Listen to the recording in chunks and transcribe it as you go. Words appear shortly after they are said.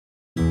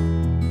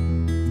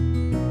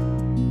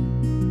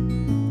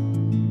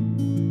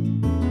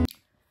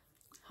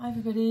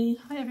everybody.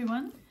 Hi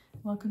everyone.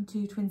 Welcome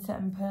to Twinset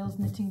and Purl's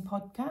Knitting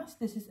Podcast.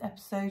 This is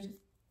episode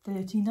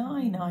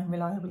 39, I'm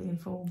reliably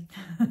informed.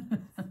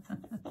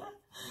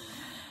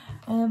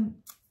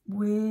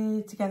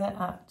 We're together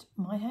at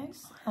my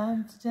house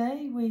and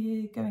today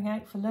we're going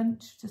out for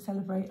lunch to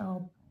celebrate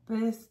our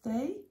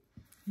birthday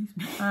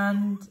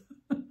and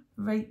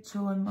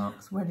Rachel and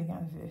Mark's wedding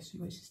anniversary,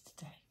 which is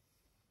today.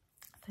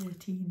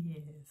 13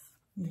 years.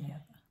 Yeah.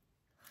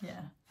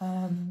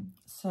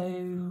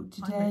 So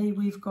today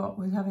we're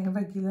having a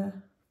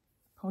regular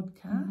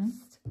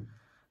podcast.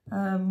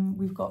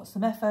 We've got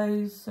some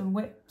FOs, some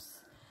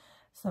whips,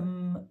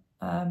 some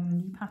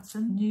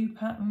new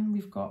pattern.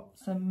 We've got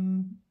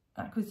some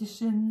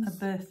acquisitions, a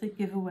birthday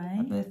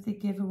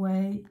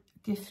giveaway,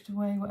 gift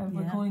away, whatever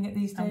we're calling it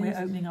these days. And we're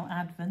opening our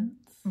advents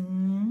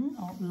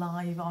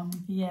live on.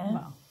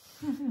 Well,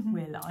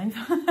 we're live.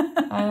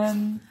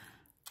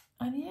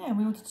 And yeah,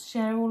 we wanted to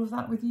share all of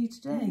that with you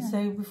today.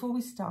 So before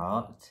we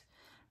start,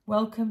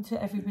 welcome to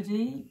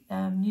everybody,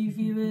 new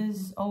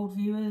viewers, old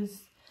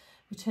viewers,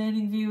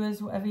 returning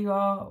viewers, whatever you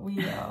are,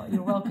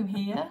 you're welcome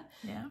here.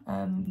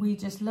 We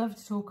just love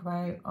to talk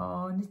about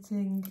our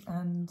knitting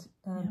and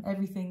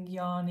everything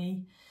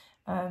yarny.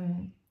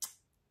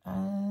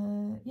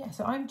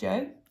 So I'm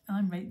Jo.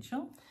 I'm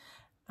Rachel.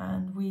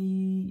 And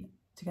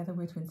together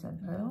we're Twinset and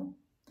Purl.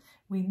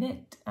 We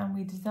knit and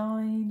we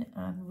design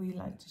and we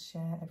like to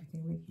share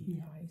everything with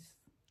you guys.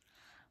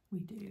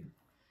 We do.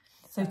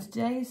 So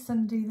today is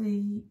Sunday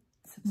the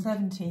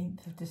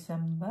 17th of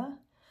December.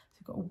 So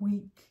we've got a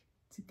week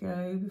to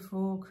go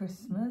before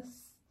Christmas.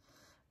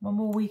 One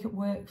more week at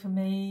work for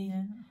me.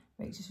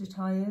 Rachel's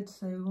retired,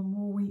 so one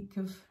more week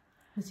of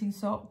knitting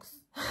socks.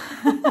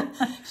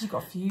 She's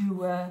got a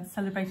few...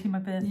 celebrating my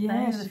birthday.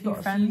 Yeah, she's got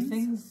a few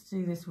things to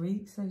do this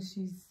week, so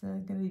she's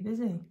going to be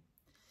busy.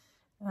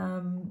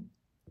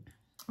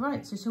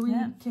 Right, so shall we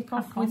kick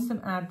off with some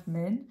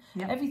admin?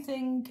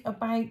 Everything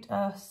about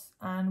us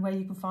and where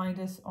you can find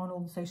us on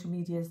all the social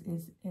medias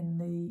is in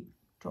the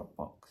drop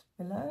box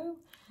below.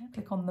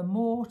 Click on the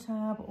More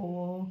tab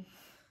or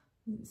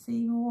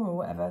See More or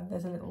whatever.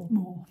 There's a little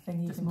more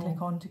thing you can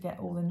click on to get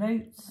all the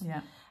notes.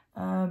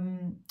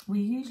 We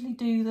usually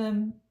do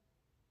them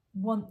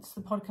once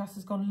the podcast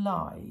has gone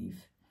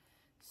live.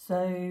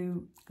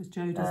 So because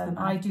Jo does them,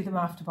 I do them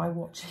after by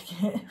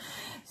watching it.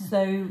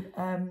 So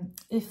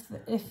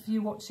if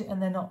you watch it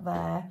and they're not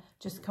there,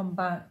 just come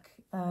back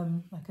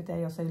like a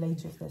day or so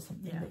later if there's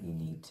something that you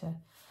need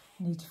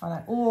to find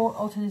out. Or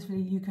alternatively,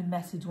 you can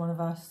message one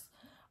of us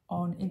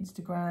on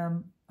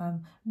Instagram.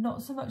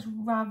 Not so much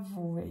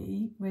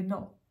Ravelry. We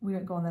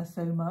don't go on there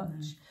so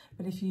much.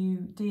 But if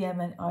you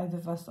DM either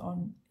of us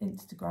on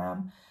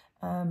Instagram,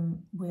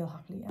 we'll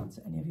happily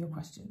answer any of your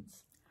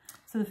questions.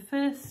 So the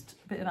first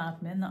bit of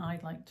admin that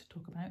I'd like to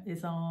talk about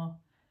is our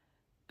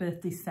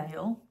birthday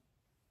sale.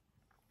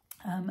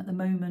 At the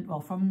moment, well,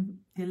 from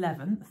the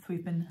 11th,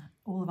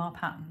 all of our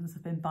patterns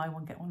have been buy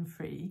one, get one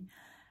free,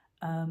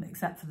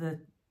 except for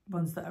the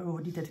ones that are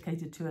already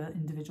dedicated to an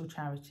individual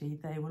charity.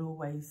 They will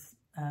always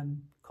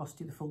cost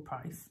you the full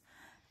price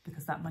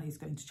because that money is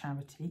going to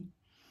charity.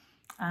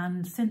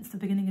 And since the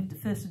beginning of the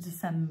 1st of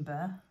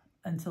December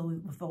until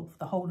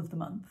the whole of the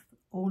month,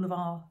 all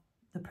of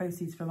the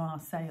proceeds from our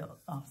sales.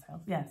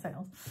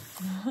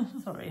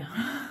 Sorry.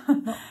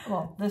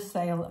 Well, the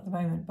sale at the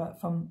moment,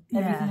 but from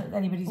everything that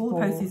anybody's bought. All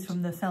the proceeds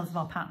from the sales of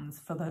our patterns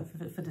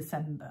for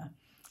December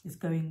is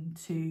going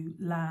to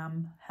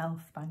Lamb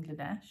Health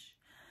Bangladesh,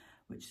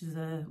 which is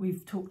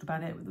we've talked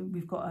about it.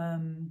 We've got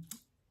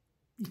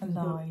you can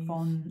look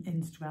on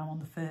Instagram on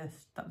the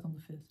 1st. That was on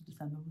the 1st of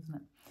December, wasn't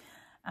it?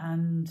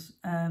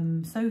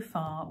 And so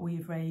far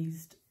we've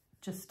raised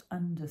just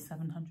under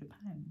 £700.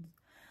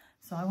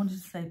 So I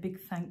wanted to say a big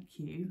thank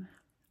you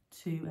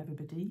to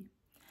everybody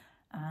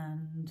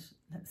and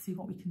let's see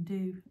what we can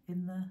do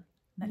in the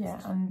next...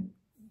 Yeah, and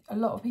a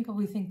lot of people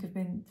we think have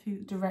been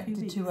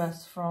directed to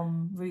us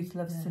from Ruth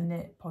Loves to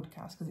Knit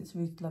podcast because it's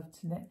Ruth Loves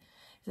to Knit.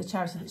 It's a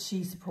charity that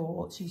she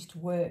supports. She used to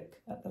work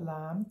at the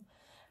Lamb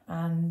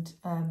and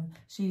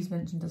she's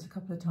mentioned us a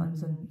couple of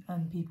times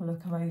and people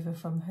have come over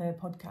from her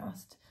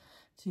podcast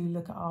to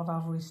look at our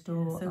Ravelry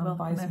store and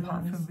buy some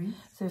patterns.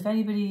 So if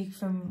anybody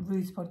from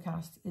Ruth's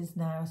podcast is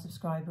now a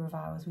subscriber of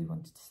ours, we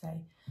wanted to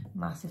say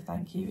massive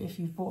thank you if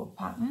you've bought a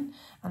pattern,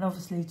 and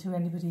obviously to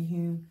anybody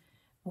who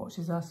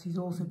watches us who's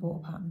also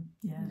bought a pattern.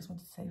 I just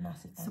wanted to say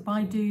massive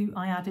thank you. So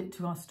I add it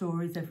to our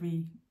stories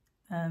every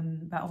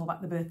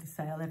about the birthday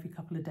sale every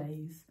couple of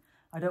days.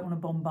 I don't want to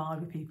bombard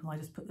with people. I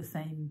just put the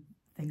same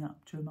thing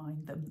up to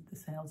remind them that the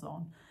sale's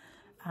on,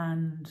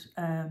 and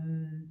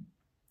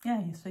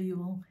so you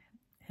will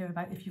hear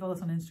about. If you follow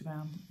us on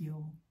Instagram,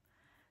 you'll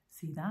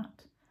see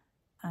that,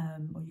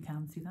 or you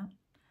can see that.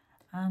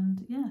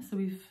 And so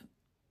we've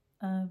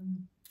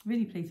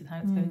really pleased with how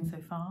it's going so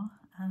far,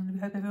 and we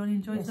hope everyone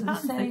enjoys the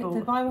patterns they bought.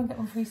 The buy one get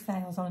one free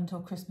sales on until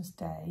Christmas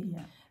Day,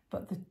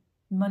 but the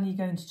money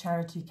going to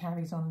charity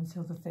carries on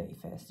until the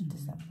 31st of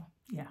December.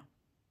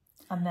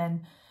 And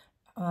then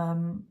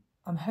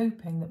I'm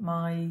hoping that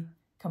my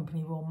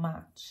company will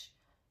match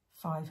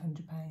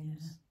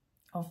 £500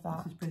 of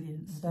that. This is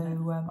brilliant.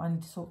 So I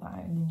need to sort that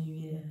out in the new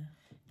year.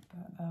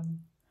 But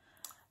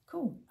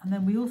cool. And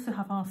then we also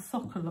have our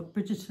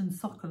Bridgerton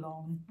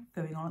Sock-a-long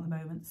going on at the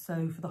moment.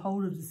 So for the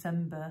whole of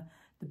December,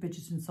 the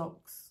Bridgerton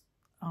socks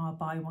are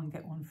buy one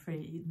get one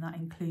free, and that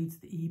includes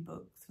the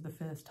ebooks for the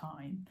first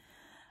time.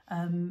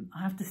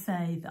 I have to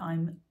say that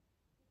I'm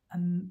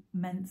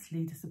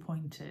immensely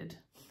disappointed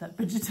that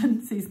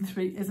Bridgerton season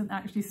 3 isn't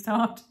actually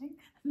starting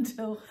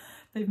until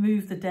they've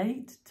moved the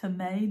date to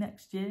May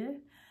next year.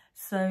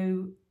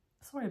 So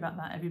sorry about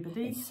that,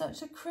 everybody. It's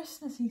such a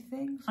Christmassy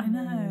thing for I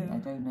know. me. I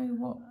don't know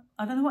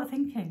what I'm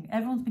thinking.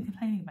 Everyone's been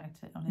complaining about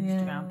it on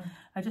Instagram. Yeah.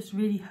 I just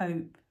really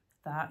hope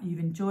that you've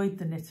enjoyed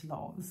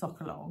the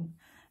sock-along,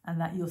 and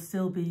that you'll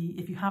still be,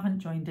 if you haven't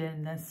joined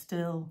in, there's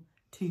still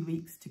 2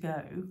 weeks to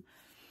go.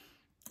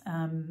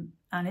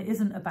 And it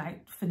isn't about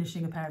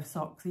finishing a pair of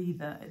socks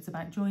either. It's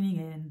about joining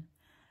in,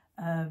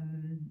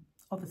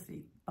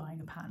 obviously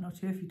buying a pattern or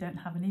two if you don't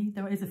have any.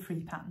 There is a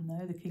free pattern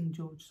though, the King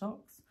George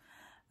socks.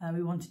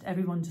 We wanted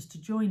everyone just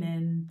to join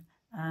in,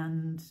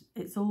 and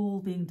it's all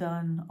being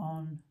done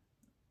on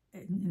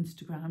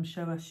Instagram.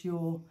 Show us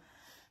your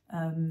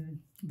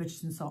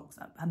Bridgerton socks,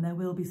 and there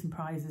will be some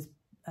prizes.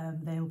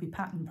 They will be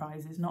pattern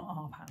prizes, not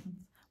our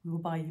patterns. We will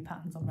buy you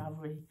patterns on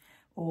Ravelry,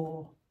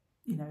 or,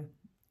 you know,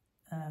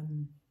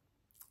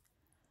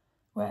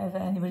 wherever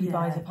anybody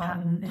buys a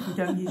pattern. If you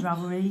don't use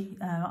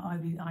Ravelry,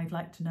 I'd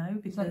like to know,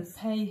 because it's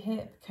like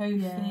Payhip,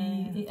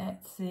 Ko-fi,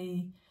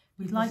 Etsy.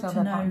 We'd like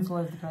to know. All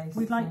over the place,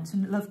 we'd like to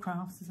love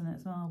crafts, isn't it,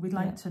 as well? We'd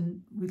like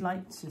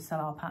to sell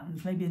our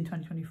patterns. Maybe in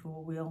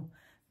 2024 we'll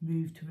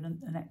move to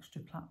an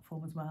extra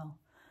platform as well.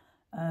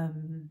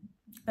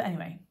 But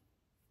anyway,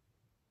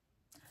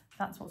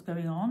 that's what's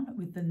going on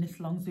with the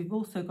knit-alongs. We've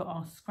also got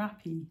our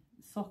Scrappy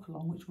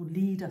Sock-a-long, which will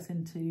lead us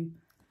into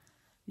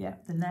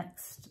the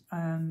next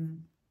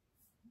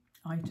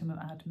item of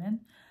admin.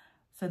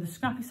 So the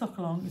Scrappy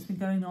Sock-a-long has been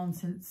going on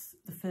since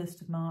the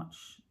 1st of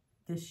March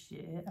this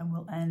year, and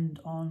will end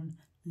on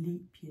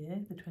leap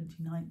year, the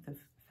 29th of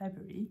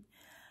February,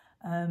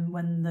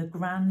 when the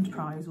grand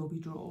prize will be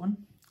drawn.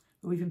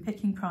 We've been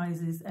picking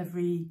prizes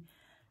every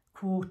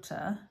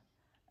quarter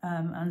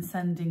and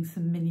sending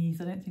some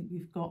minis. I don't think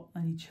we've got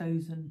any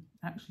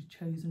actually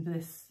chosen for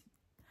this.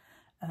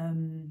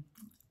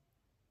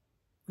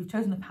 We've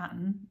chosen a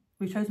pattern,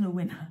 we've chosen a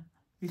winner.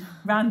 We've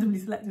randomly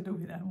selected a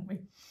winner, haven't we?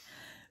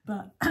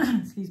 But,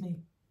 excuse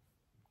me,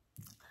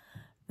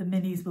 the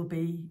minis will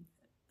be,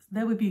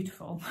 they were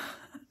beautiful,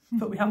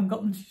 but we haven't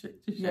got them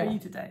to show you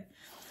today.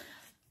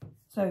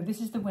 So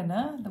this is the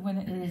winner. The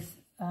winner is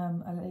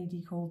a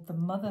lady called The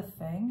Mother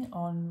Thing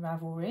on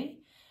Ravelry,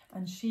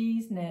 and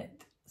she's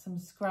knit some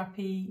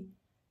scrappy,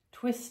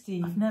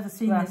 twisty, I've never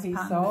seen this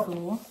pattern socks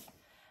before.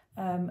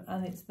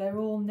 And they're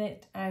all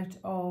knit out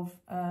of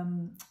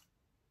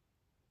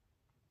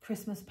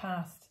Christmas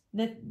Past,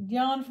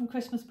 yarn from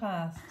Christmas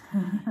Past.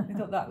 We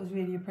thought that was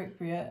really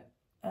appropriate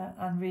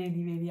and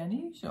really, really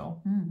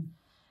unusual.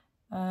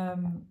 I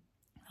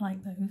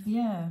like those.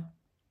 Yeah.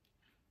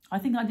 I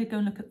think I did go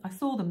and look at, I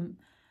saw them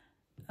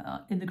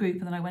in the group,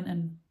 and then I went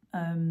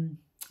and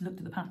looked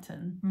at the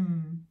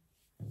pattern.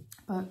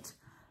 But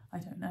I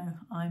don't know.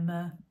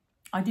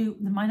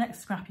 My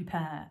next scrappy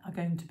pair are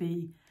going to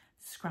be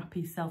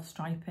scrappy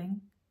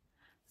self-striping.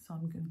 So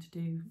I'm going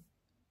to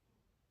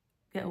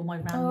get all my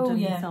random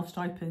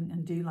self-striping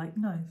and do like,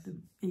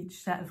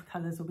 each set of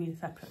colours will be a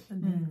separate,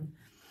 and then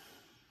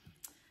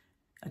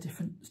a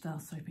different style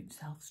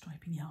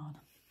self-striping yarn.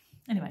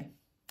 Anyway,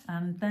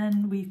 and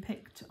then we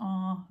picked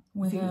our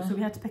winner. So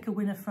we had to pick a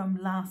winner from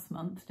last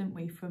month, didn't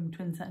we? From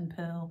Twinset and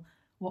Purl.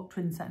 What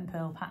Twinset and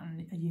Purl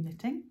pattern are you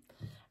knitting?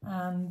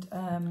 And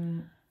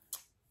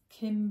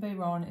Kim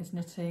Bayron is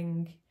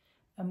knitting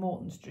a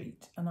Morton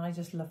Street, and I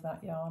just love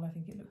that yarn. I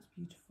think it looks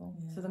beautiful.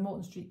 Yeah. So the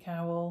Morton Street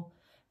cowl,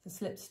 the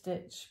slip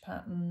stitch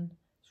pattern.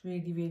 It's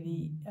really,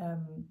 really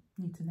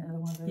need to knit another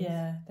one of those.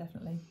 Yeah,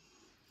 definitely.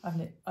 I've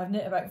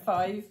knit about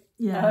 5.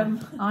 Yeah,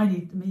 I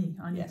need to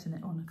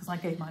knit one because I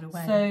gave mine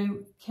away. So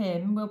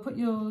Kim, we'll put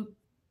your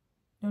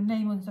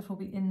name and stuff will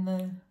be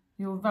in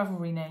your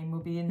Ravelry name will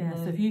be in the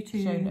so if you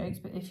two show notes.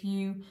 But if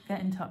you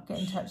get in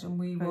touch, and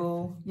we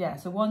will. Yeah,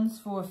 so one's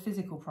for a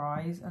physical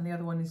prize and the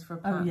other one is for a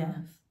pattern. Oh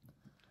yes,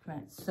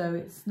 correct.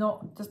 So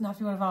doesn't have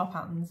to be one of our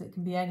patterns. It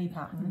can be any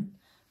pattern.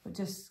 But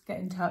just get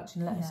in touch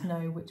and let us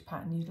know which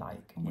pattern you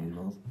like, and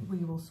we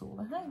will sort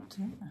that out.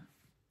 Yeah.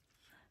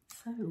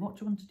 So, what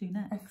do you want to do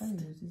next?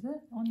 FOs, is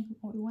it? On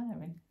what we're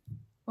wearing.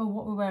 Well,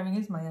 what we're wearing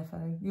is my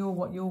FO.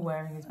 What you're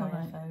wearing is my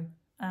FO.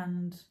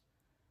 And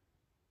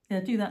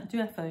do that. Do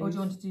FOs. Or do you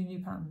want to do new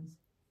patterns?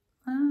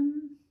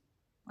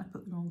 I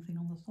put the wrong thing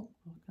on the sock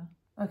blocker.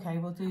 Okay,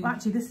 we'll do. Well,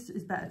 actually, this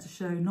is better to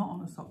show not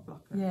on a sock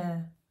blocker.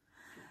 Yeah.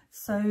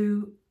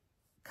 So,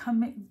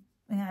 coming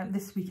out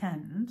this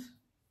weekend,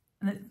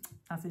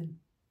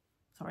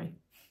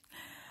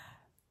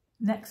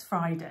 next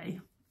Friday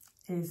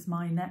is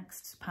my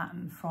next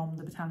pattern from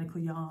the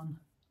Botanical Yarn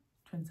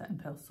Twinset and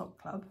Purl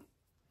Sock Club,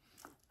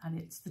 and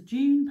it's the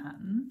June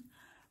pattern,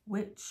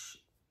 which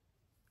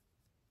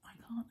I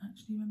can't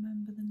actually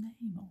remember the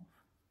name of.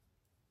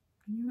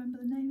 Can you remember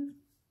the name?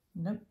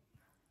 Nope.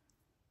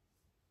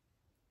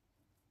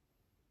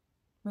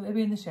 Will it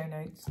be in the show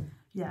notes?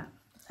 Yeah.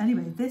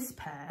 Anyway, this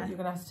pair... But you're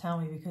going to have to tell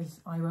me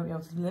because I won't be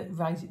able to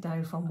write it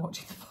down from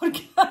watching the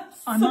podcast.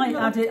 I might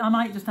add it. I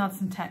might just add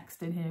some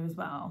text in here as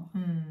well.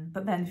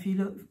 But then if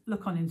you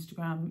look on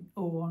Instagram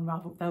or on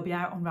Ravelry, they'll be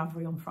out on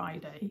Ravelry on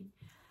Friday,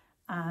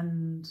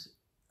 and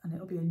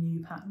it'll be a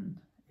new pattern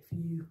if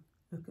you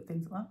look at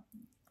things like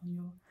that on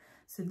your.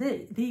 So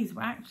these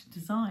were actually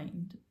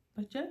designed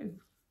by Jo,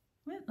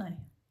 weren't they?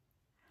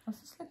 I was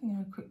just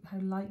looking how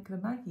like the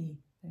Maggie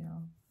they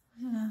are.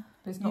 Yeah,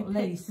 but it's not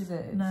lace, is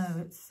it? No,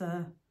 it's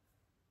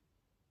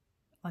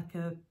like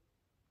a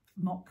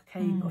mock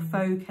cable, a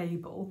faux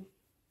cable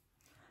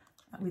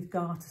with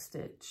garter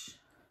stitch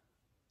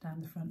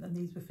down the front, and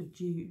these were for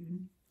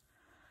June.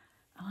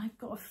 And I've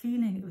got a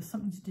feeling it was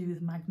something to do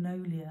with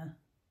Magnolia.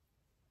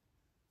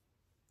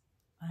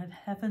 I had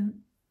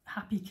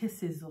Happy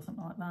Kisses or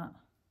something like that.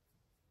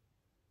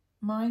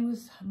 Mine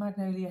was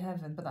Magnolia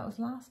Heaven, but that was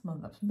last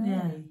month. That was May.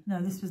 Yeah.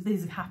 No,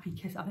 these are Happy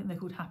Kisses. I think they're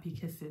called Happy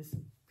Kisses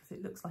because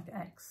it looks like an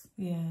X.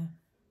 Yeah. And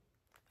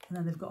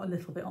then they've got a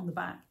little bit on the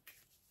back,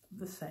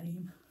 the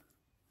same.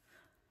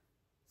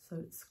 So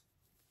it's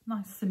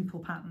nice, simple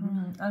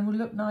pattern. And will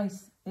look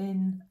nice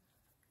in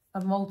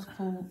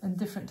multiple and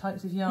different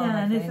types of yarn.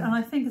 Yeah, and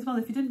I think as well,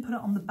 if you didn't put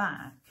it on the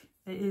back,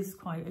 it is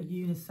quite a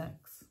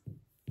unisex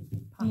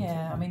pattern.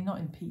 Yeah, I mean, not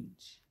in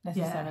peach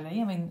necessarily.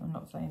 Yeah. I mean, I'm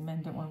not saying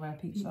men don't want to wear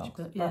peach socks.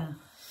 But yeah.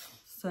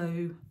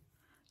 So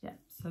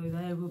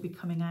they will be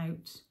coming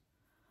out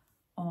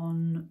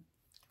on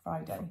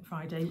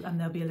Friday, and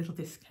there'll be a little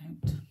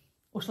discount.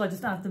 Or shall I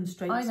just add them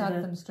straight? I'd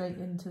add them straight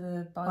into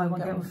the buy one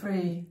get one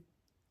free.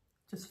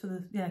 Just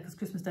for because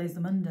Christmas Day is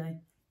the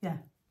Monday. Yeah,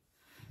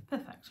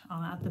 perfect.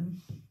 I'll add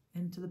them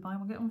into the buy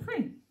one get one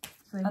free.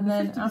 So and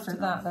then after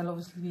that, they'll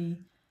obviously be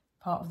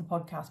part of the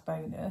podcast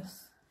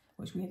bonus,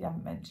 which we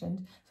haven't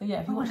mentioned. So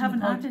yeah, if you I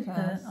haven't added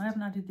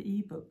the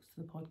ebooks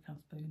to the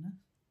podcast bonus.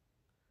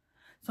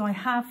 So I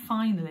have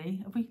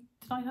finally. Have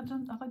I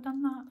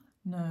done that?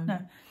 No.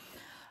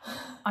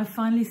 I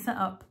finally set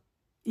up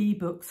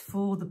ebooks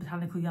for the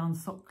Botanical Yarn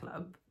Sock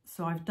Club.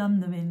 So I've done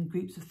them in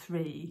groups of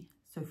 3,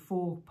 so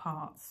 4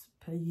 parts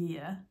per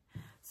year.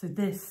 So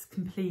this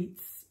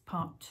completes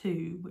part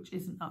 2, which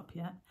isn't up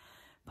yet,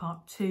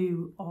 part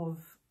 2 of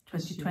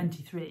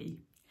 2023.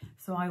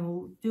 So I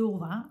will do all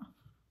that,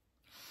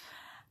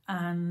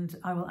 and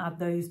I will add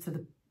those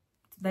to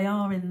they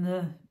are in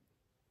the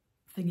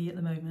thingy at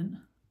the moment,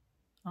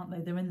 aren't they?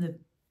 They're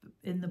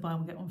in the buy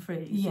one get one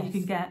free. Yes. So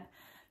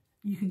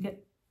you can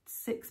get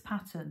 6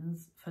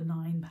 patterns for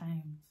 £9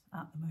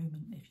 at the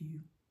moment if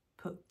you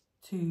put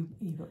 2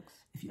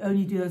 ebooks. If you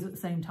only do those at the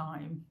same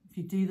time, if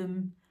you do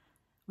them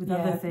with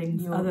other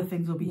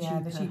things will be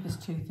cheaper. The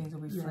cheapest 2 things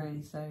will be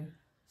free. So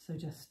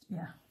just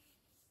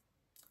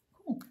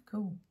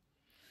cool.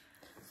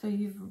 So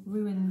you've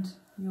ruined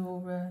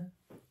your.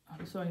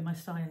 I'm sorry, my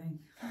styling,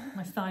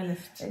 my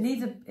stylist.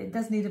 It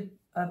does need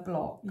a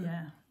block.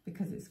 Yeah.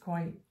 Because it's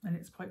quite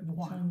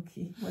warm.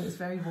 Chunky. Well, it's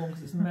very warm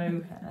because it's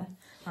mohair.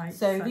 Right.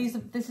 So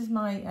this is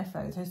my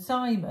FO. So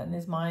Simon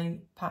is my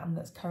pattern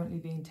that's currently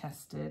being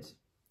tested,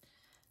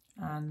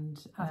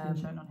 and has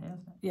been shown on here,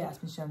 hasn't it? Yeah, it's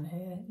been shown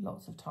here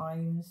lots of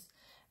times.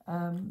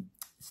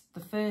 The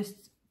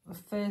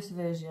first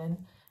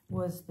version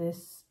was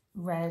this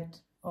red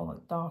or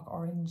like dark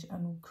orange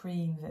and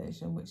cream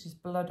version, which is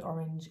blood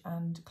orange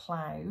and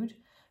cloud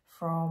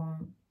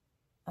from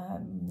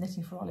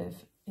Knitting for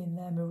Olive in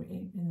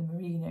the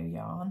merino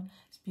yarn.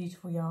 It's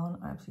beautiful yarn.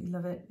 I absolutely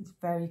love it. It's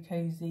very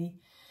cozy.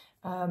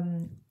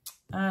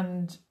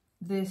 And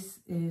this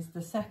is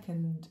the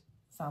second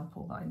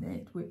sample that I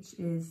knit, which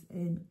is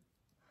in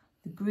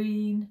the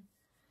green.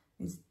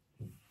 Is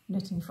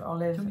Knitting for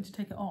Olive. Do you want me to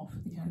take it off?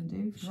 You can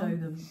do. Show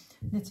them.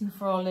 Knitting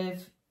for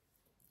Olive.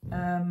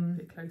 A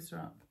bit closer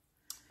up.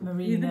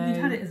 Merino. You'd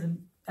had it as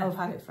I've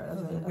had it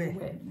as a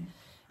whip.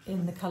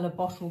 In the colour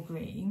bottle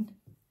green.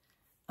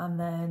 And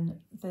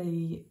then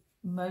the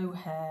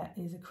mohair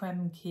is a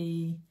creme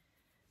key.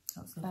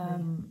 That's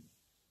lovely.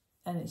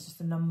 And it's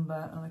just a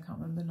number, and I can't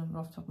remember the number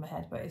off the top of my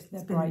head, but it's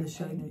been bright in the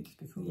show notes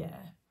before.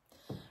 Yeah.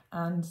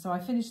 And so I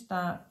finished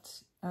that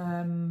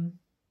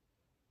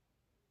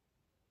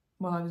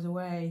while I was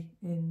away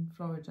in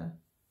Florida.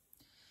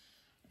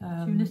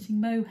 You're knitting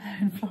mohair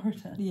in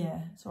Florida?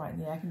 Yeah, it's all right in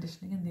the air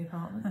conditioning in the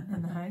apartment,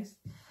 in the house.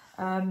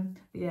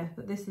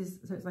 But this is,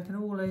 so it's like an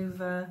all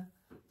over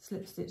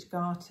slip stitch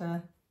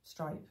garter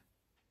stripe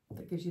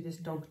that gives you this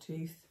dog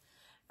tooth,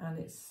 and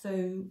it's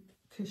so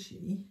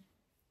cushy,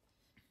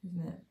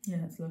 isn't it?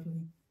 Yeah, it's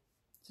lovely.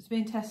 So it's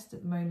being tested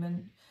at the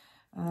moment.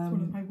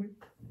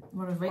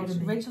 One of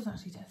Rachel's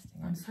actually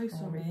testing. I'm so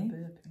sorry for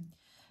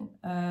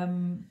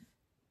burping.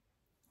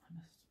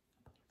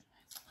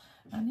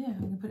 And yeah,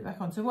 we can put it back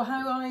on. So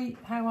how I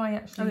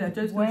actually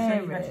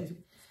wear it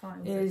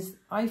is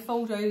I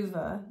fold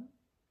over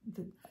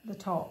the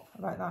top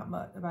about that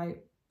much, about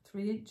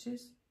 3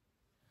 inches.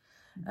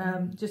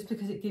 Just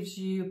because it gives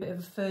you a bit of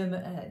a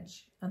firmer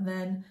edge, and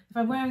then if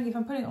I'm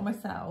putting it on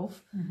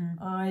myself,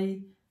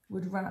 I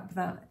would wrap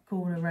that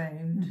corner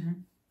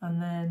round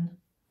and then...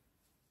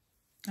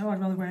 Oh, I'd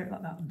rather wear it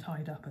like that than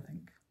tied up, I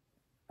think.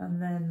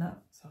 And then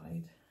that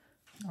side.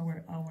 I'll wear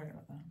it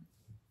like that.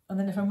 And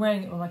then if I'm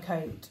wearing it on my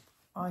coat,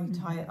 I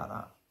tie it like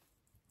that.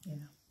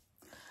 Yeah.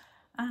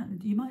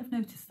 And you might have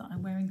noticed that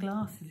I'm wearing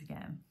glasses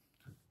again.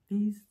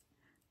 I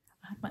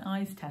had my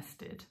eyes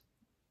tested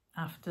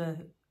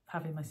after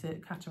having my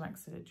cataract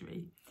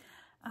surgery,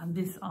 and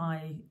this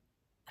eye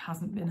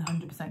hasn't been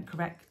 100%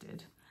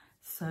 corrected.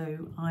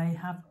 So I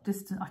have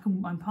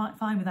I'm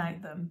fine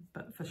without them,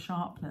 but for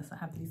sharpness I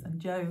have these, and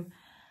Joe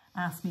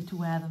asked me to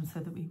wear them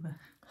so that we were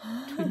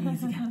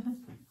twinnies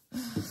again.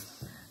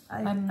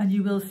 And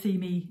you will see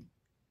me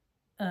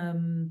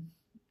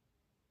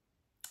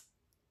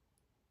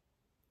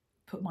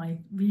put my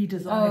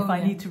readers on if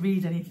I need to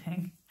read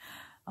anything.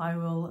 I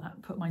will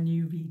put my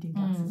new reading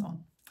glasses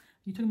on.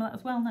 Are you talking about that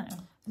as well now?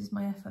 This is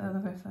my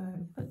other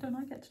FO. But don't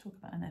I get to talk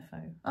about an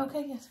FO?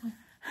 Okay, yes.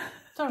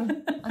 Sorry,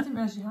 I didn't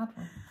realise you had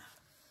one.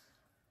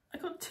 I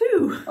got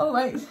 2. Oh,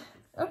 right.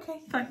 Okay.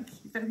 Thank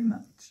you very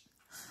much.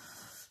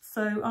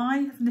 So I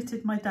have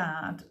knitted my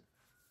dad,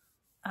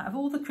 out of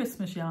all the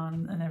Christmas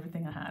yarn and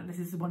everything I had, this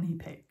is the one he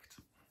picked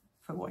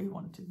for what he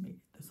wanted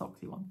the socks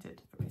he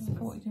wanted for Christmas.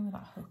 What are you doing with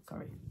that hook?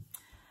 Sorry.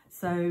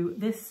 So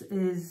this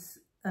is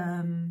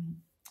a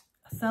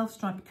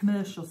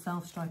commercial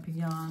self-striping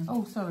yarn.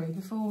 Oh, sorry,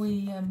 before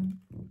we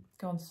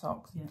go on to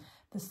socks,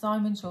 the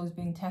Simon shawl is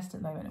being tested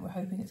at the moment, and we're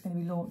hoping it's going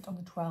to be launched on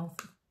the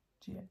 12th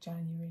of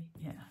January.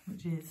 Yeah,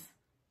 which is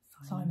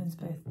Simon's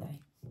birthday.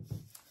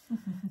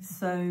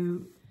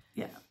 So,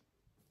 yeah,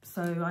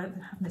 so I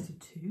have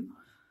knitted 2.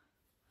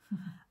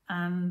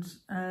 And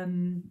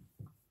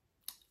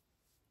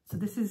so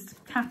this is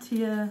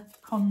Katia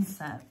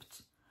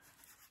Concept.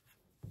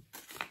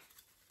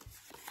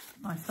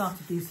 I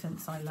started these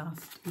since the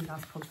last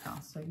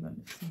podcast, so you won't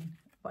have seen.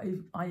 But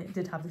I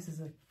did have this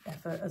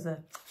as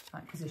a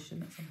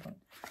acquisition at some point.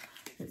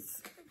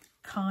 It's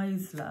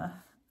Kaisler,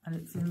 and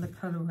it's in the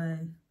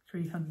colourway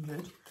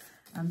 300,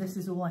 and this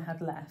is all I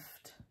had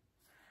left.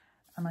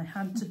 And I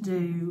had to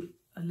do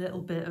a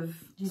little bit of...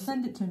 Do you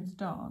send it to him to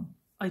darn?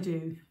 I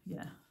do,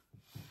 yeah.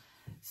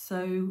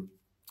 So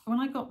when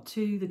I got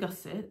to the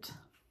gusset,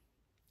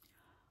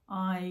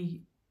 I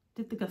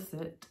did the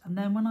gusset, and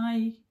then when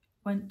I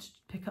went to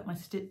pick up my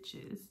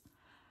stitches...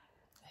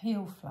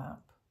 Heel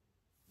flap.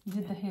 You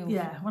did the heel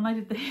flap? Yeah, when I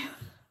did the heel...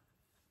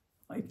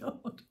 Oh my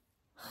God.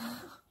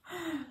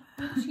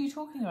 What are you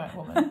talking about,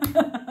 woman?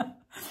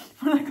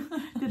 When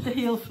I did the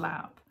heel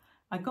flap,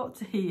 I got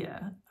to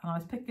here, and I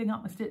was picking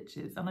up my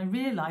stitches, and I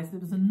realised there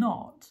was a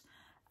knot,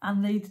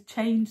 and they'd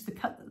changed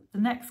the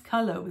next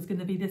colour was going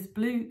to be this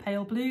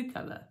pale blue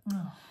colour.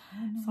 Oh,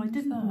 so I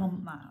didn't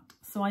want that.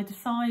 So I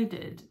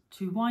decided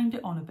to wind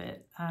it on a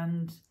bit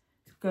and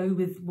go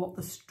with what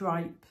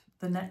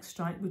the next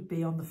stripe would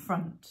be on the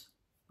front,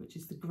 which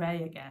is the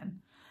grey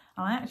again.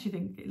 And I actually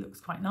think it looks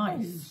quite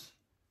nice. Beige.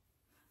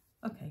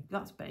 Okay,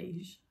 that's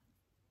beige.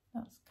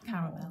 That's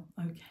caramel.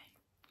 Okay.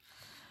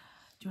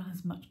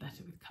 Joanna's much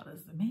better with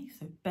colours than me,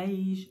 so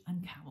beige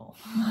and camel.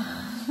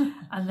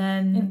 And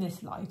then... In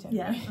this light, anyway.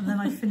 Yeah, and then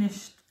I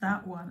finished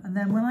that one. And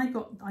then when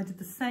I did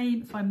the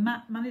same, so I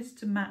managed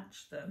to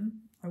match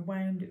them. I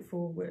wound it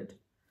forward.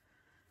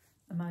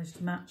 I managed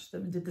to match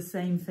them and did the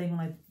same thing when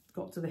I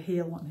got to the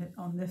heel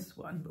on this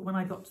one. But when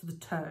I got to the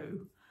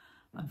toe,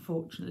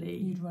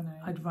 unfortunately,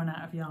 I'd run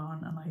out of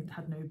yarn and I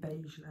had no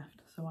beige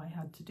left. So I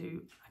had to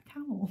do a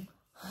camel.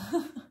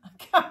 A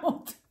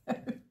camel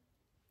toe.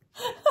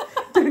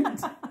 Don't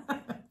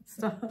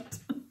start.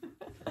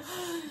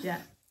 Yeah,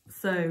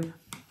 so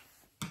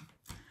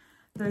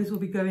those will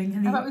be going.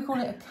 How about we call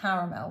it a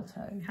caramel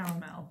toe?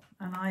 Caramel.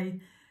 And I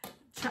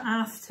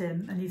asked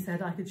him, and he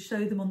said I could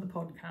show them on the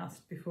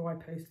podcast before I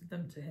posted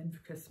them to him for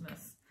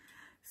Christmas,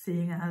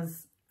 seeing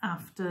as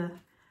after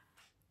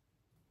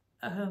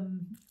a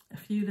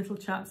few little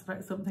chats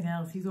about something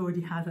else, he's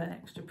already had an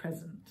extra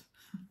present.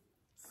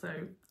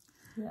 So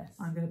yes,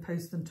 I'm going to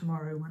post them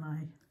tomorrow when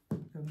I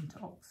go into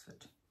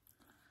Oxford.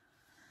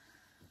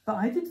 But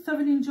I did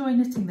thoroughly enjoy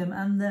knitting them,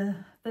 and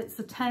it's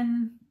a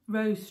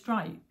 10-row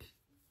stripe,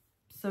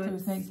 so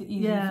it makes it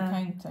easy for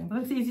counting.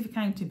 Well, it's easy for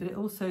counting, but it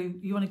also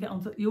you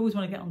always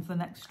want to get onto the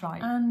next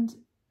stripe. And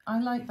I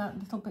like that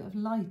little bit of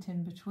light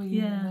in between.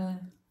 Yeah,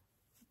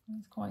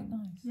 it's quite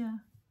nice. Yeah,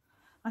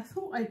 I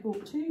thought I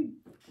bought 2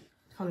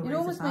 colourways. It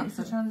almost makes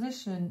the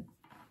transition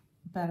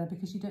better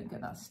because you don't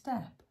get that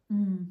step.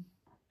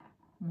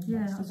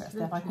 Yeah, that's a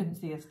step. I couldn't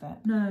see a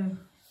step. No.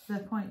 They're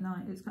quite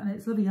nice.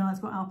 It's lovely yarn. It's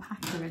got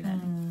alpaca in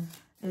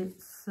it.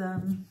 It's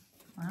I'm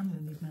going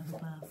to need another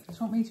glass. Do you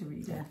want me to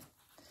read it?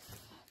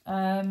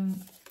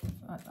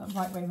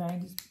 Right way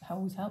round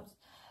always helps.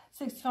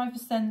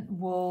 65%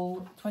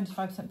 wool,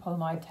 25%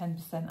 polyamide,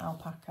 10%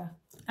 alpaca,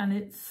 and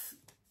it's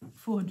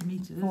 400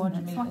 metres.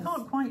 400 metres. So I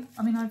can't quite.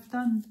 I mean, I've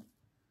done.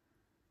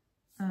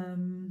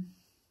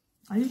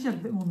 I usually have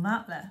a bit more than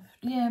that left.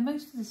 Yeah,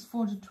 most of this is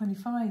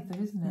 425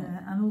 though, isn't it?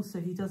 Yeah, and also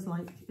he does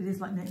it is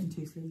like knitting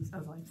 2 sleeves,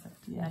 as I've said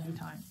many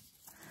times.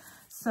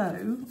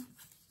 So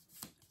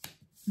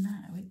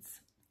now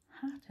it's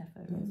hat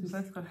FOs. We've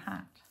both got a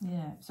hat.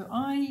 Yeah, so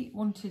I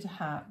wanted a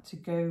hat to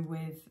go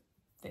with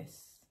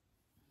this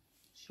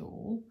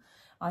shawl.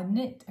 I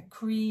knit a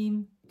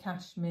cream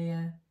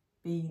cashmere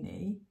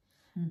beanie,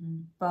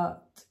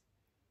 but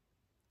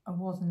I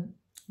wasn't.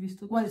 You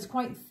still well, it's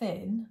quite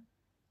thin.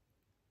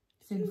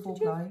 It's in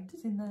 4-ply.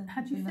 It's in there.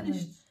 Had you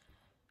finished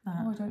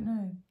that? Oh, I don't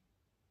know.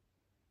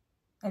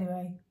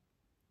 Anyway,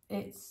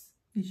 it's.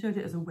 You showed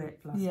it as a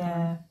whip last time.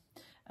 Yeah.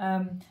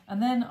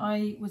 And then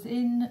I was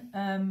in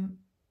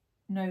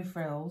No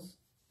Frills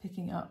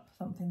picking up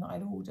something that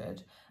I'd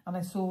ordered, and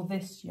I saw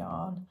this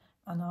yarn,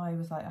 and I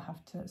was like, I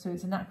have to. So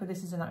it's an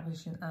this is an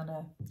acquisition and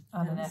an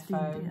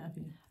FO.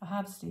 I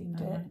have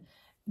steamed it.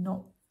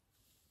 Not.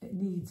 It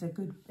needs a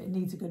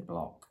good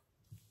block.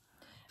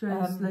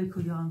 Joe's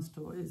local yarn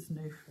store is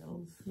No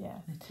Frills.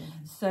 Yeah. Knitting.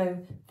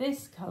 So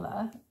this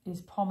colour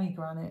is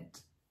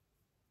pomegranate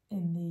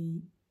in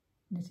the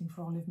Knitting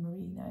for Olive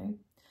Merino,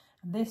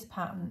 and this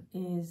pattern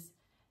is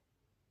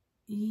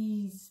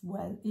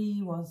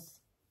was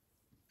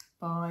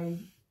by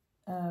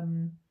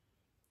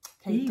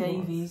Kate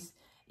Davies.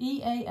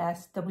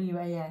 EASWAS.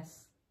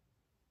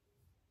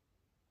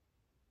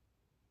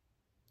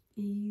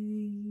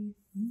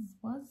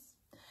 Was,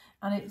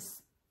 and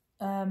it's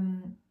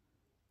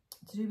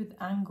to do with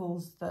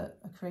angles that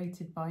are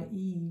created by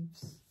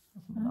eaves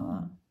or something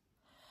like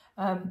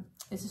that.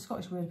 It's a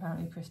Scottish word,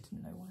 apparently. Chris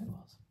didn't know what it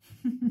was.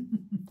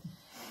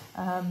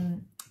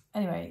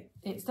 Anyway,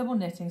 it's double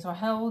knitting, so I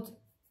held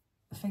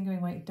the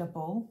fingering weight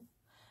double,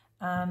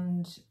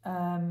 and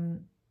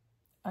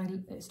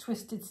it's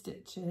twisted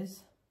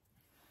stitches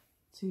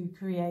to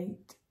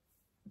create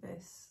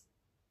this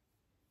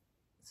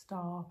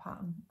star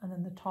pattern, and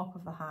then the top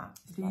of the hat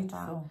is beautiful.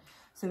 Like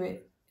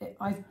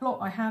that. So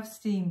I have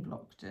steam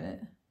blocked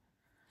it.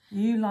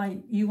 You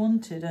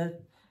wanted a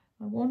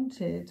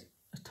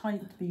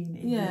tight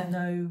beanie. Yeah.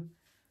 With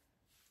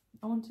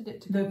I wanted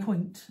it to no go,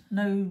 point,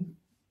 no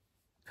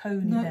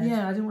cone head.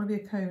 Yeah, I didn't want to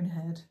be a cone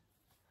head.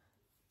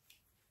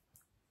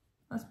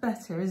 That's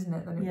better, isn't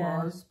it, than it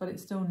was? But it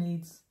still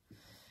needs.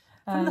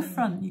 From the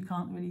front, you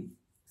can't really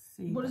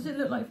see. What does it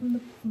look like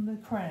from the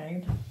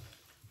crown?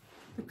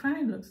 The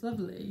crown looks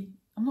lovely.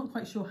 I'm not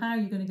quite sure how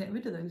you're going to get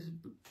rid of those.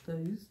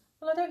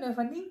 Well, I don't know if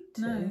I need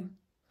to. No.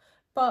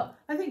 But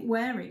I think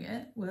wearing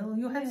it, well,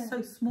 your head's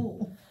so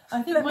small.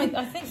 I think let me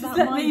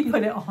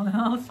put it on and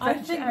I'll stretch I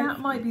think it out. that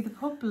might be the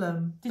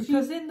problem.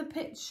 Because in the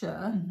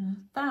picture,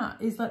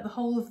 that is like the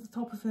whole of the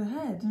top of her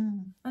head.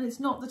 And it's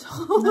not the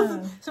top.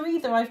 No. So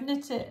either I've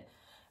knit it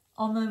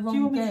on the wrong gauge. Do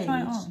you want me to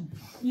try it on?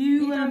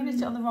 Either I've knit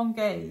it on the wrong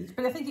gauge.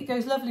 But I think it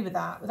goes lovely with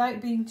that,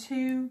 without being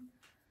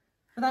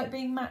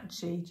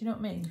matchy. Do you know what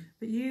I mean?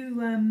 But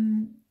you,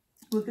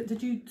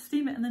 did you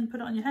steam it and then put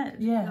it on your head?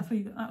 Yeah.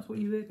 That's what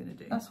you were going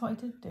to do. That's what I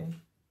did do.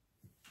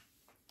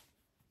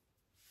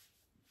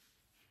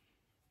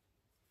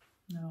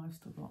 No, I've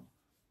still got.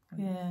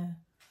 Yeah.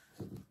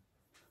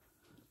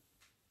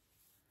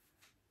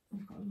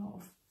 We've got a lot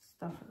of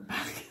stuff at the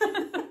back.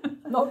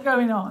 A lot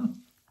going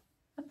on.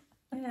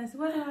 Yeah, so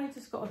whether I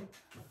just got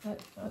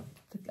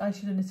I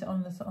should have knit it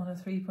on a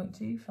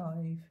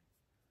 3.25.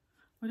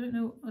 I don't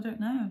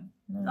know.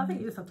 No. I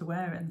think you just have to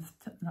wear it and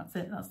that's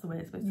it. That's the way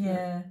it's supposed to be.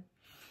 Yeah.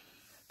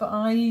 But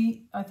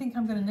I think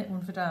I'm going to knit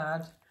one for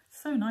Dad.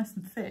 So nice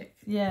and thick.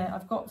 Yeah,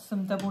 I've got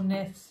some double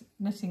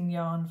knitting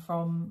yarn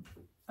from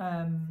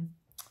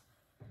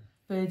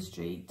Bird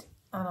Street,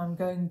 and I'm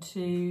going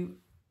to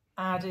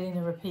add in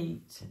a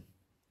repeat.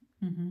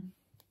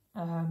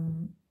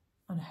 And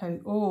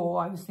hope.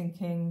 Or I was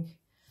thinking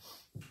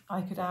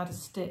I could add a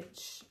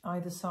stitch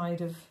either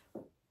side of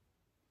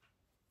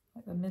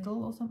like the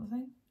middle or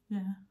something.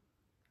 Yeah.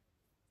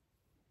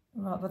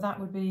 Right, but that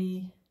would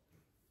be.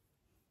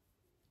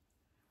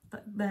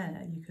 But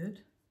there you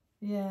could.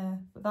 Yeah,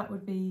 but that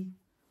would be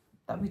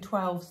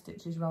 12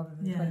 stitches rather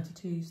than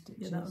 22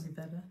 stitches. Yeah, that would be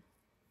better.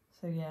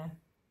 So yeah.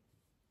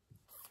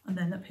 And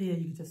then up here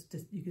you could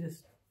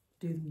just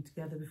do them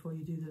together before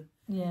you do the.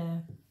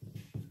 Yeah.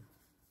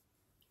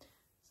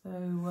 So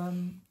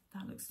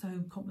that looks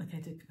so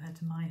complicated compared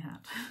to my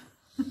hat.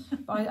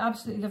 But I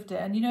absolutely loved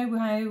it, and you know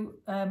how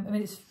I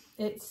mean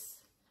it's.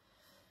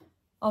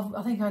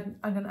 I think I'm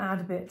going to add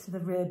a bit to the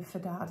rib for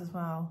Dad as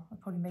well. I'll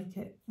probably make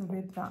it the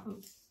rib that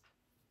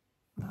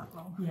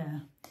long. Yeah.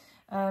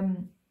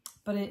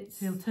 But it's.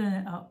 He'll turn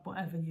it up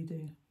whatever you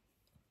do.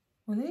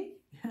 Will he?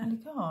 Yeah. Well, he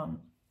can't.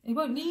 He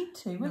won't need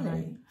to, will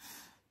he?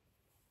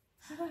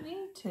 He won't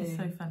need to. It's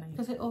so funny.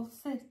 Because it'll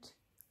sit.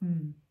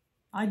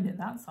 I'd knit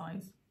that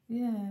size.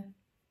 Yeah.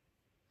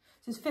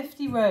 So it's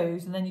 50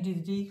 rows and then you do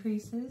the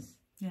decreases.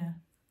 Yeah.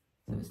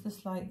 So it's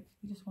just like,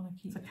 you just want to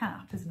keep... It's a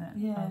cap, isn't it?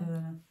 Yeah.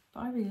 But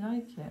I really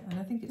like it, and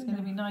I think it's going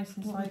to be nice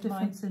inside what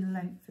difference in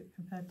length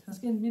compared to... It's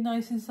going to be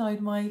nice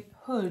inside my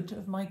hood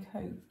of my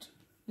coat.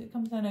 It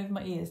comes down over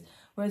my ears.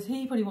 Whereas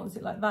he probably wants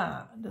it like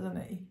that,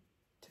 doesn't he?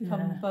 To come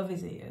above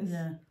his ears.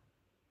 Yeah.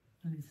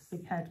 And his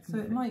big head. So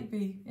it might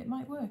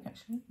work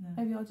actually. Yeah.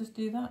 Maybe I'll just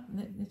do that and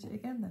knit it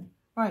again then.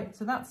 Right,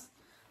 so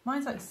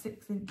mine's like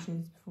 6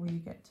 inches before you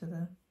get to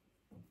the...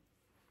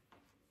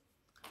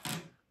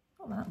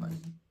 Not that much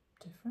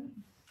different.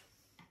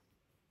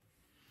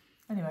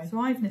 Anyway. So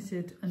I've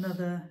knitted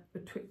another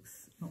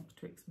Twistmas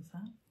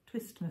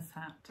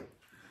hat.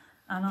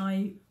 And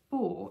I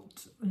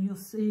bought, and you'll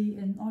see,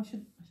 and I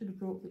should have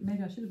brought,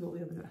 maybe I should have brought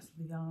the rest of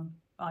the yarn.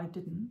 I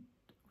didn't.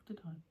 What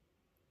did I?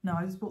 No,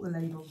 I just bought the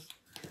labels.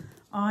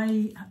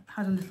 I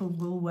had a little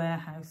wool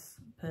warehouse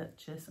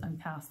purchase and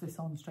cast this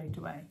on straight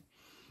away.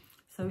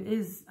 So it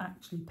is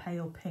actually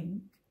pale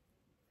pink,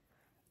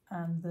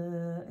 and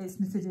it's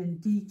knitted in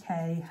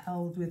DK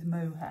held with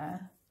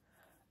mohair,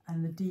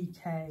 and the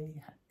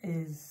DK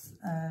is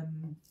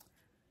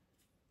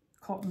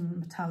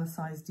cotton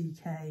metallicized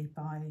DK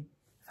by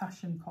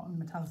Fashion Cotton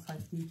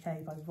Metallicized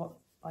DK by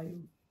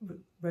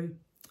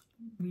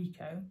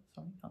Rico.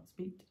 Sorry, can't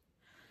speak.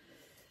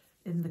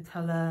 In the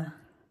colour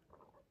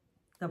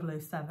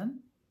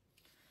 007,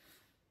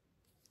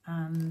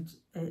 and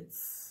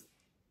it's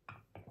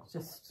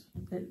just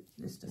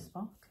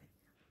sparkling.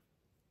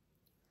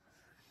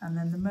 And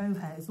then the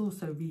mohair is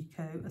also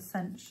Rico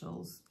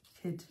Essentials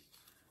Kid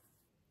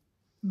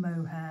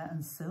Mohair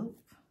and Silk.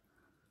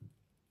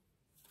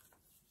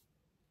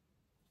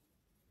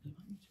 You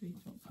might need to read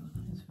what colour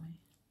that is for me.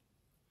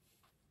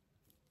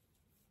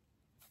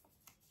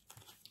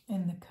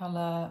 In the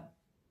colour,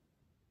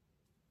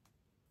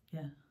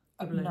 yeah,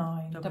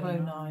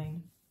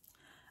 009.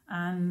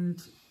 And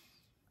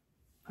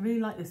I really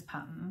like this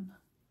pattern.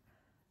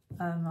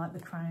 I like the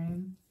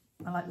crown.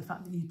 I like the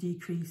fact that you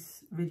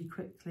decrease really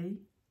quickly.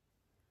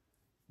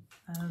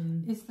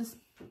 Is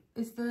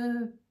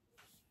the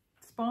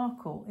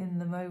sparkle in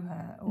the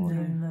mohair or no.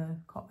 in the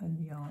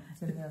cotton yarn?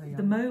 It's in the other yarn.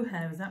 The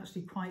mohair is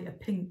actually quite a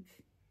pink.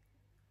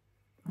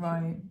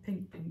 Right.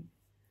 Pink.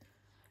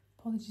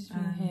 Apologies for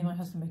being here. My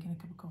husband making a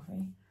cup of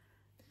coffee.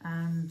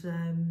 And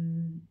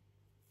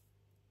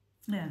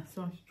yeah,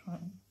 so I should try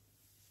it.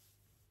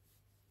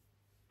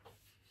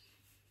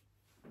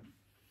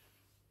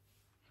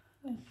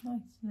 Yeah,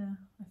 nice. Yeah,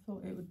 I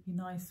thought it would be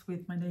nice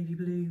with my navy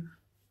blue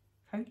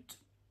coat.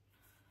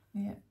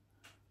 Yeah.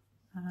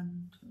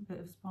 And a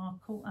bit of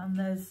sparkle, and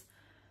there's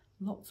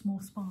lots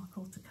more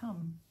sparkle to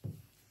come.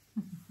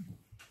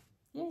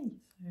 Yay.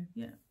 So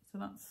yeah, so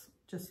that's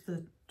just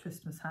the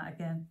Twistmas hat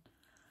again.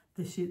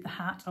 This year, the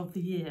hat of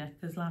the year,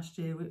 because last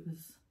year it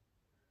was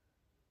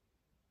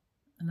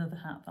another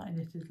hat that I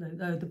knitted loads.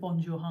 Oh, the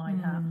Bonjour High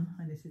hat.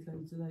 I knitted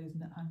loads of those,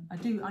 and I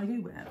do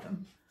wear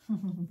them.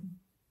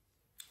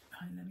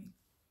 Right,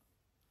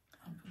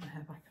 I'll put my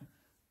hair back up.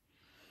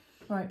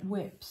 Right,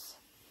 whips.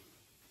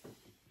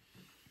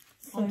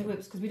 So, On to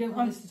whips, because we don't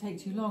want this to take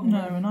too long.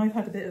 No, and I've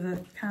had a bit of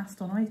a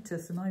cast on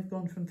itis, and I've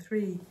gone from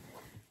 3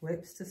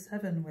 whips to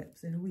 7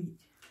 whips in a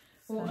week.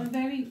 Well, So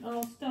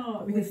I'll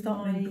start. We can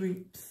start in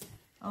groups.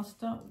 I've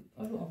got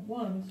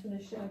one. I'm just going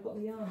to show. I've got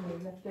the yarn here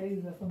left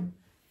over from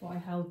what I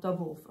held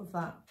double of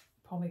that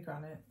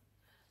pomegranate.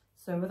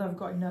 So whether I've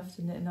got enough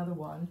to knit another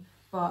one,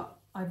 but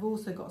I've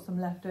also got some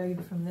left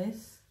over from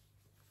this.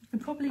 You can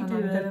probably and do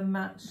I'm going to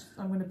match.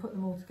 I'm going to put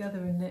them all together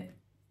and knit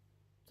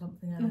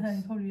something else. Yeah,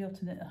 you probably be able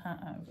to knit a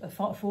hat out, a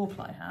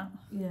 4-ply hat.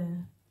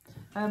 Yeah.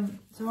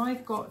 So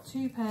I've got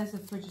 2 pairs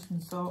of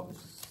Bridgerton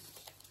socks.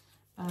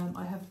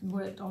 I have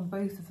worked on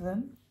both of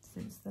them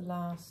since the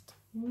last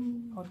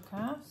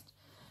podcast.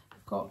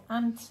 I've got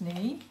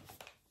Anthony.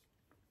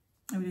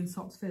 Are we doing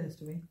socks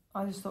first, are we?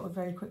 I just thought I'd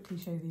very quickly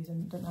show these,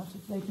 and don't have to.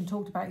 They've been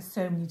talked about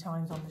so many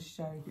times on the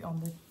show, on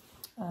the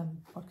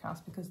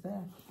podcast, because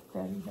they're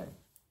very,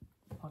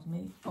 pardon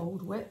me,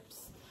 old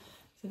whips.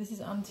 So this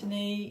is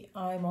Anthony.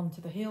 I'm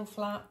onto the heel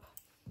flap.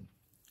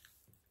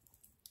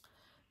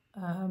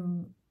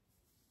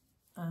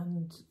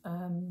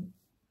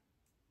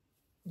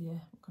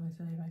 Yeah, what can I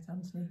say about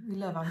Anthony? We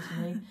love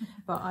Anthony,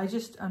 but I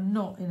just am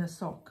not in a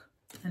sock.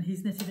 And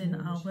he's knitted in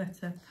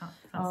Alberta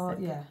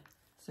plastic. Yeah.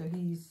 So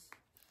he's,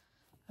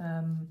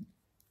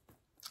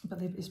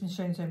 but it's been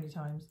shown so many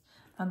times.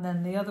 And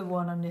then the other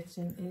one I'm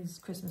knitting is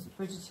Christmas at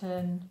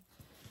Bridgerton.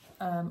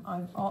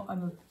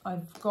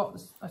 I've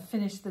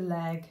finished the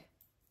leg.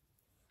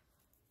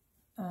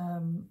 So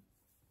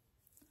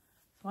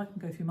I can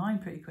go through mine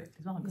pretty quickly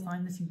as well, because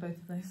I'm knitting both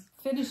of those.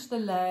 Finished the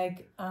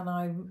leg, and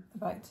I'm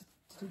about to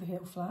do the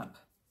heel flap.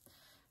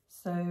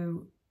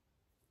 So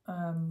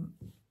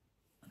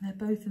they're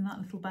both in that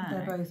little bag.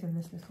 They're both in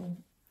this little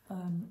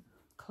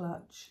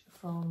clutch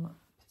from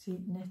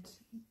Petite Knit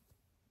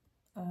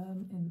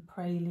in the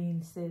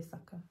praline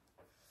seersucker.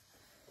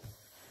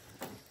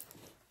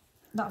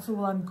 That's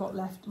all I've got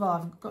left. Well,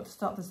 I've got to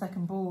start the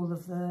second ball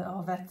of the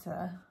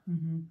Arvetta.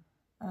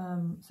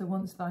 So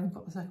once I've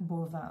got the second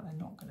ball of that, they're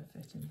not going to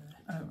fit in there.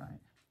 Oh, right.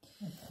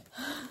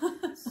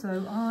 Okay.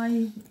 So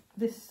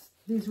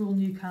these are all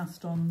new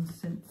cast-ons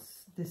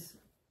since this,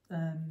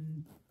 for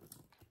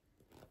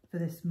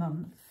this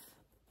month.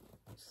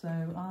 So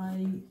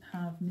I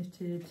have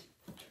knitted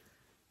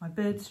my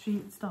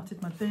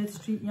started my Bird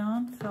Street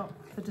yarn for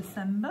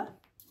December,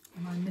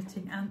 and I'm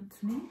knitting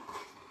Anthony.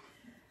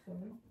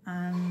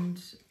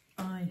 And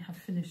I have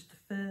finished the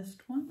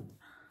first one.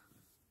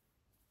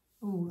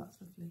 Oh, that's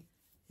lovely.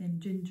 In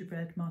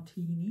Gingerbread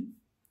Martini.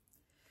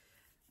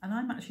 And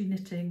I'm actually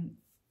knitting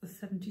the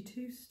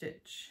 72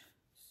 stitch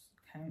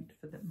count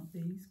for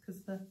these,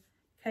 because the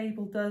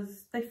cable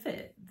does, they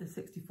fit the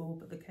 64,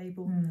 but the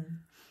cable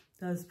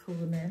does pull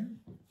them in.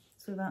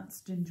 So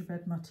that's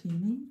Gingerbread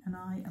Martini, and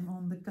I am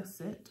on the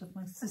gusset of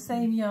my the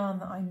same yarn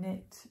that I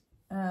knit.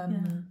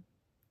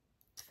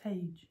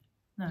 Page.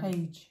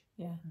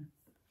 Yeah.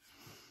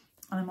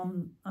 I'm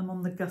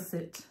on the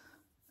gusset.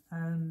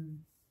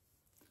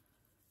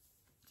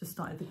 Just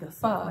started the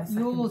gusset. But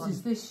yours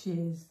is this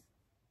year's.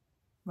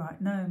 Right.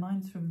 No,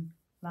 mine's from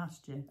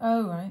last year.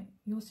 Oh right,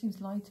 yours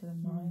seems lighter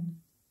than mine.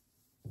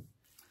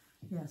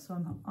 Yeah, so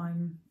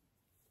I'm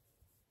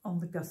on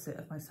the gusset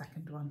of my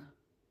second one,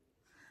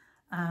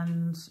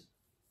 and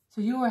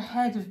so you're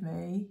ahead of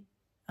me,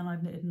 and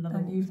I've knitted another.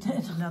 And you've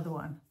knitted another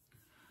one.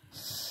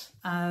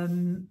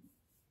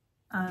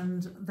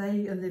 And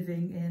they are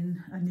living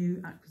in a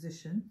new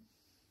acquisition,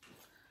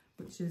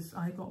 which is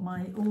I got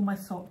all my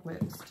sock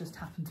whips just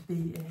happen to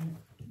be in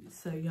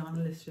So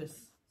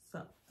Yarnalicious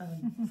sock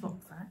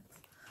sacks,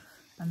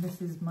 and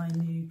this is my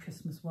new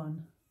Christmas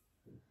one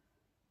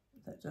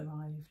that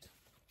arrived.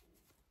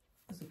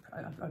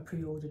 I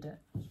pre-ordered it,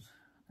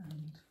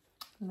 and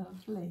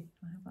lovely.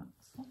 I have that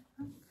sock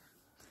back.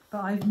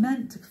 But I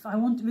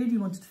really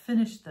wanted to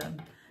finish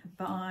them,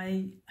 but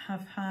I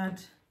have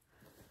had.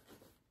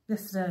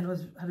 Yesterday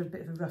I had a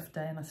bit of a rough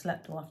day and I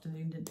slept all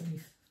afternoon, didn't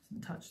really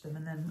touch them,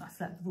 and then I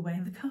slept all the way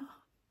in the car,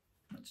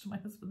 much to my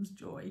husband's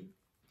joy.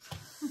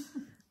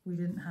 We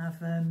didn't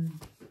have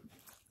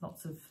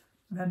lots of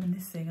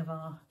reminiscing of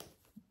our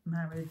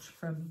marriage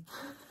from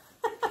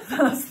the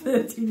last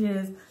 13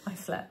 years. I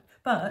slept,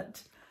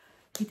 but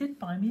he did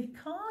buy me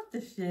a card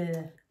this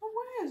year. Oh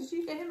wow, did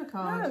you get him a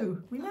card? No,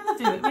 we never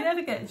do it. We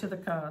never get each other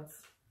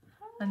cards.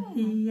 Oh. And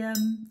he,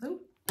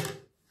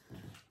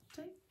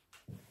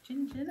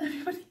 Gin,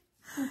 everybody.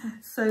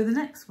 So the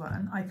next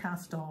one I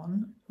cast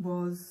on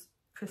was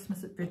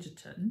Christmas at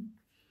Bridgerton,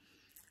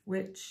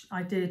 which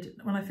I did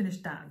when I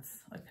finished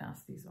Dad's. I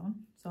cast these on,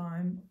 so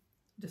I'm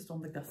just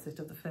on the gusset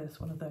of the first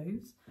one of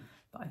those,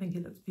 but I think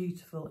it looks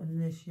beautiful in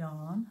this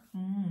yarn,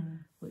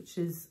 which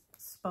is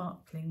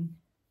Sparkling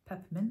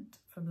Peppermint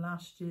from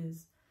last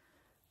year's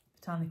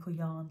Botanical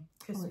Yarn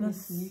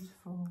Christmas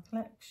beautiful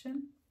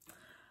collection,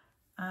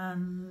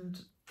 and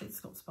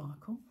it's got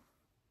sparkle.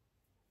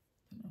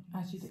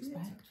 As you'd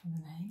expect from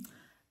the name.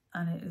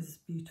 And it is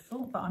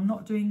beautiful, but I'm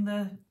not doing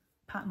the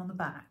pattern on the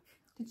back.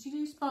 Did you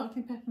do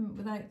Sparkling Peppermint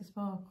without the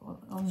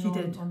sparkle? She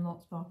did. On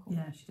not sparkle?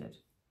 Yeah, she did.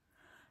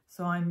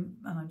 So I'm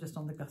just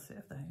on the gusset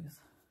of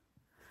those.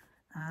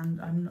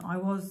 And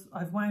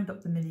I've wound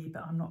up the mini,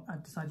 but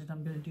I've decided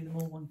I'm going to do them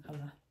all one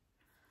colour.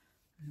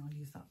 And I'll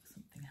use that for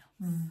something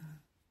else.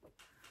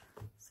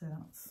 So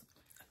that's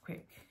a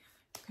quick.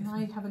 Can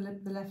I have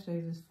the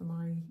leftovers for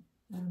my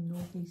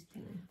northeast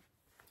blue?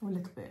 Or a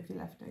little bit of your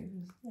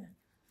leftovers. Yeah.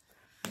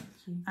 Thank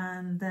you.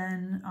 And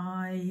then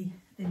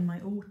in my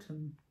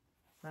autumn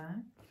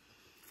bag,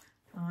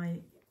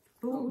 I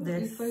bought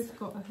this. You've both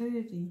got a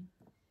hurdy.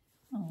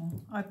 Oh,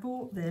 I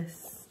bought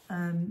this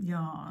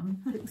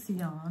yarn, Pixie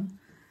yarn.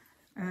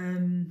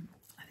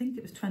 I think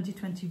it was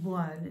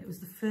 2021. It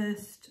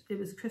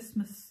was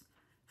Christmas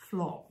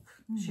flock.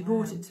 She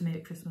brought it to me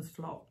at Christmas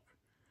flock.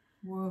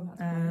 Whoa,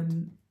 that's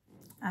great.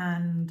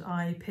 And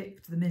I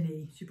picked the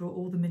mini. She brought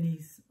all the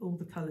minis, all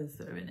the colours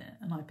that are in it,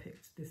 and I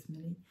picked this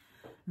mini.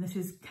 And this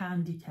is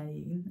Candy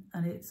Cane,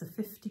 and it's a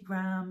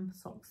 50-gram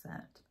sock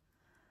set.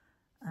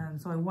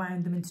 So I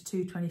wound them into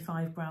two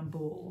 25-gram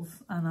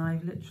balls, and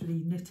I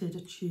literally knitted a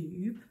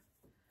tube.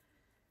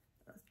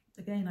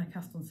 Again, I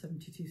cast on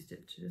 72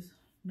 stitches,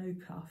 no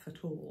cuff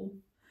at all.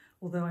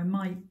 Although I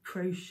might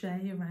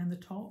crochet around the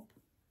top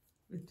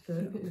with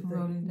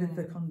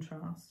the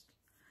contrast.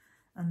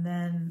 And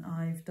then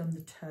I've done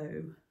the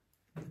toe,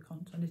 I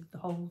did the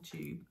whole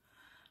tube,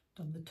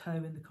 done the toe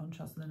in the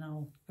contrast, and then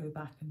I'll go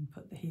back and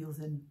put the heels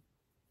in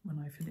when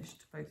I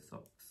finished both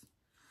socks.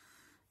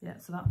 Yeah,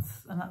 so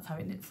that's how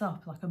it knits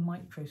up, like a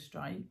micro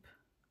stripe.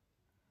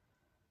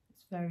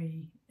 It's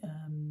very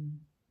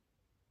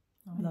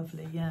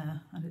lovely, yeah,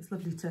 and it's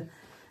lovely to.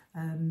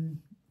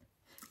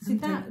 See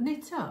that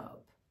knit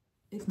up?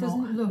 It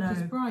doesn't look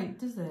as bright,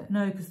 does it?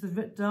 No, because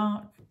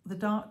the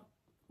dark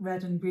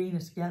red and green are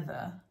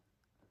together.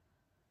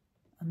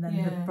 And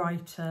then the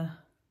brighter,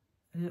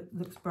 it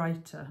looks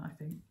brighter, I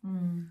think.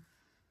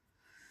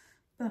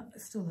 But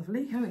it's still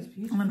lovely. Oh, it's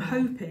beautiful. And I'm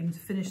hoping to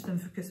finish them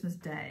for Christmas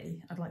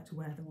Day. I'd like to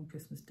wear them on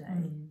Christmas Day.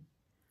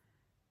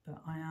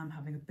 But I am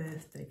having a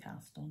birthday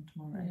cast on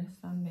tomorrow. Yes,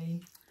 and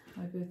me.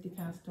 My birthday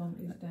cast on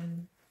is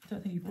down. I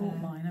don't think you bought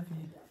mine, have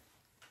you?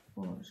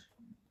 What?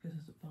 Because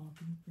it's at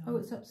Barbie. Oh,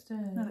 it's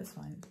upstairs. No, it's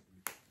fine.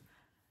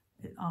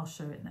 I'll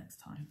show it next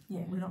time.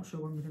 Yeah. We're not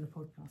sure when we're going to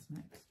podcast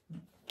next.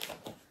 But.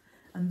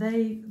 And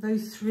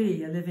those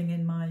three are living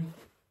in my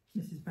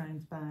Mrs.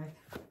 Brown's bag.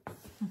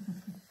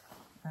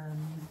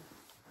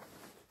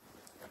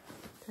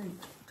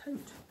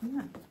 Tote,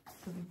 yeah.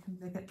 So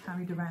they get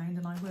carried around,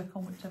 and I work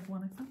on whichever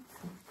one I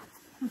fancy.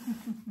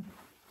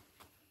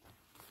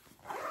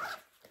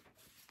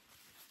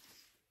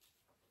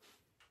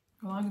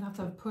 Well, I'm going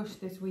to have a push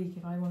this week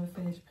if I want to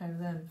finish a pair of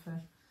them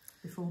for...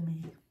 Before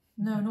me.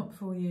 No, not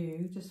before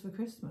you, just for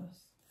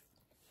Christmas.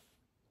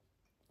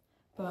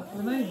 But at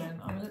the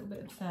moment, I'm a little bit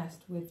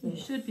obsessed with this.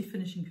 You should be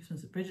finishing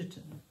Christmas at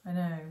Bridgerton. I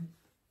know.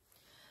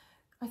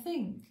 I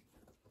think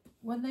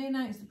when they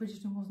announced that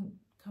Bridgerton wasn't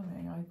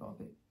coming, I got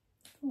a bit...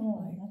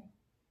 Oh,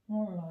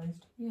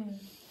 moralised. Yeah.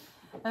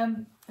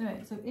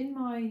 Anyway, so in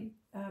my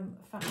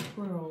fat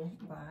squirrel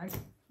bag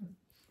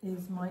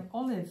is my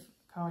olive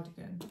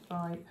cardigan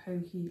by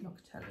Hohi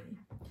Locatelli,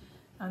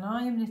 and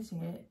I am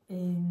knitting it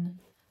in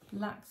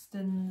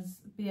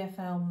Laxton's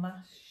BFL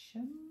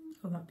Masham.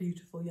 Oh, that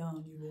beautiful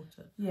yarn you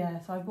water. Yeah,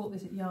 so I bought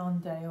this at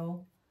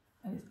Yarndale,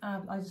 and it's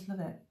I just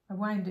love it. I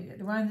wound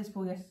this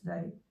ball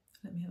yesterday.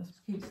 Let me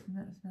just keep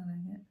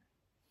smelling it.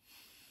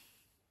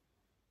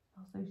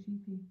 Oh, so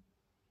sheepy.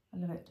 I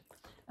love it.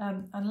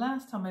 And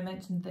last time I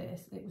mentioned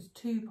this, it was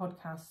 2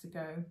 podcasts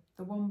ago.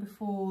 The one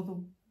before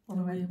the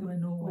one we were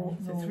in Norway.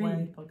 So 3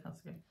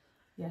 podcasts ago.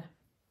 Yeah.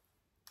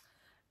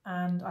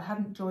 And I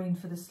hadn't joined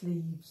for the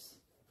sleeves,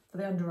 for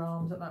the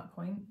underarms at that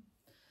point.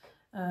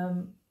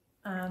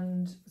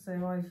 And so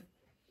it's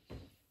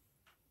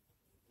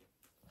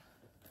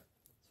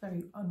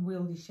very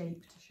unwieldy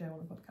shape to show on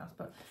a podcast,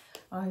 but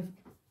I've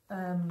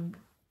done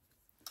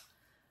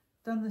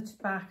the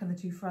back and the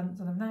 2 fronts,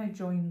 and I've now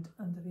joined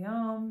under the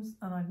arms,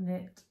 and I've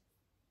knit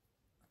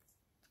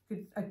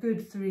a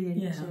good 3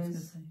 inches. Yeah, I was going to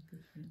say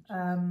good 3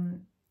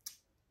 inches.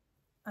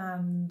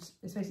 And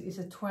it's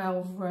a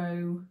 12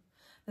 row.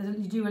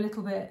 You do a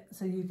little bit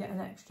so you get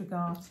an extra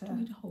garter. Do you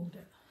need to hold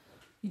it?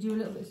 You do a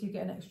little bit so you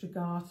get an extra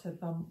garter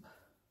bump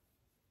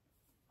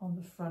on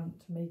the front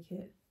to make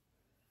it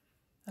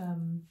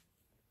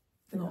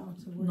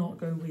not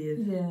go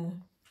weird. Yeah.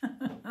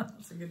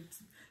 That's a good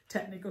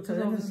technical Because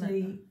term,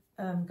 obviously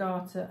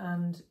garter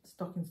and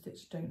stocking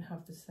stitch don't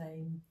have the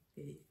same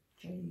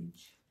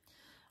gauge.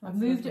 I've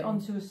moved it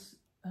onto a...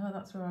 Oh,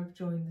 that's where I've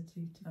joined the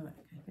 2 together,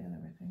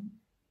 I think.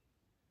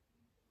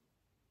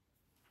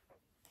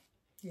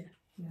 Yeah.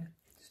 Yeah,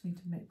 just need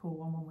to pull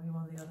one way,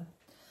 one the other.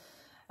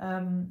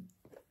 And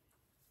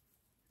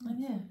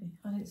yeah,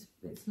 and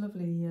it's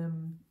lovely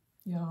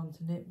yarn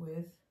to knit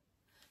with.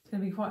 It's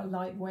going to be quite a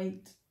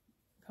lightweight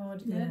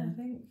cardigan, I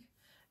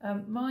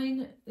think.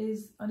 Mine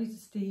is, I need to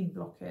steam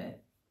block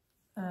it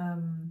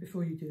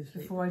before you do the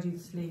sleeves. Before I do the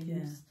sleeves.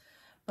 Yeah.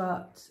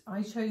 But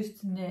I chose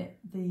to knit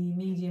the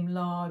medium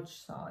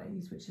large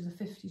size, which is a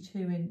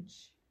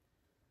 52-inch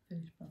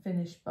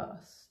finished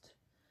bust.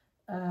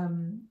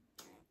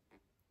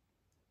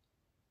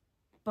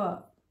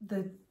 But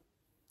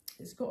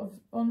it's got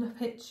on the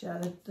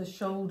picture the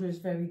shoulder is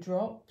very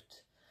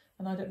dropped,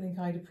 and I don't think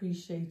I'd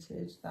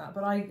appreciated that,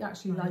 but I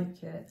actually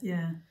like it.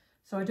 Yeah.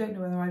 So I don't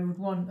know whether I would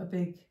want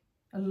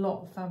a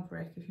lot of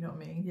fabric, if you know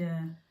what I mean.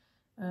 Yeah.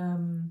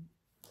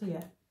 So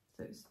yeah,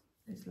 so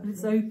it's lovely.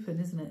 It's open,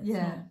 isn't it?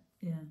 Yeah.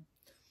 Yeah.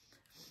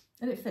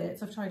 And it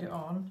fits. I've tried it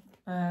on.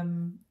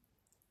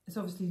 It's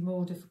obviously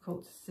more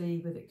difficult to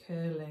see with it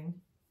curling.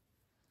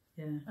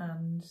 Yeah.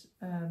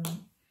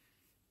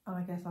 And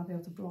I guess I'll be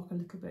able to block a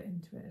little bit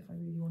into it if I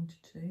really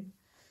wanted to.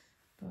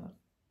 But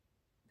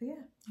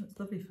yeah, it's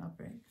lovely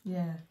fabric.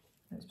 Yeah,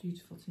 it's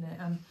beautiful to knit.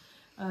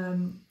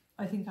 And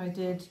I think I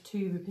did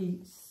 2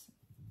 repeats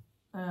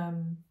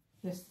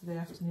yesterday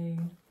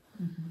afternoon.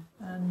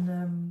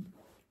 And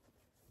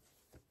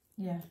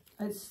yeah,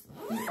 it's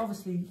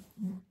obviously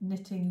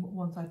knitting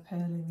one side,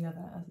 purling the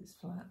other as it's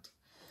flat.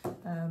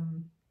 But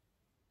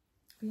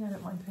yeah, I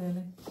don't mind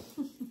purling.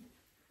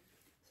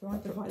 So I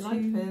quite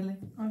like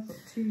purling. I've got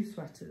 2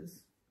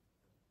 sweaters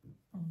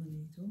on the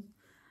needles.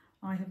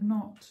 I have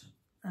not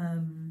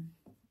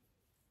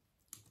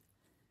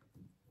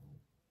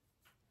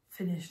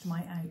finished my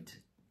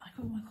I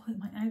call it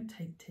my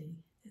outtake tee.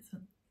 It's a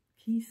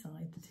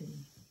quayside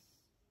tee.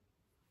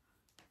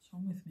 What's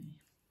wrong with me?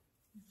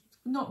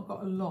 Not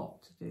got a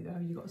lot to do though.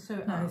 You've got to sew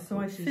it out. No, so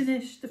I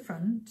finished the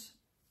front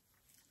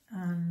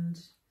and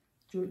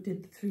did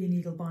the 3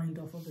 needle bind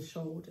off of the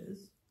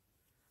shoulders.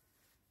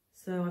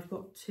 So I've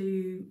got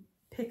to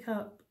pick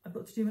up, I've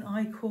got to do an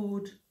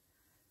I-cord,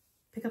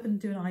 pick up and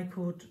do an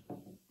I-cord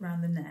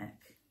around the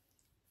neck.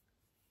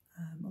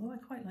 Although I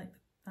quite like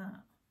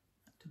that,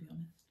 to be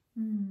honest.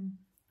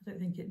 I don't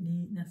think it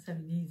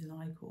necessarily needs an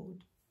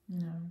I-cord.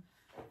 No.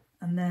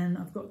 And then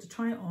I've got to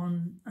try it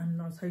on,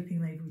 and I was hoping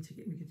maybe we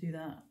could do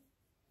that,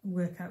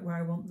 work out where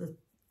I want the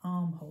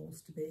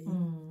armholes to be.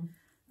 And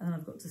then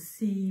I've got to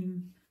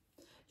seam.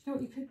 Do you know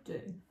what you could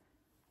do?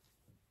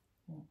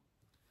 What?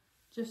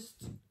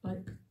 Just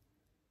like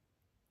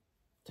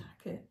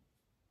tack it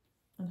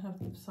and have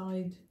the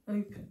side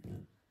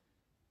open.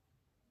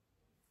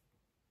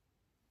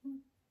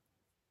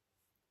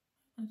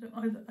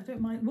 I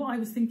don't mind. What I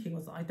was thinking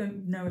was that I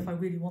don't know if I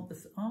really want the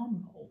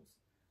armholes.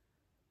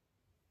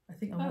 I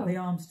think I want the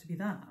arms to be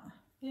that.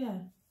 Yeah.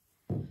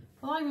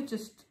 Well, I would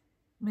just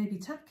maybe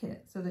tack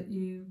it so that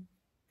you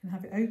can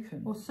have it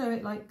open. Or sew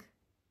it like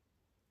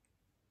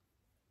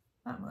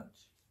that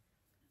much.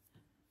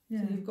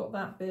 Yeah. So you've got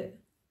that bit.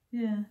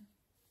 Yeah.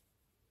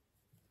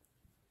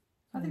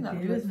 I think that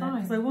would be fine.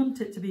 Because I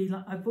want it to be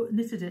like, I've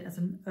knitted it as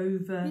an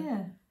over.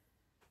 Yeah.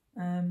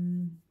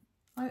 And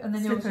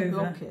then you also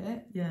block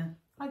it. Yeah.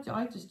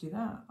 I just do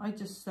that. I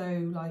just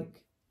sew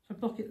like. So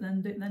block it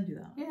then do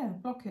that. Yeah,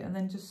 block it and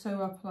then just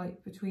sew up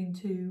like between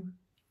two.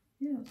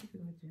 Yeah, that's a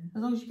good idea.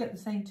 As long as you get the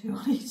same two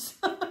on each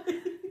side.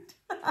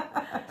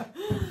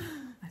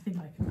 I think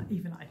I can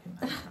manage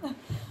that.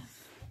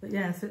 But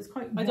yeah, so it's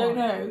quite wide. I don't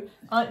know.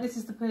 This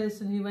is the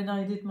person who, when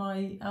I did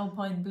my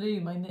Alpine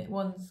Bloom, I knit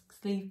one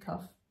sleeve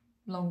cuff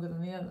longer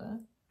than the other.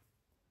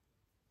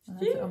 And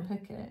I had to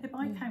unpick it. If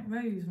I count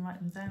rows and write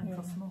them down and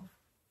cross them off.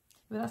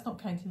 But that's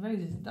not counting rows,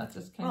 is it? That's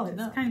just counting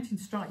it's counting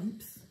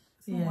stripes.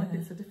 It's not like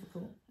it's so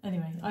difficult.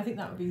 Anyway, I think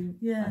that would be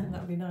I think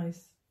that would be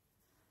nice.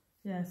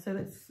 Yeah, so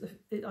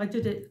I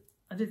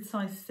did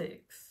size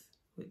 6,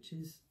 which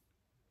is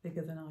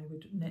bigger than I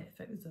would knit if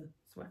it was a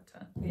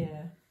sweater.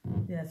 Yeah.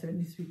 Yeah, so it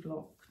needs to be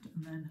blocked,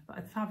 and then but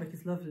the fabric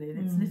is lovely,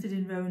 and it's knitted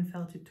in Rowan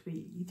felted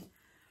tweed.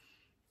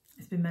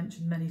 It's been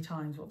mentioned many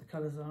times what the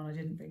colours are, and I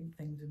didn't bring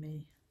things with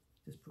me,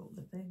 just brought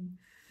the thing.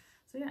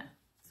 So yeah,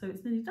 so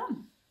it's nearly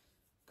done.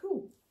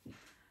 Cool.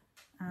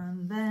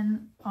 And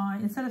then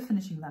instead of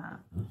finishing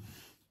that,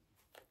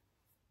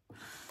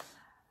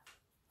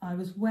 I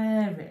was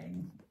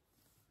wearing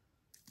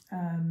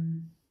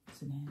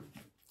what's in here?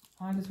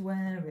 I was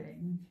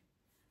wearing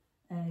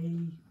a.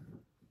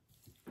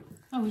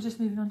 Oh, we're just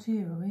moving on to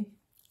you, are we?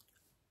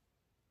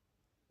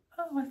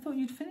 Oh, I thought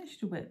you'd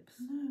finished your whips.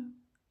 No.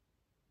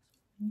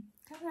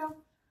 Carry on.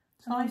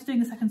 So I was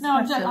doing a second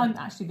sweater. sweater. No, I'm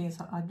actually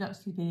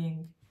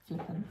being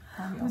flippant.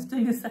 I was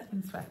doing a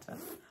second sweater.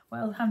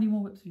 Well, how many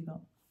more whips have you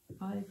got?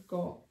 I've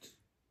got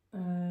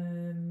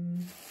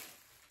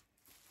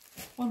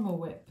one more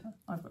whip.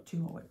 I've got 2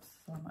 more whips,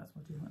 so I might as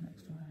well do one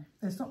extra.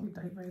 It's not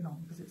very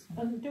long because it's.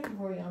 Don't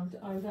worry,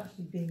 I was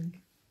actually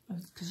being.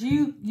 Because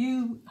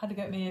you had to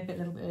get me a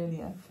little bit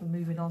earlier for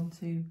moving on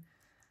to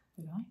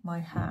my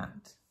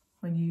hat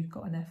when you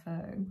got an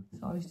FO.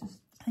 So I was just.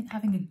 I think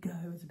having a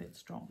go is a bit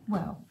strong.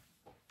 Well.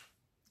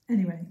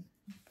 Anyway.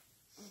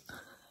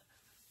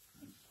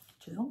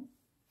 Chill.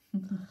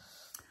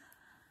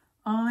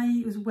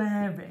 I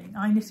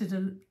knitted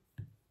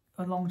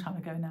a long time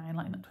ago now, in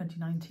like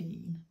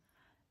 2019,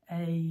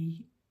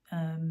 a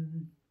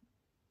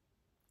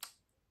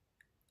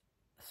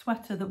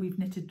sweater that we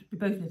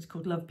both knitted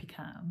called Love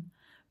Pecan,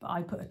 but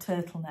I put a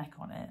turtleneck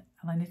on it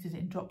and I knitted it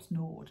in Drops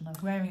Nord, and I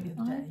was wearing it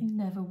the other day. I've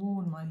never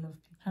worn my Love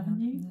Pecan. Haven't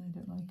you? No, I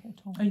don't like it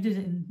at all. Oh,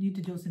 you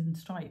did yours in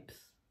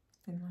stripes.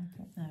 Didn't like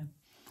it. No.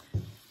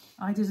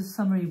 I did a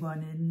summery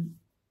one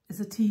it's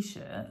a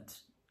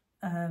t-shirt.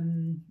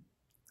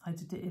 I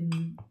did it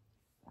in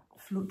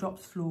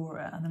Drops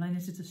Flora, and then I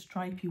knitted a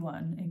stripy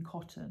one in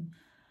cotton,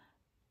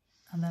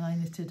 and then I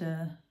knitted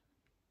a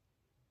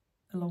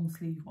long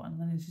sleeve one, and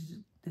then I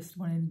knitted this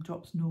one in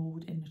Drops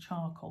Nord in a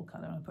charcoal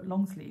colour, and I put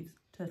long sleeves,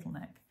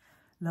 turtleneck.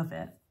 Love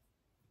it.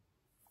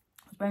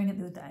 I was wearing it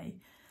the other day,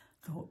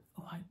 thought,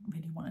 oh, I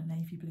really want a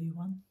navy blue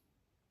one.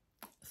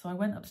 So I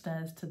went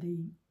upstairs to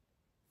the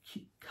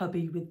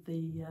cubby with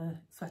the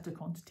sweater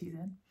quantities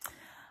in.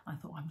 I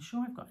thought, I'm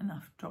sure I've got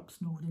enough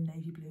Drops Nord in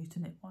navy blue to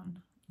knit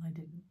one. And I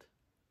didn't.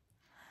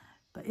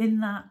 But in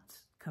that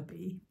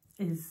cubby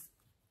is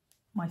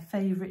my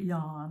favourite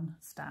yarn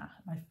stash,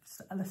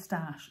 a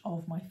stash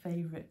of my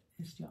favourite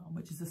yarn,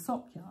 which is a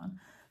sock yarn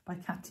by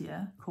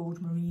Katia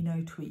called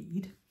Merino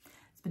Tweed.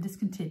 It's been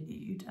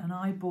discontinued, and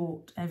I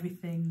bought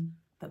everything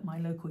that my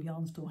local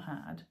yarn store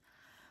had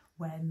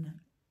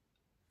when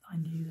I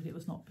knew that it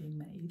was not being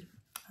made.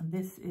 And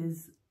this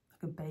is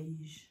like a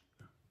beige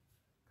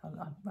colour.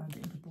 I rounded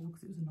it into ball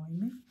because it was annoying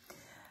me.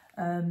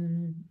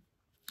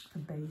 A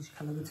beige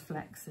colour with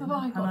flecks in. Oh,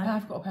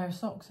 I've got a pair of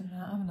socks in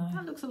that, haven't I?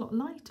 That looks a lot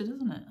lighter,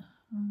 doesn't it?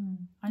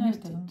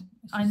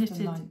 I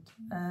knitted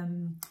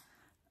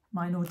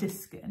my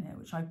Nordiska in it,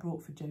 which I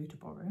brought for Jo to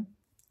borrow.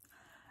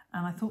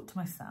 And I thought to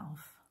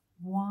myself,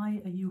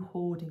 why are you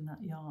hoarding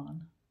that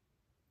yarn?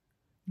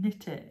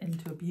 Knit it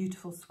into a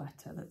beautiful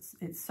sweater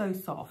it's so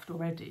soft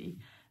already,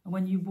 and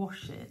when you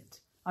wash it,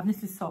 I've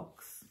knitted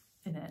socks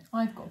in it.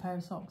 I've got a pair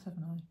of socks,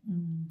 haven't I?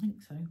 I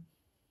think so.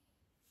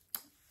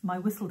 My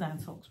whistle down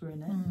socks were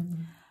in it,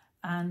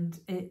 and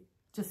it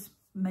just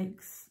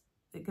makes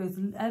it goes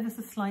ever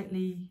so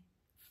slightly,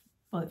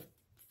 well,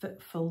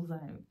 it folds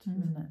out,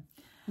 doesn't it?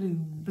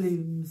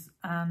 Blooms,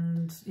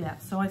 and yeah.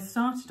 So I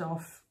started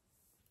off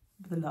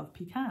with the Love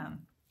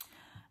Pecan,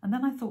 and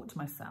then I thought to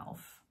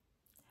myself,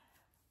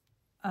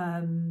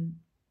 I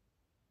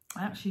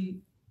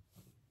actually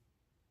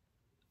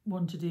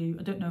want to do,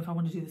 I don't know if I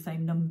want to do the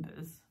same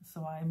numbers,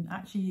 so I'm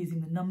actually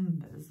using the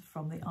numbers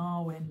from the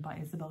Arwen by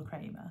Isabel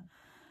Kramer,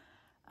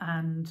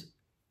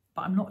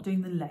 but I'm not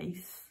doing the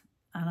lace,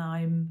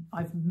 and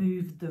I've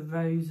moved the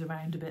rows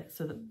around a bit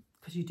so that,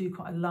 because you do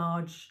quite a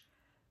large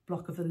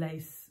block of the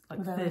lace, like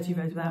without 30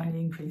 rows without any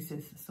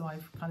increases, so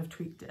I've kind of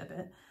tweaked it a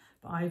bit,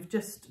 but I've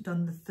just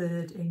done the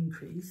 3rd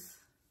increase,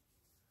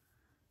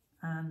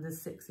 and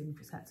there's 6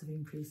 sets of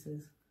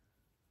increases,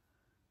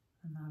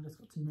 and now I've just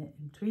got to knit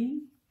in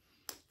between.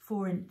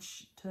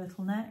 4-inch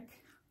turtleneck,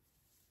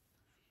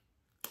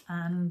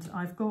 And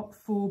I've got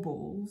 4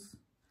 balls,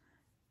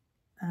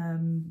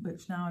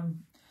 which now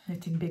I'm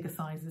knitting bigger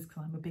sizes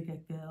because I'm a bigger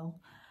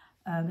girl.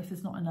 If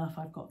it's not enough,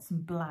 I've got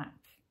some black,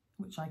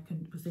 which I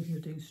was thinking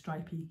of doing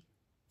stripy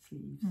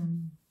sleeves.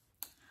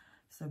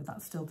 So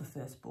that's still the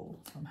first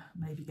ball. So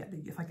maybe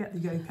if I get the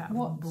yoke out of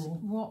one ball.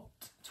 What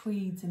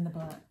tweed's in the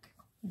black?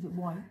 Is it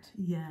white?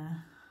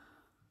 Yeah.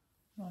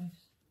 Right.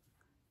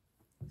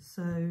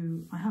 So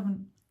I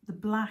haven't, the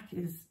black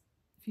is,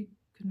 if you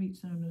can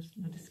reach them,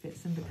 notice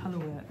it's in the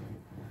colourway.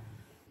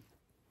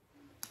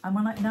 And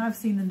now I've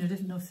seen the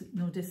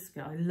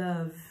Nordiska, I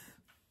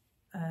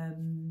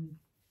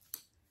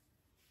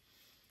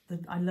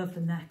love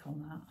the neck on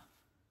that.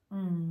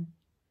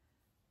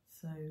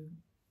 So,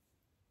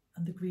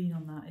 and the green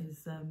on that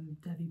is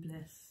Devi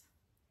Bliss,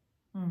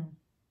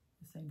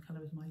 the same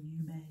colour as my You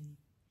May.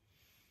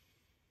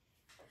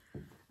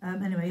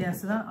 Anyway, yeah,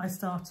 so that I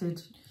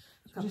started.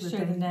 Just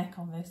show the neck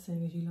on this,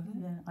 seeing as you love it.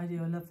 Yeah, I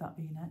do. I love that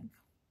V-neck.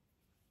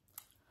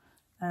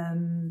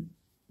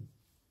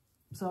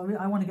 So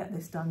I want to get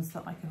this done so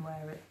that I can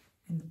wear it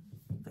in,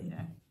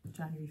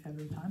 January,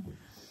 February time.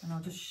 And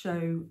I'll just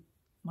show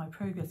my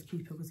Progress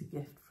Keeper was a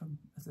gift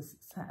as a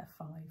set of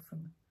 5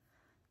 from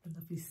the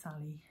lovely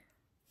Sally.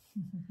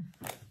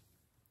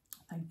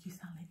 Thank you,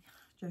 Sally.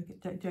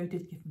 Jo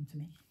did give them to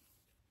me.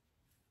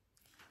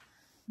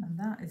 And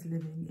that is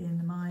living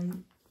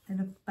in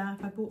a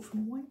bag I bought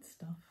from White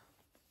Stuff.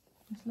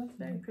 It's lovely.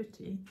 Very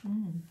pretty.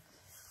 And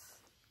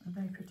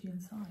very pretty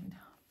inside.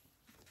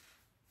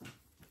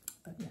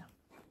 But yeah.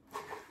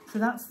 So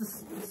that's the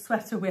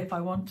sweater whip I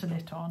want to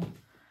knit on.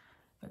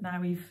 But now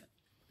we've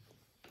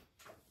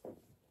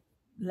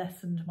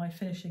lessened my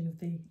finishing of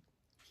the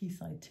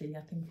Quayside tee.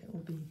 I think it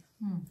will be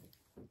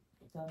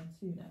done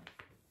sooner.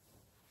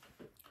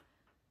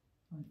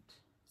 Right.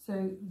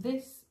 So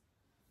this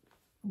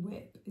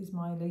whip is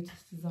my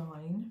latest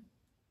design.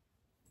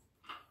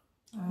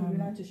 Are you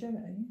allowed to show it,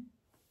 are you?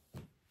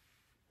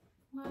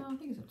 Well, I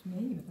think it's up to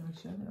me whether I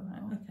show it or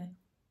not. Okay.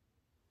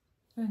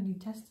 We're going to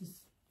need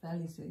testers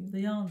fairly soon.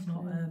 The yarn's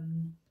not a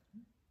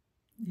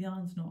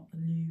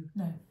new.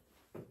 No.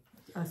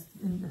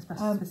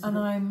 Specific. And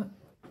I'm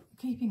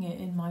keeping it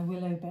in my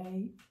Willow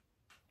Bay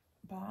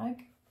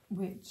bag,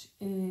 which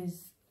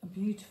is a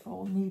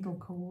beautiful needle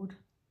cord.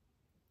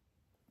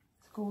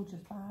 It's a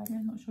gorgeous bag. Yeah,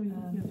 I'm not sure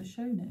you've ever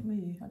shown it, were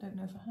you? I don't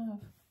know if I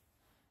have.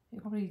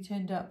 It probably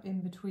turned up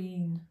in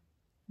between.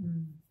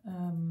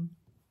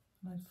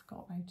 I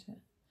forgot about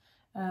it.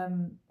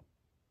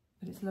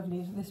 But it's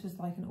lovely. This was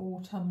like an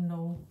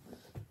autumnal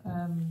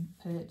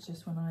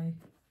purchase when I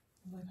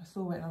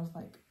saw it and I was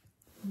like,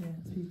 yeah,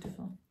 it's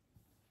beautiful.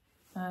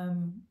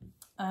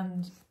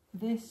 And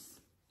this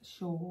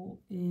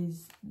shawl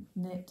is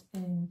knit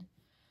in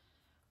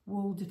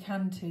wool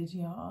decanted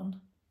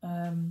yarn,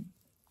 and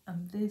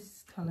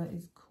this colour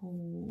is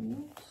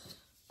called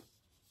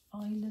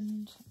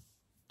Island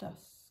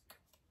Dusk.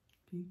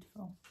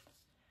 Beautiful.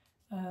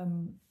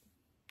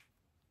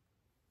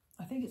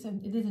 I think it's a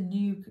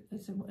new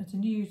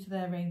to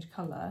their range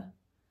colour.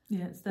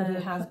 Yeah, it's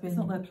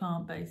not their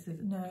plant base, is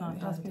it? No,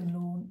 it has been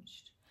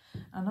launched.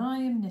 And I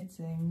am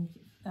knitting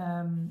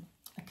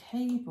a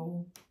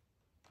cable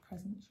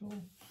crescent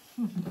shawl.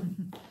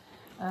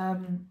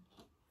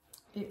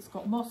 It's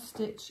got moss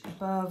stitch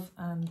above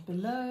and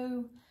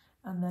below,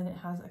 and then it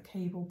has a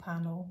cable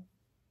panel.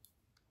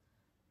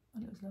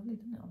 It looks lovely,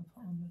 doesn't it, on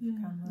the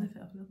camera? Lift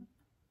it up a little bit.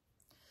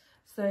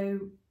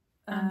 So,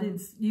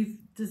 and you've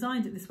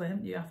designed it this way,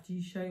 haven't you? After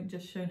you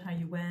just shown how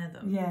you wear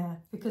them. Yeah,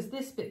 because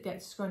this bit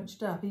gets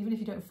scrunched up, even if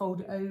you don't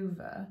fold it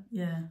over.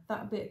 Yeah,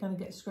 that bit kind of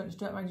gets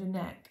scrunched up around your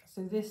neck.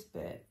 So this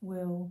bit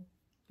will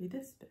be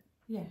this bit.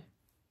 Yeah.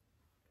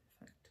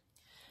 Perfect.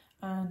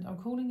 And I'm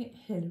calling it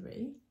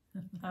Hilary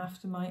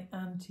after my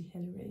Auntie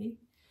Hilary,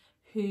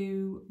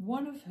 who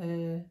one of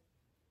her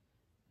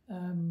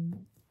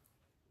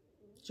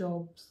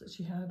jobs that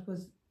she had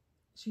was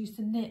she used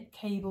to knit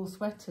cable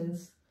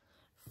sweaters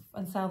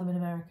and sell them in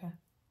America.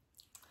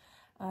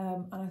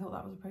 And I thought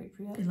that was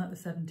appropriate. In like the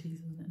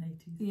 70s and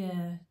 80s.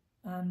 Yeah.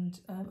 And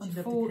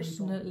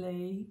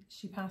unfortunately,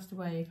 she passed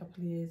away a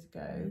couple of years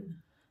ago.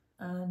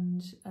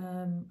 And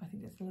I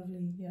think it's a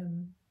lovely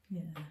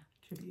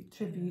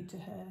tribute to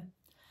her.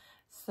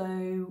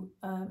 So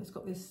it's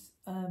got this,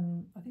 I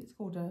think it's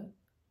called an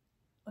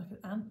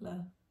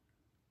antler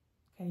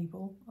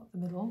cable up the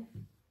middle.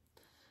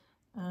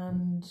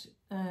 And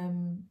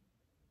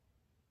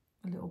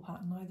a little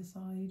pattern either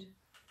side.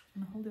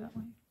 I'm going to hold it that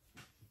way.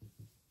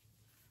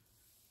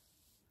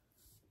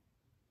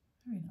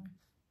 Very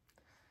nice.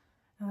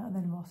 And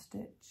then a moss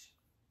stitch.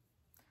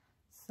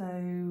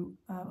 So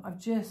I've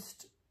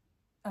just...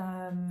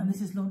 and this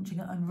is launching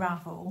at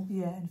Unravel.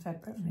 Yeah, in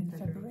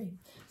February.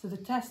 So the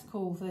test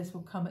call for this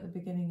will come at the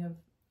beginning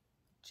of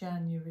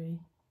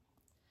January.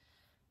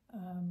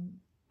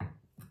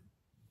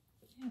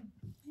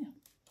 Yeah,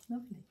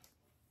 lovely.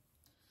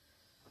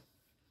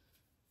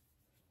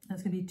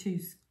 That's going to be 2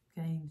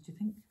 skeins, do you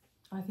think?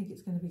 I think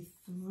it's going to be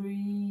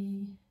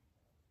 3.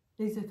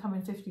 These are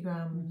coming 50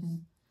 grams.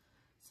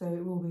 So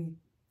it will be,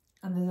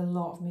 and there's a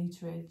lot of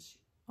meterage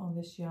on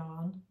this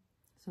yarn.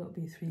 So it'll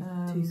be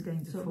two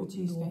skeins of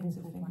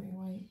fingering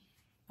weight.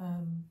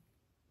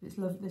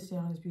 This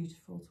yarn is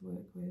beautiful to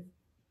work with,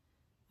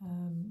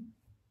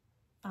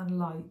 and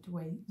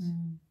lightweight.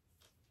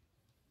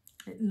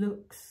 It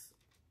looks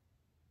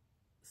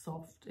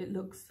soft. It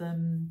looks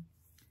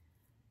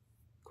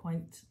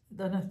quite.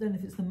 I don't know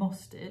if it's the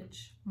moss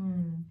stitch,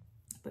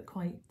 but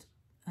quite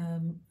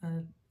a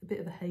bit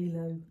of a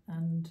halo,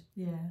 and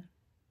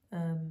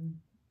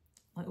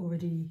like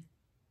already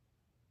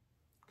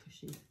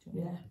cushy.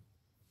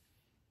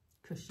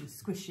 Cushy,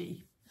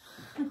 squishy.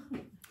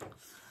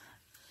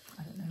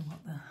 I don't know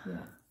what the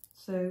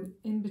So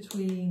in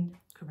between,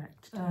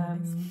 correct. I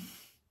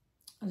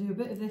do a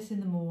bit of this in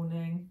the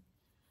morning,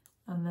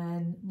 and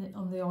then knit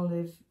on the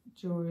olive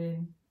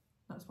during.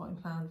 That's what I'm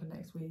planning for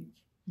next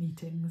week.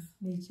 Meetings.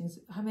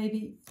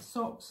 Maybe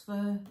socks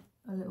for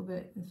a little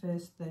bit the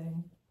first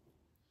thing.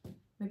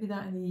 Maybe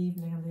that in the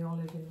evening and the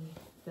olive in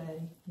the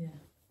day. Yeah.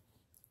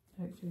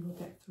 Hopefully we'll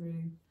get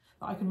through.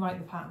 But I can write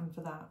the pattern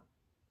for that.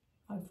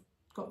 I've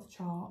got the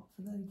chart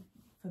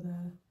for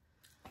the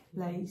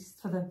lace,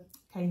 for the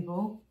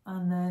cable,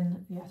 and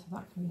then so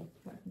that can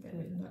get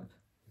written up.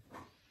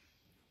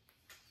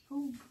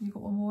 Oh, you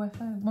got one more whip?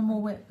 One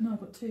more whip? No, I've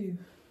got two.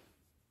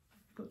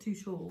 I've got two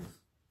shawls.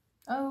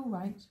 Oh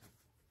right.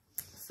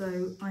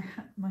 So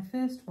my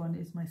first one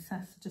is my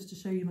sessel, just to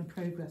show you my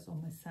progress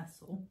on my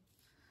sessel,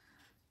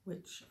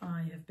 which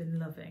I have been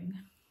loving,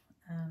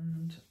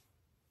 and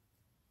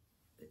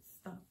it's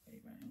that way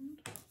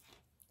round.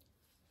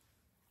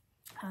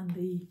 And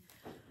the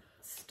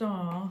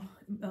star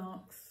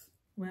marks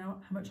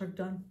how much I've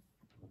done,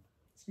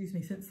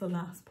 since the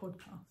last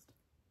podcast.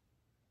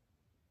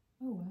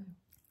 Oh wow.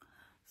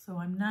 So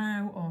I'm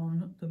now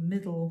on the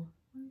middle.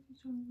 Why did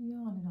you draw the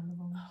yarn in on the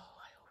wrong? Oh,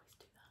 I always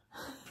do that.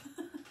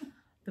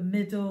 The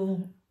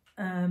middle,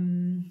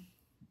 I'm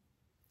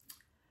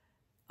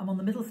on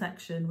the middle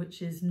section,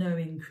 which is no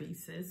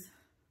increases.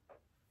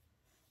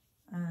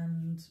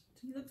 And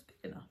it looks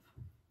big enough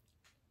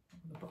on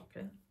the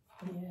blocker.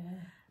 Yeah.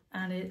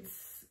 And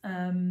it's,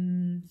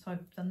 so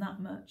I've done that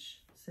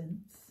much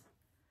since.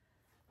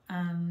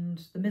 And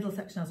the middle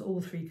section has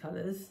all three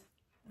colours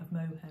of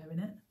mohair in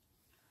it.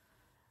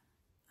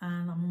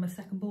 And I'm on my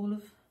second ball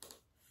of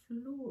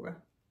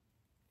Flora.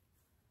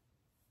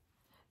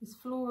 Is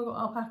Flora got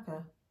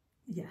alpaca?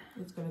 Yeah.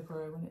 It's going to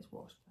grow when it's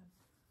washed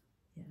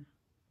then.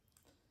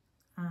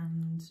 Yeah.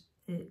 And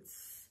it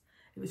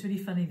was really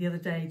funny the other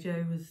day.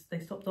 They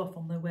stopped off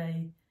on their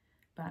way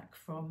back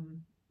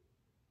from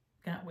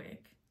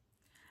Gatwick,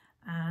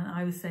 and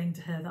I was saying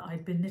to her that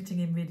I'd been knitting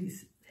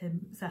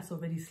Cecil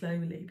really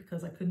slowly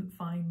because I couldn't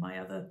find my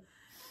other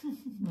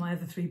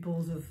three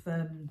balls of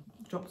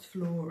dropped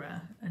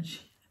Flora, and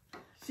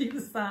she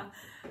was sat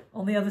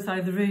on the other side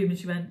of the room, and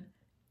she went,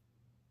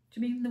 "Do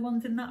you mean the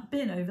ones in that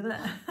bin over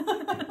there?"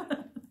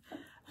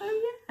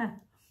 Oh yeah.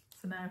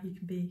 So now he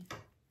can be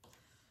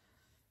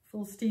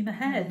full steam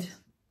ahead. Nice.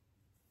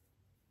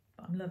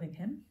 But I'm loving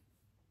him.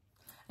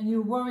 And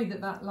you were worried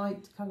that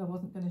light colour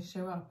wasn't going to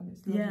show up, and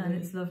it's lovely. Yeah, and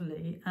it's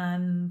lovely.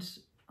 And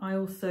I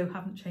also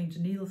haven't changed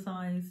the needle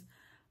size.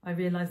 I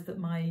realised that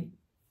my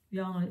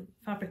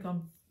fabric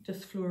on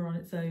just Flora on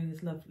its own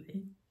is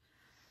lovely.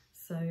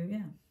 So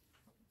yeah.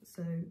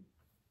 So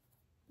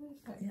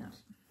perfect. Yeah.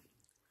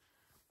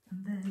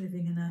 And they're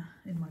living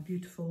in my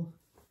beautiful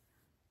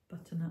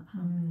butternut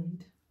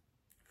handmade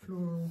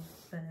floral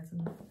bears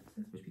and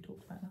foxes, which we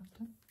talked about last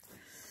time.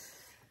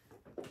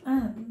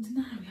 And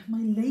now we have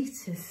my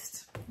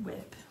latest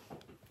whip,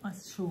 my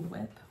shawl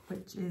whip,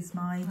 which is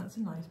my... That's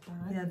a nice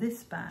bag. Yeah,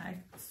 this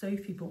bag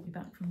Sophie brought me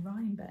back from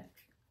Rhinebeck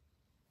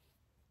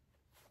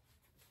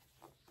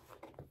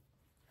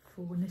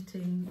for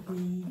knitting the...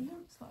 It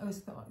looks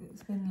like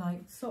it's been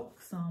like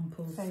sock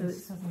samples. Face, so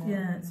it's, hasn't it?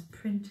 yeah, it's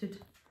printed.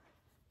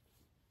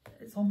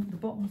 It's on the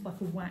bottom's like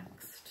a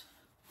waxed.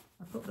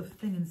 I've got the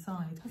thing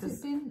inside.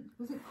 Was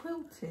it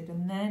quilted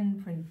and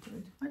then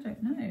printed? I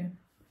don't know.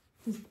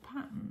 There's a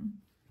pattern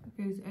that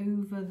goes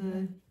over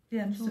the...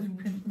 Yeah, must have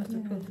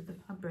quilted the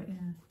fabric,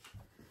 yeah.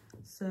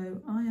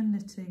 So I am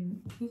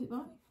knitting... Who's it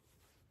by?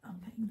 I'm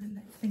getting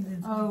the things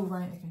inside. Oh,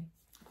 right, okay.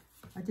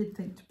 I did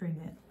think to bring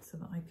it so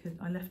that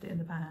I left it in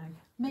the bag.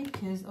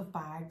 Makers of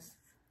bags,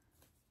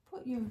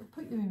 put your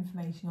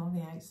information on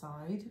the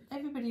outside.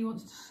 Everybody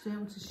wants to be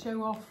able to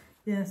show off.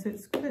 Yeah, so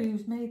it's good.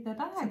 Who's made their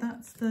bag. So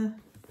that's the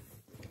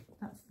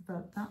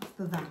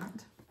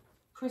that.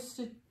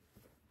 Krista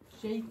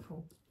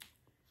Jekyll.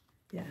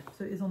 Yeah,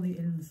 so it is on the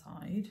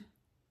inside.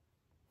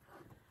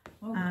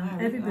 Oh,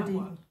 and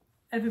wow,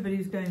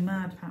 everybody's going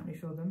mad apparently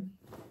for them.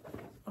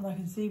 And I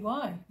can see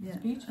why. Yeah,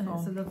 it's beautiful. And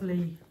it's a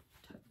lovely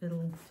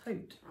little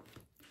tote.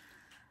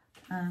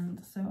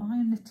 And so I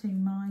am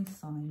knitting my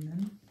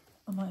Simon.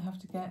 I might have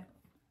to get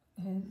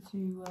her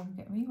to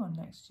get me one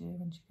next year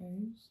when she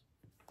goes.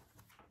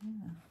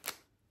 Yeah.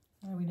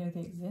 Now we know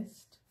they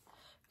exist.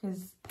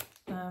 Because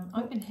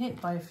I've been hit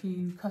by a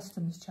few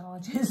customs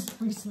charges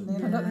recently.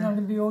 And I don't think I'm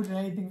going to be ordering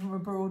anything from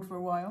abroad for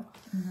a while.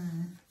 No.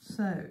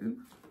 So,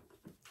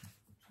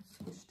 I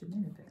squished him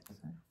in a bit. So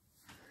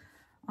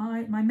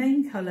My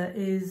main colour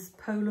is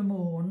Polar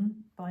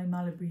Morn by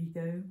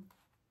Malabrigo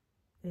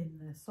in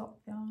the sock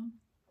yarn.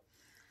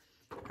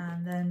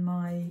 And then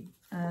my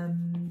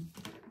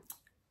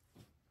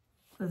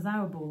the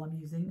Zower ball I'm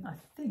using, I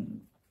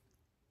think,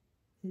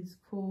 is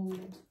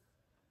called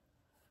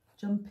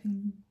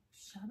Jumping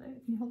Shadow.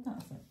 Can you hold that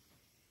a sec?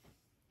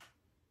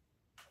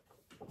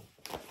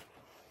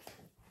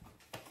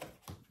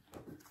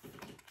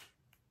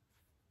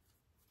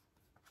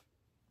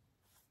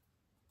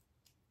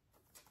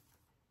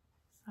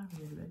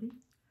 Sorry, ready?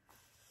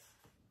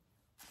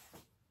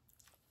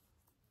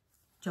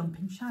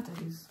 Jumping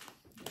Shadows.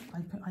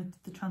 I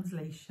did the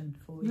translation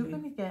for you. You're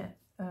going to get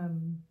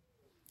some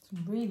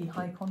really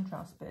high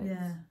contrast bits.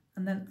 Yeah,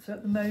 and then so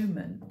at the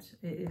moment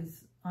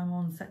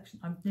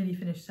I've nearly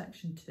finished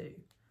section 2,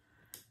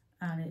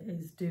 and it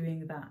is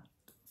doing that.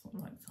 It's not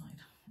the right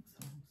side. It's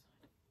the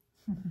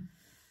wrong side.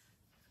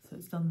 So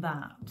it's done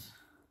that.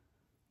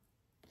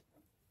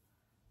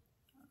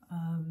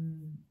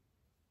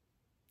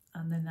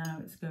 And then now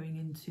it's going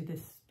into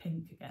this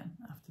pink again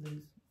after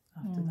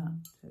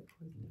that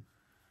turquoise.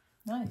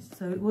 Nice.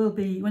 So it will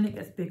be, when it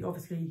gets big,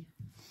 obviously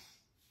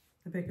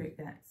the bigger it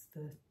gets,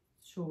 the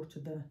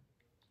shorter the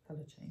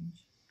colour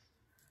change.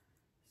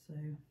 So,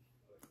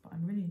 but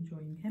I'm really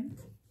enjoying him.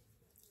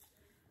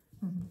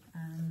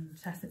 And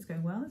testing, it's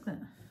going well, isn't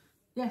it?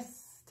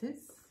 Yes, it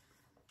is.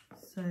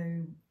 So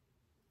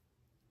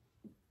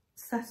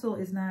Cecil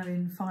is now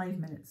in 5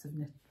 minutes of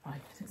knitting. 5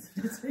 minutes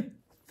of knitting.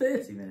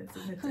 30 minutes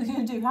of knitting. You're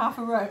going to do half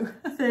a row.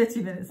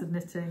 30 minutes of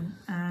knitting,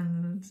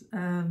 and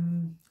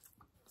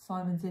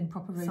Simon's in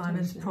proper rotation.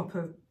 Simon's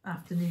proper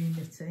afternoon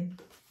knitting,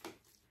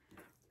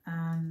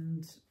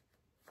 and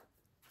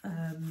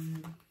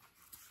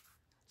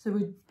so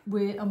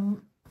we're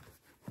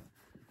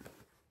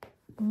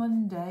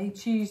Monday,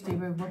 Tuesday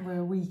we're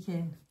a week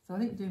in, so I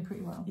think we're doing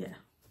pretty well. Yeah,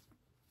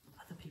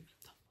 other people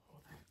have done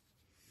more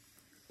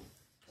though.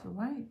 It's all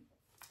right.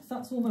 So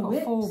that's all my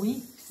whips. 4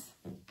 weeks.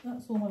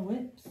 That's all my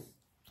whips.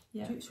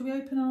 Yeah. Should we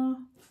open our?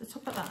 Let's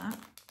talk about that.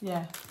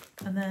 Yeah.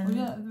 And then we'll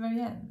do that at the very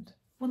end.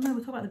 Well, no,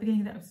 we'll talk about the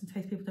beginning of the episode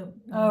in case people don't.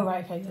 Oh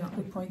right, okay, yeah,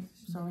 good point.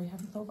 Sorry, I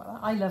haven't thought about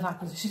that. I love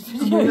acquisition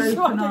And we'll videos,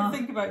 so I open don't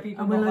think about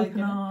people and not we'll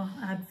liking open it. our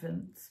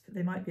advents, but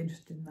they might be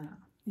interested in that.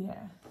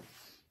 Yeah.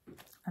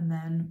 And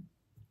then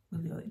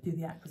we'll do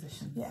the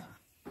acquisitions. Yeah.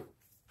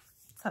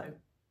 So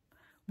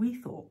we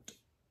thought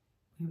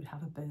we would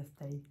have a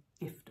birthday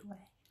gift away.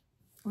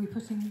 Are we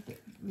putting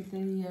with the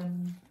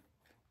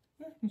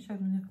Yeah, you can show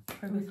them the are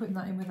progress. we putting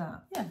that in with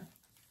that? Yeah.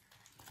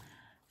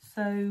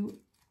 So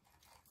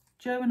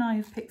Jo and I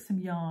have picked some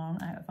yarn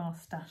out of our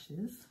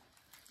stashes.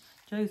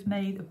 Jo's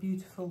made a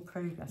beautiful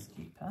progress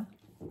keeper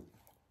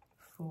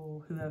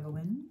for whoever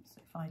wins.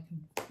 If I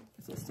can,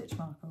 is it a stitch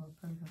marker or a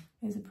progress?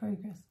 It's a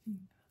progress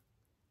keeper.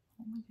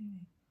 What am I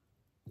doing?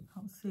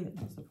 Can't see it,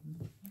 that's the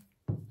problem.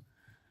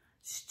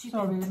 Stupid.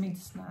 Sorry, I mean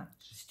to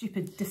snatch.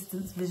 Stupid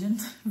distance vision.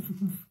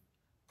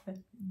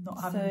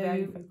 Not having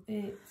very So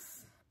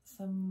it's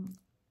some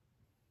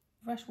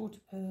freshwater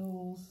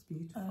pearls,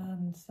 beautiful,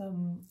 and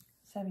some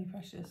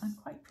semi-precious and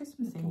quite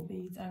Christmassy little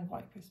beads, and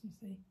quite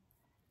Christmassy.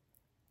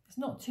 It's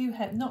not too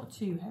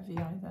heavy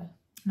either.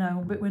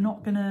 No, but we're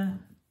not gonna.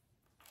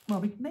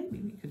 Well, maybe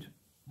we could.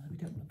 No, we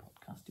don't want a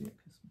podcast do it at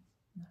Christmas.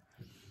 No.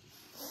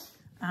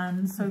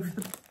 And so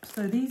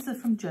so these are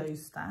from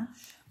Jo's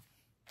stash.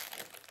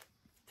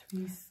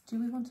 Do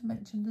we want to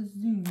mention the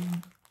Zoom?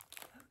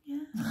 Oh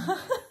yeah.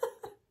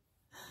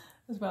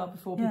 As well,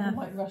 before people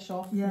might rush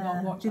off and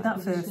not watch. Do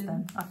that first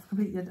then. I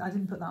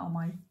didn't put that on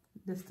my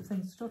list of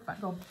things to talk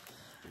about. Go on.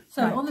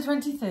 So right. On the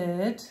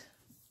 23rd,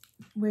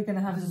 we're going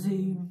to have a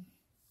Zoom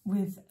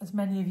with as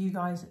many of you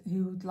guys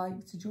who would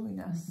like to join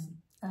us.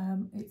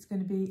 It's going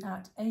to be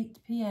at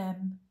 8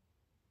 PM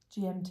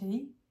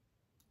GMT.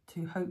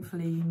 To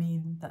hopefully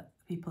mean that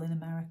people in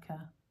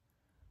America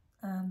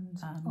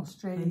and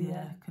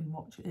Australia can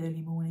watch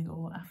early morning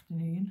or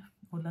afternoon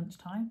or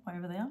lunchtime,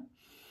 wherever they are.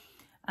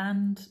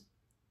 And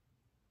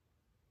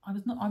I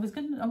was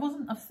umming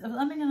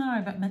and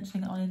ahhing about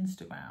mentioning it on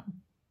Instagram,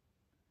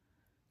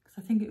 because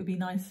I think it would be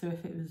nicer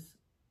if it was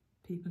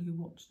people who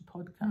watch the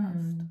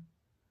podcast.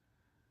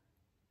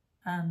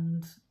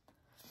 And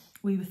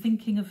we were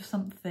thinking of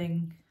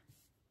something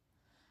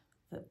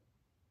that,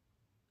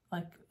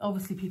 like,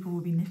 obviously people will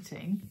be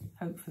knitting,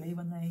 hopefully,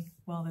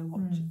 while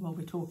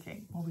we're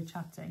talking, while we're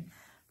chatting.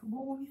 But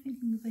what were we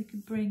thinking that they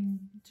could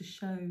bring to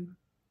show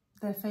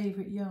their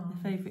favourite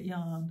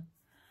yarn?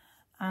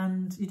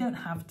 And you don't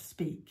have to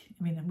speak.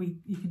 I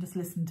mean, you can just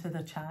listen to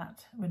the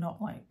chat. We're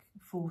not like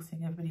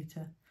forcing everybody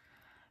to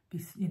be,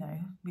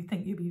 we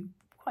think you'd be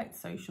quite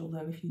social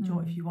though if you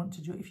join, if you want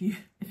to join, if you're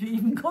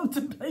even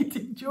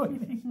contemplating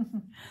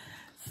joining.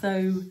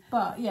 So,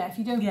 but yeah, if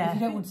you don't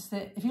want to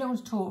sit, if you don't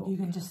want to talk, you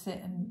can just sit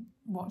and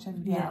watch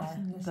everybody else.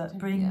 And listen but to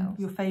bring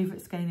your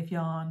favourite skein of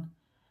yarn,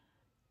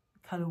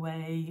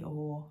 colourway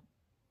or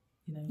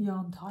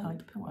yarn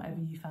type,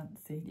 whatever you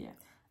fancy. Yeah,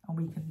 and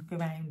we can go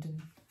around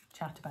and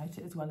chat about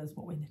it as well as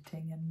what we're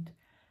knitting. And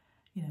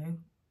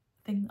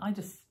I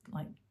just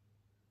like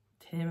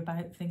to hear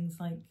about things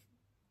like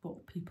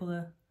what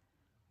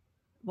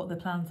their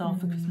plans are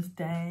for Christmas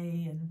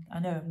Day. And I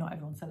know not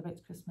everyone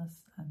celebrates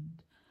Christmas,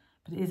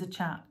 but it is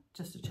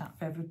just a chat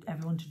for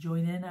everyone to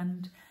join in,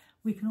 and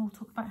we can all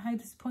talk about how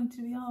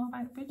disappointed we are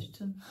about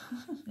Bridgerton.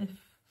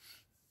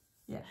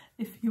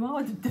 if you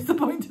are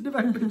disappointed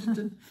about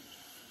Bridgerton.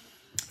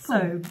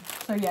 Cool.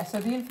 So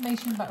the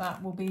information about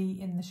that will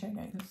be in the show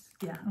notes.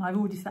 Yeah, and I've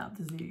already set up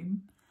the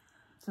Zoom.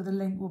 So the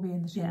link will be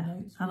in the show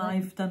notes. And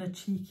I've done a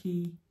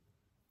cheeky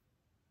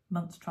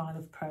month's trial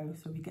of Pro,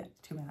 so we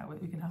get 2 hours.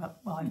 We can have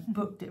I've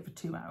booked it for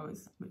 2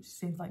 hours, which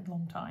seems like a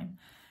long time,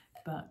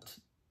 but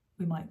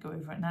we might go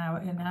over an hour.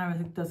 An hour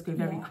does go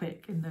very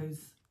quick in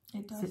those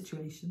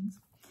situations.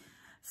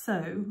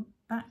 So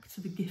back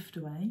to the gift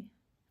away.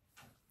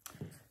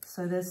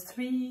 So there's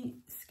 3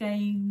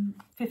 skein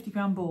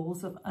 50-gram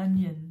balls of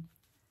onion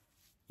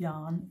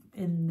yarn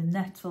in the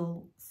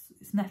nettle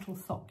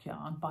sock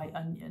yarn by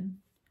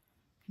Onion.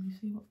 Can you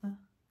see what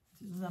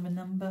does it have a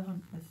number?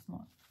 It's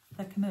not.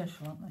 They're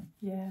commercial, aren't they?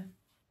 Yeah.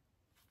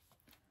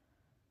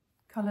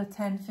 Colour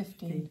 10,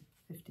 15.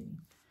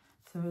 15.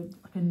 So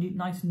like a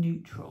nice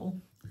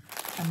neutral.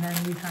 And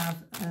then we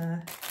have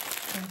a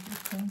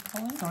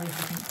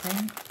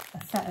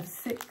set of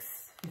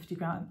 6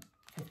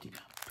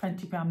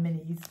 20-gram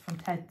minis from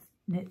Ted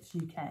Knits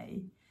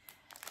UK.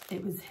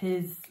 It was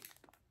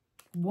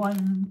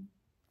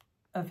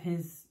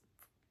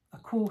a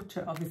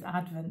quarter of his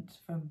advent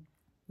from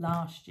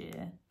last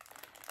year,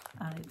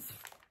 and it's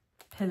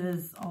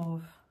Pillars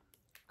of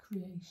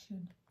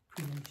Creation.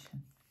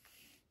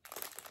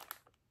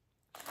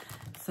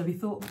 So we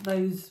thought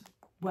those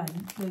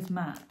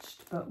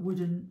matched, but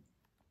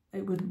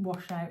it wouldn't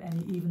wash out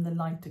any. Even the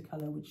lighter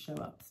colour would show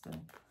up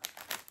still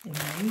in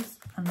those.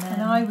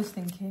 And I was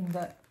thinking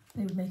that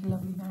it would make a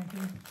lovely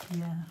Maggie.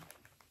 Yeah.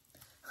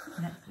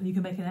 And you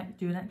can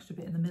do an extra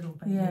bit in the middle,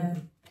 but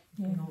in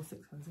all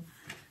 6 colours.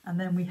 And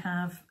then we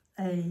have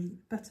a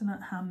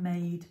butternut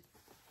handmade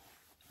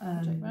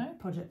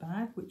project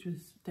bag, which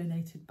was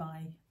donated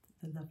by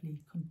the lovely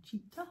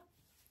Conchita.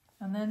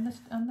 And then the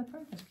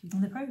progress keeper.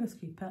 And the progress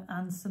keeper,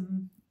 and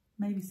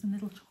maybe some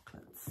little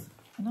chocolates.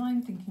 And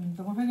I'm thinking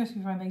the progress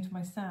keeper I made for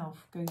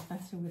myself goes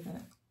better with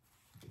it.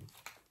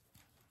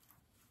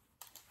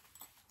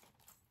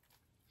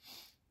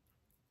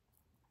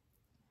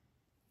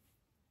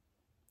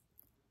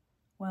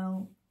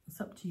 Well, it's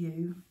up to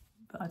you,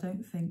 but I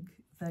don't think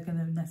they're going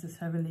to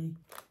necessarily.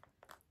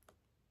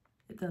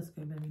 It does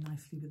go very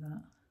nicely with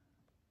that,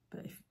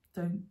 but if you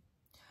don't,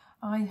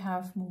 I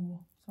have more,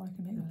 so I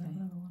can make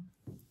another one.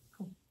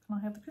 Cool. Can I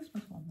have the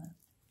Christmas one then?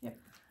 Yep.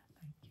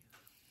 Thank you.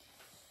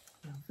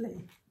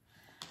 Lovely.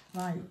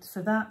 Right,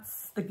 so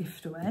that's the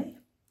gift away,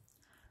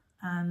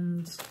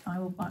 and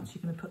I'm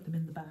actually going to put them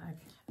in the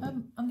bag.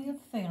 And the other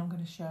thing I'm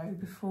going to show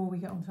before we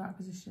get on to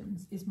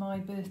acquisitions is my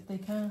birthday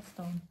cast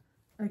on.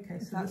 Okay,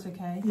 so that's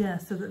okay. Yeah,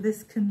 so that they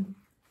can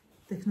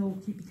all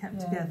keep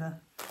kept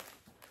together.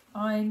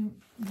 I'm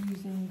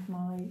using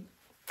my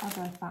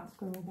other Fat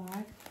Squirrel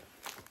bag.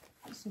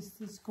 It's just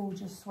this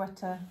gorgeous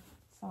sweater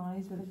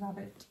size with a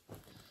rabbit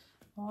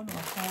on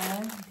or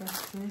hair, I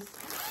guess it is.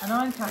 And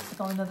I'm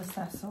casting on another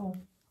Cecil,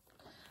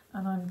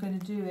 and I'm going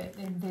to do it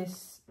in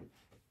this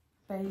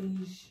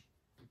beige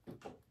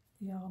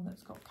yarn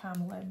that's got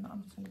camel in.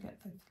 I'm just going to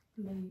get the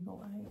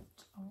label out.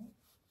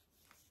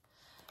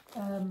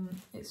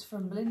 It's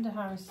from Belinda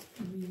Harris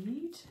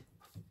Reed,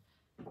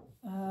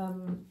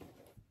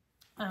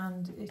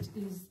 and it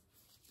is,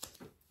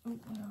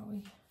 where are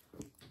we?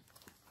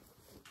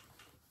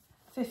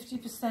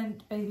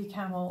 50% baby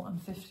camel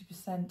and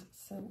 50%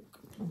 silk.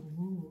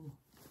 Ooh.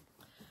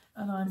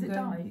 And I'm going.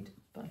 Dyed?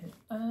 By it?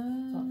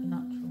 Like the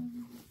natural.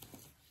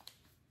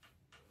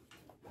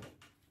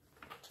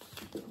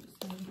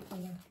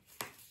 Colour.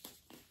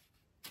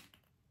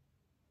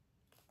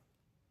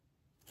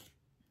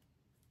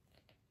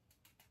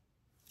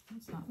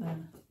 What's that there?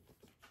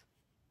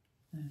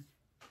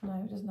 No,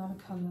 it doesn't have a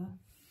colour.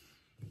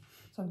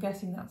 So I'm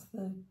guessing that's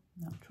the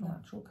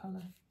natural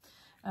colour.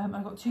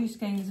 I've got 2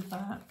 skeins of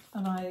that,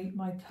 and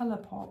my colour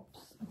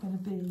pops are going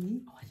to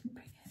be. Oh, I didn't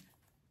bring it.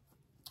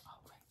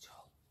 Oh,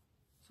 Rachel.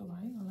 It's all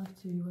right. I'll have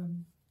to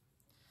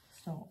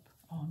stop.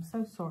 Oh, I'm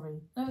so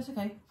sorry. No, it's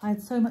okay. I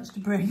had so much to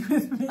bring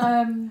with me.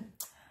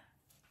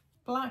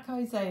 Black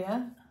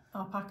Isaiah,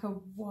 Alpaca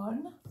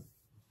 1.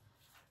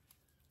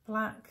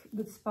 Black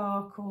with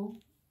sparkle.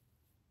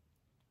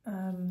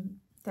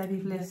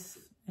 Debbie Bliss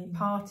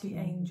Party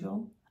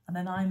Angel, and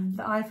then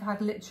I've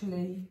had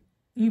literally.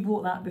 You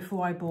bought that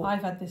before I bought.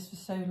 I've had this for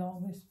so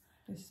long.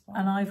 This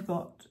and I've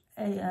got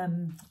a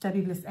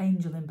Debbie Bliss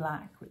Angel in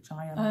black, which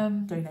I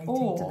am donating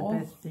to the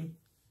birthday.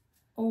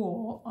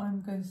 Or I'm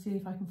going to see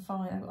if I can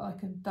find. I've got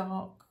like a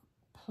dark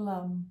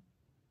plum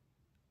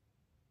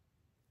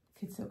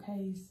Kid Silk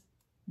Haze.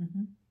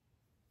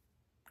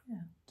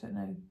 Yeah, don't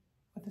know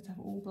whether to have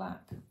all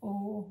black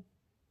or.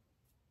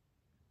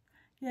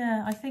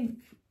 Yeah, I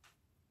think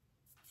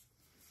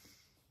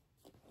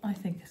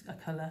it's a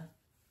colour.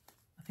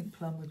 I think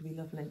plum would be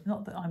lovely.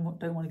 Not that I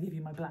don't want to give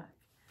you my black.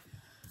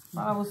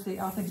 But I will see.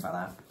 I'll think about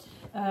that.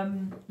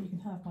 You can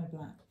have my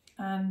black.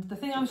 And the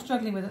thing I'm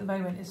struggling with at the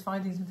moment is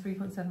finding some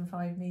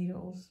 3.75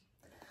 needles.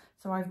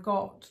 So I've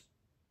got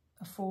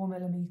a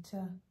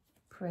 4mm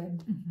prim,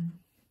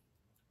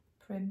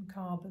 prim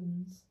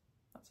carbons.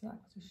 That's the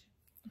acquisition.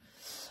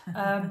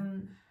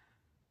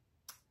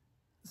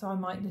 So I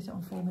might knit it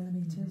on 4mm. I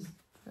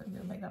don't think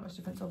it'll make that much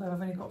difference, although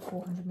I've only got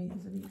 400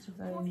 metres of each of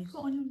those. What have you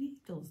got on your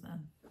needles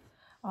then?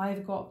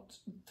 I've got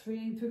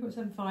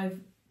 3.75.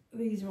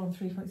 These are on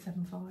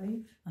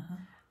 3.75.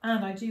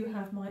 And I do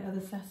have my other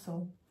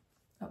Cecil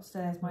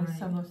upstairs, my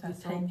summer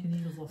Cecil. Take your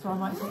needles off. So I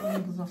might take the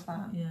needles off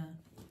that. Yeah.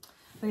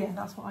 But yeah,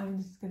 that's what I'm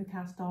just going to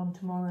cast on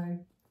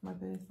tomorrow for my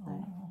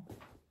birthday.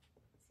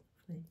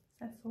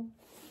 Cecil.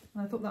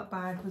 And I thought that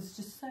bag was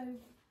just so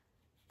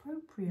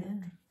appropriate.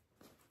 Yeah.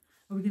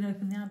 Are we going to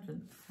open the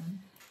Advent then?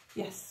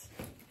 Yes.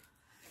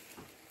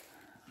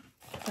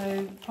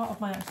 So part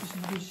of my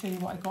exhibition will show you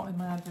what I got in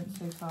my Advent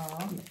so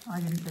far. Yeah, I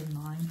didn't bring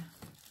mine.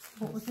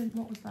 What was it?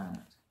 What was that?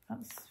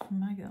 That's from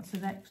Maggie. That's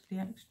the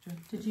extra.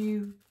 Did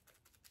you?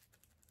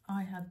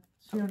 I had.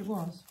 Do you know what it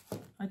was?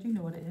 I do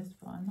know what it is,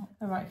 but I'm not.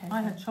 Oh right, okay.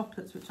 I had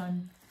chocolates which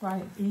I'm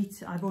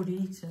I've already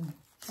eaten.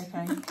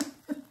 Okay.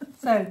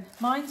 So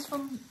mine's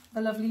from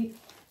the lovely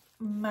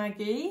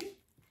Maggie.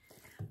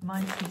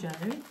 Mine's from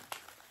Joe.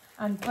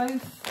 And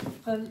both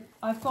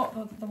I've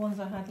got the ones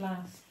I had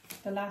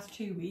the last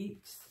 2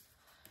 weeks.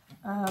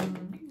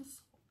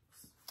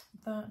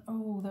 They're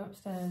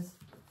upstairs.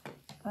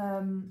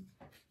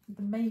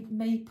 The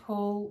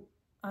maple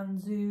and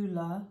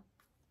Zula,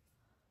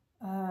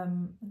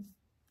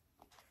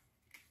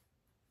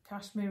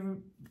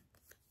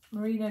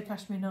 merino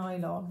cashmere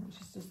nylon, which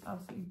is just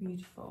absolutely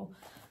beautiful.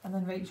 And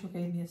then Rachel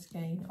gave me a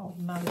skein of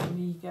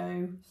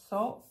Malarigo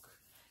sock,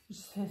 which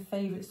is her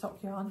favourite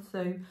sock yarn.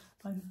 So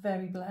I'm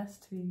very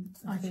blessed to be.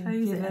 I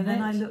chose it, and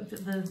then I looked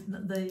at the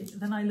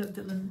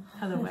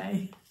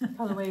colourway.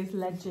 Colourway is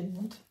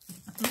legend.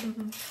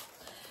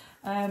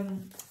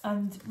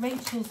 And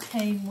Rachel's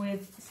came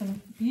with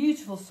some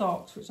beautiful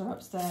socks, which are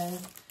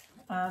upstairs,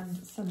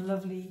 and some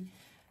lovely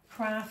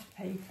craft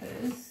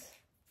papers,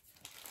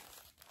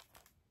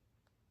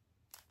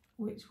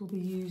 which will be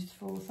used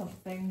for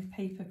something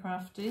paper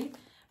crafty.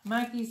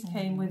 Maggie's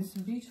came with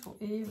some beautiful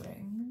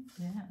earrings,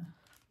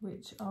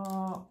 which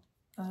are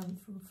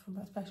from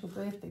a special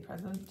birthday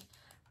present,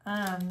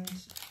 and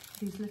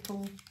these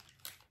little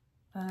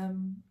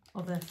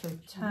they're so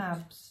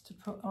tabs to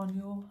put on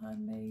your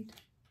handmade.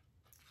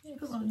 Yeah,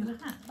 put on your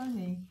hat.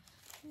 Funny.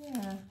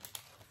 Yeah.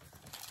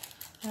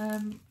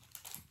 I'm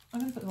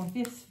going to put them on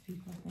gifts for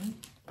people, I think.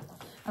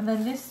 And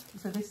then this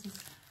is...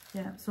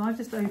 Yeah, so I've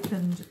just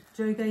opened,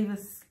 Joe gave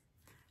us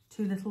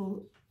 2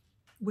 little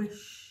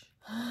wish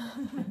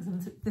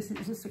things. This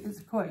is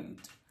a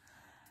quote.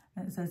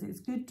 And it says, "It's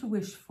good to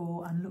wish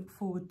for and look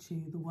forward to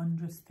the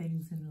wondrous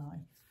things in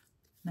life.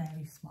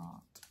 Mary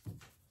Smart."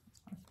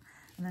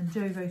 And then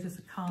Joe wrote us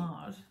a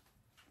card,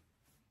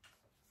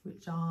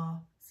 which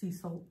are sea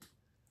salt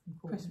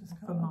Christmas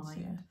for cards,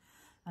 mine.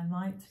 And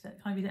mine, can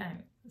I read it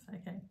out? Is that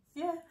okay?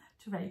 Yeah.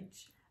 To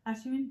Rach,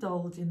 as you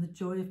indulge in the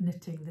joy of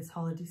knitting this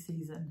holiday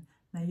season,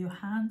 may your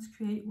hands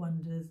create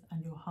wonders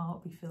and your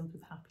heart be filled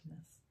with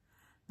happiness.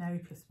 Merry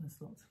Christmas,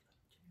 lots of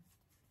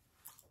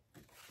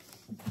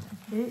love.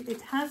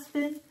 It has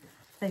been,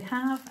 they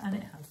have, and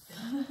it has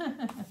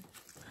been.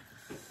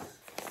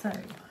 So,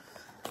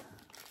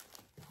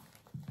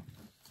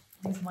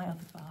 these are my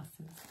other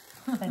glasses.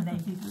 They're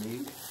navy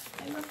blue.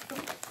 I love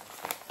them.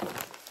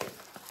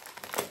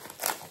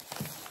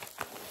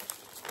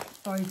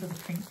 Sorry for the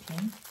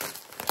crinkling.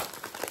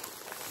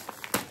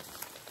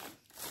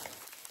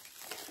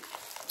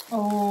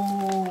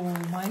 Oh,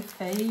 my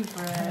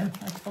favourite.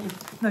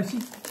 No, she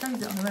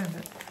chose it on her own,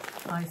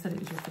 but I said it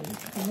was your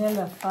favourite.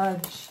 Vanilla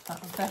fudge.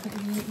 That was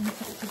definitely eaten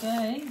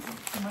today.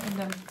 I might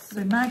end up.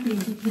 So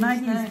Maggie's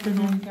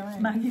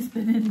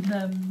been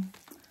in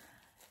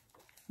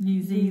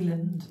New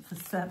Zealand for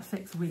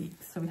 6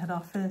 weeks. So we had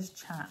our first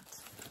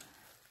chat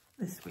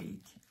this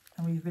week,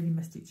 and we really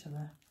missed each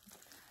other.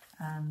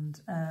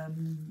 And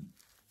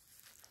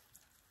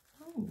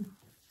oh,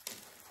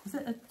 is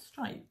it a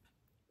stripe?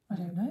 I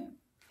don't know.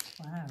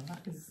 Wow,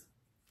 that is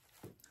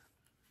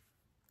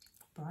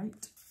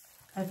bright.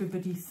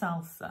 Everybody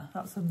Salsa,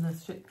 that's from the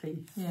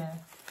Strictly. Yeah.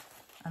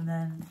 And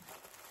then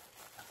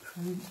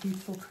a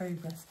beautiful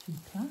Progress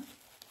Keeper,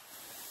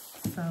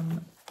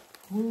 some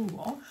wool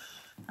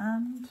wash,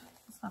 and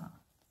what's that?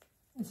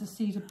 It's a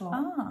cedar block.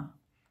 Ah,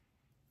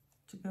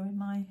 to go in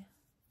my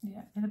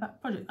in a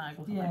project bag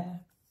or something. Yeah,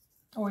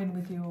 or in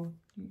with your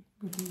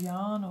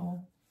yarn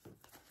or.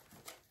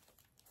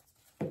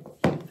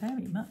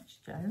 Very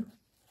much, Joe.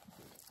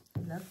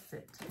 Loves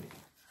it.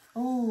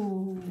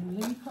 Oh,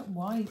 Lily Put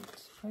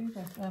White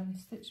Progress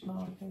stitch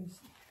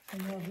markers. I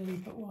love Lily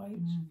Put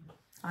White.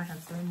 I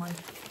had some in my.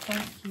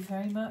 Thank you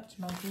very much,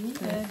 Maggie.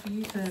 They're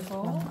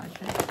beautiful. One, I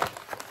think.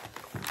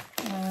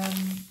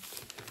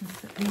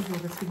 These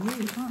are for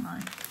you, aren't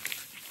I?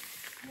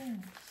 Yeah.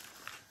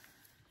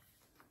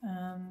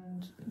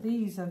 And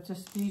these are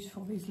just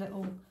beautiful. These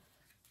little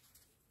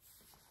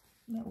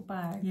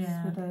bags.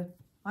 Yeah. With a.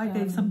 I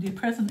gave somebody a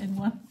present in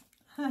one.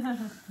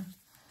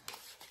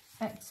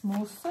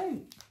 Exmoor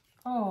soap.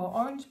 Oh,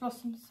 orange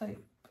blossom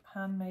soap,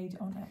 handmade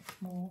on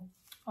Exmoor.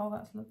 Oh,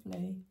 that's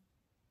lovely.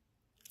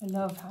 I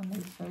love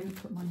handmade soap.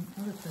 Put my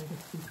other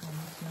favourite speaker on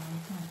this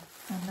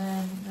now. And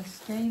then the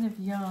skein of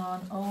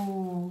yarn.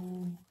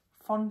 Oh,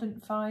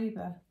 fondant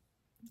fibre.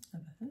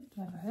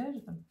 Never heard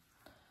of them.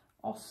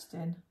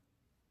 Austin.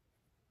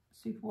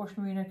 Superwash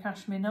merino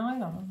cashmere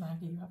nylon. Oh,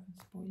 Maggie, you haven't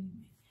spoiled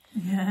me.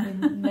 Yeah.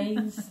 In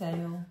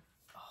mainsail.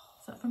 Oh,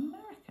 is that from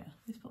America?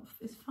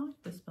 Is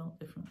fibre spelled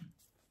differently?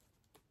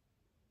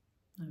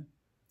 No.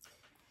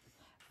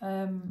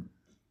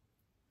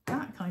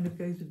 That kind of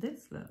goes with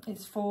this, look.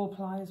 It's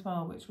 4-ply as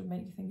well, which would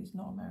make you think it's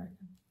not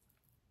American.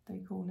 They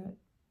call it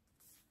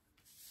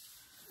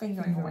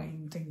fingering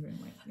away. Fingering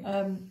away.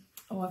 Yeah.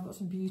 Oh, I've got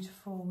some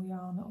beautiful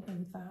yarn that'll go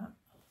with that.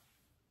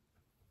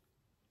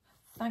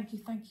 Thank you,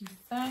 thank you,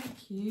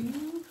 thank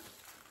you.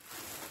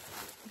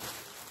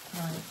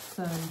 Right,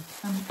 so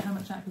how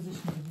much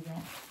acquisition did you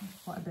get?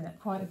 Quite a bit.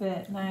 Quite a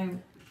bit. Now,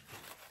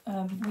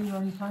 we were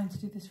only planning to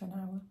do this for an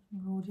hour.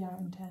 We're already hour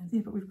and 10.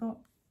 Yeah, but we've got...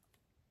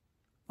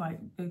 Right,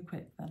 go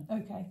quick then.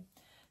 Okay.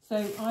 So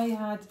I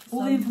had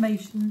all the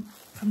information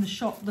from the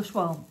shop,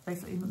 well,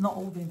 basically not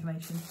all the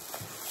information.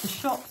 The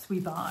shops we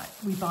buy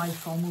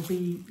from will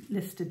be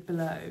listed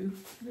below.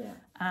 Yeah.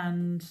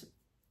 And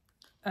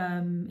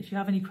if you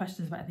have any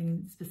questions about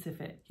anything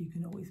specific, you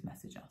can always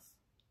message us.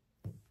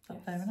 Is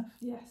that fair enough?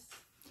 Yes.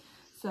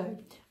 So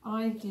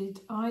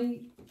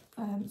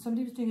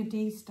somebody was doing a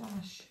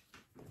D-stash.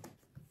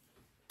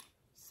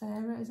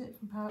 Sarah, is it,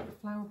 from Flower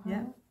Power?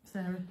 Yeah,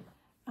 Sarah.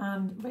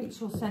 And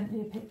Rachel sent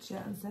me a picture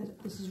and said,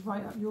 this is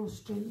right up your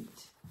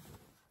street.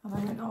 And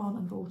I went on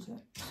and bought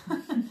it.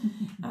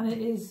 And it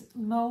is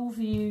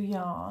Moleview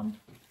yarn,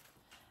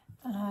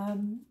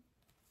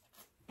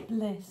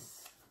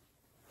 Bliss,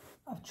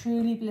 a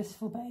truly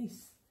blissful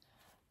base,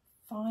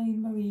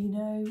 fine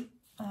merino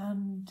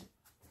and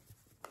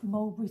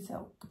mulberry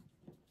silk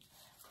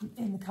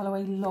in the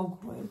colourway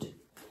logwood,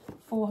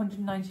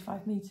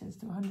 495 metres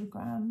to 100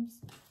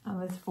 grams,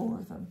 and there's 4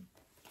 of them.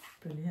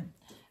 Brilliant.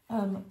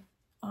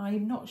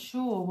 I'm not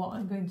sure what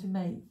I'm going to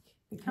make.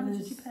 Because how much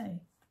did you pay?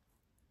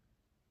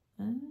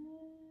 30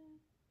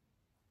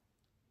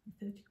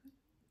 quid?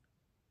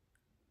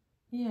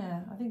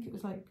 Yeah, I think it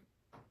was like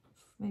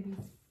maybe,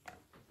 I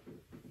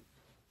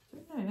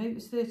don't know, maybe it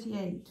was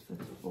 38 for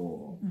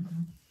 4.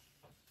 Mm-hmm.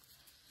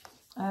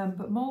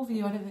 But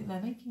Moleview, I don't think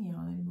they're making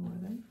yarn anymore,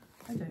 are they?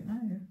 I don't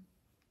know,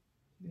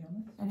 to be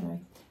honest. Anyway,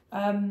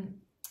 I'm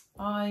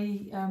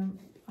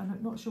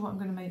not sure what I'm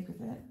going to make with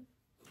it,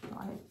 but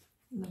I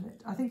love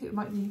it. I think it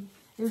might be,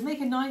 it would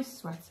make a nice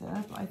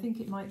sweater, but I think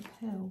it might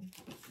pill.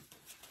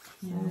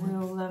 So Yeah.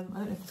 we'll, I don't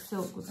know if the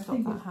silk would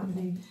stop that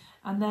happening.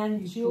 And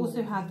then she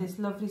also had this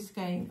lovely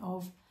skein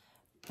of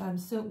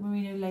silk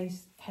merino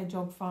lace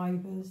hedgehog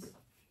fibres,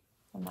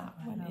 and that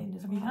went in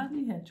as well. Have you had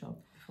any hedgehog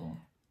before?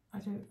 I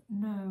don't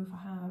know if I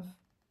have,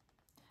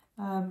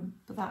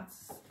 but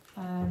that's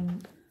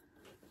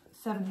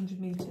 700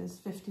 metres,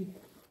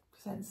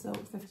 50%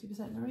 silk,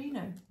 50%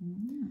 merino.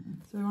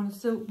 So we're on a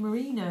silk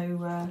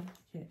merino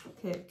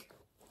kick.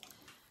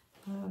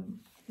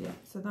 Yeah,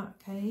 so that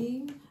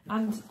came,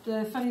 and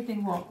the funny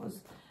thing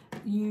was,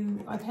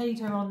 I paid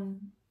her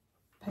on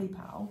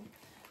PayPal,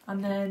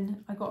 and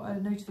then I got a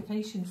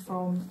notification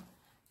from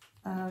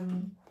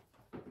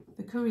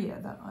the courier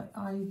that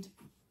I'd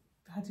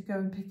had to go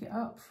and pick it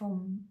up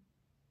from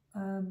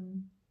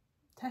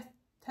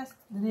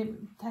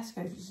Tesco,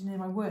 which is near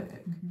my work.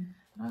 And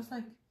I was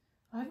like,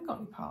 I haven't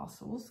got any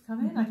parcels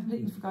come in. I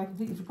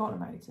completely forgot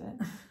about it.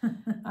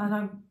 And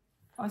I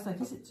was like,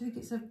 do you think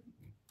it's a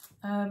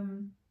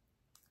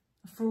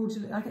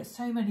fraudulent? I get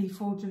so many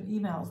fraudulent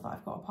emails that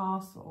I've got a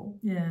parcel.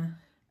 Yeah.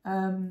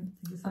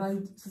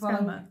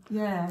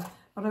 Yeah,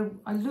 but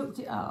I looked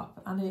it up,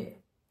 and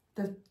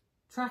the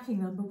tracking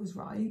number was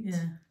right.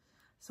 Yeah.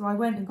 So I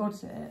went and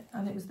got it,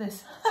 and it was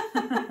this.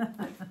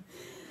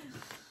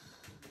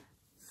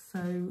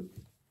 So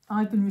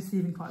I've been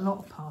receiving quite a lot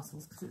of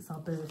parcels because it's our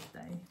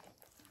birthday,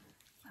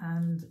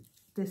 and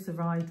this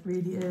arrived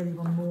really early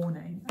one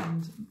morning,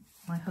 and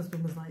my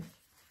husband was like,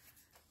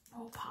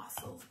 more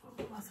parcels.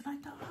 I said, I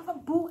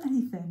haven't bought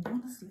anything,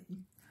 honestly.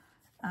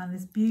 And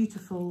this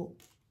beautiful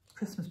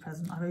Christmas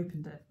present, I've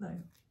opened it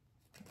though,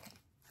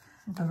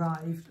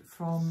 arrived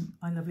from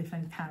my lovely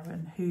friend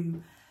Karen,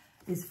 who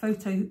is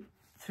Photo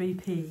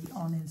 3P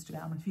on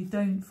Instagram. And if you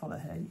don't follow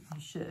her, you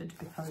should,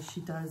 because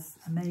she does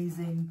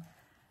amazing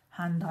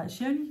hand dyed.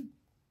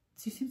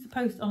 She seems to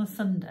post on a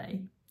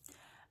Sunday,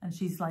 and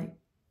she's like,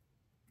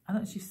 I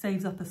don't know if she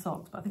saves up her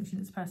socks, but I think she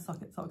knits a pair of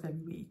socks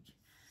every week.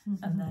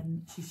 And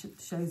then she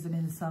shows them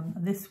in some,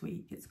 and this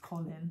week it's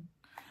Colin,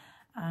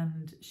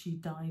 and she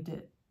dyed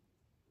it,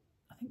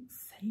 I think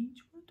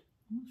sagewood,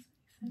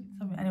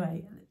 something.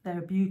 Anyway, they're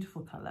a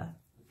beautiful colour.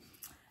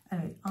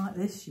 Anyway,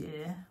 this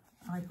year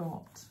I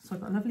got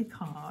a lovely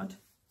card,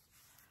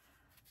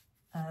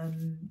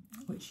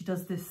 which she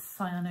does this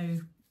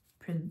cyano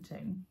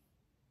printing,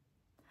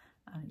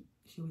 and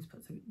she always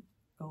puts a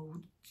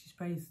gold, she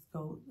sprays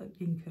gold, like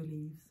ginkgo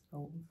leaves,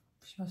 gold,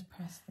 She must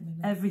press them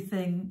in.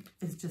 Everything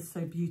is just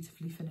so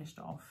beautifully finished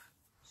off.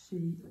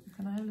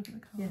 Can I have a look at the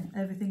card?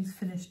 Yeah, everything's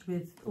finished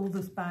with, all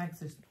those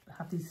bags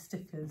have these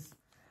stickers,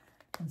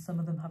 and some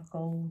of them have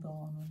gold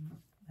on, and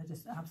they're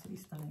just absolutely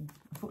stunning.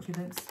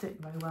 Unfortunately, they don't stick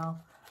very well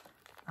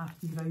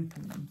after you've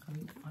opened them. So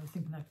I was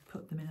thinking I could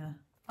put them in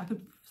I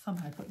could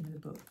somehow put them in a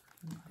book.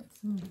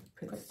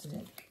 Pretty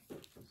stick.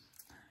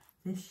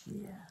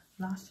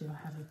 Last year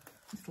I had a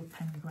little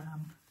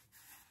 10-gram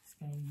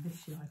skein.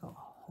 This year I got a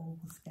whole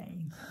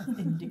skein of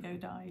indigo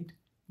dyed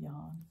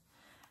yarn,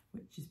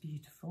 which is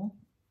beautiful.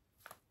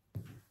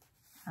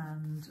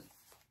 And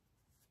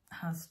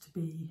has to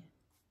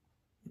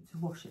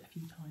wash it a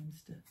few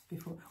times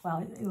before.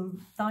 Well, it'll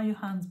dye your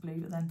hands blue,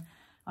 but then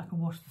I can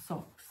wash the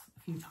socks a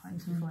few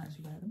times before I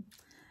actually wear them.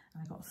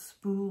 And I got a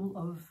spool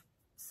of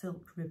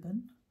silk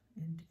ribbon,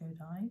 indigo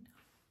dyed.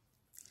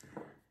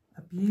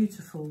 A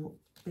beautiful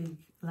big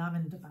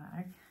lavender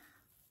bag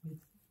with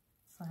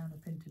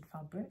cyano printed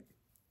fabric.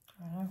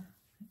 Wow,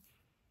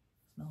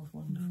 smells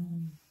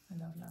wonderful. I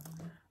love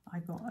lavender. I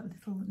got a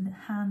little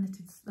hand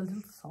knitted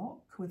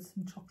sock with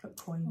some chocolate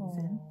coins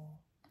in,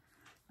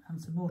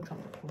 and some more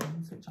chocolate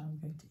coins, which I'm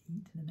going to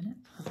eat in a minute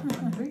because I'm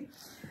hungry.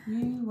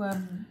 You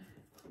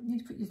need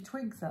to put your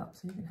twigs up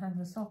so you can hang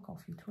the sock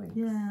off your twigs.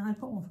 Yeah, I've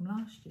got one from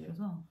last year as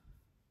well.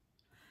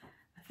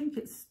 I think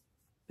it's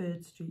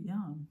Bird Street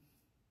yarn.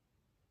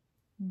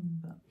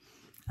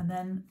 And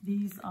then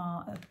these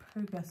are a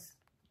progress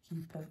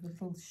keeper, a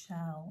little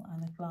shell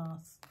and a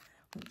glass,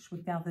 which were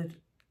gathered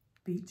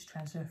beach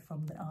treasure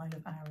from the Isle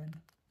of Arran.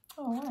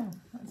 Oh wow,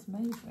 that's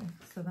amazing.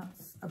 So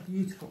that's a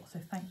beautiful, so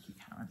thank you,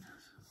 Karen.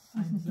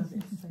 I love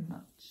it so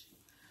much.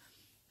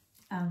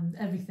 And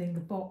everything, the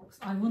box,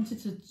 I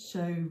wanted to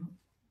show,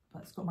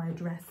 but it's got my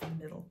address in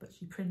the middle, but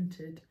she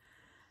printed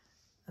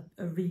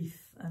a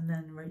wreath and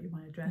then wrote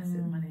my address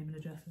in, my name and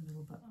address in the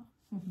middle, but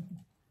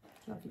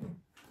Lovely.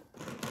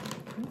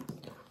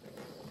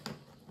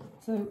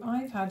 So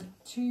I've had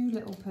 2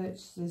 little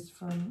purchases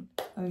from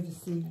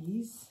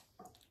overseas.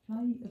 can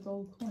I eat a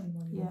gold coin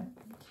while you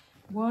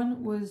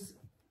One was,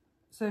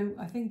 so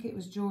I think it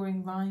was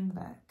during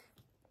Rhinebeck.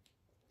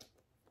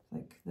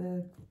 Like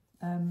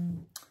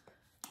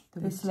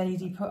this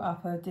lady put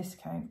up a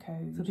discount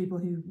code for people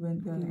who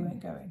weren't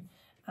going.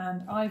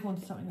 And I've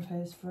wanted something of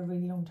hers for a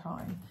really long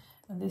time.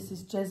 And this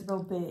is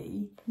Jezebel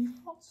B.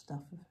 You've got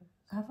stuff of hers.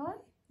 Have I?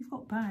 You've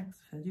got bags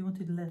of hers. You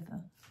wanted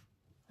leather.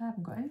 I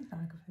haven't got any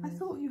bag of hers. I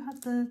thought you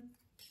had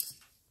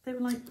they were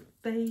like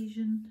beige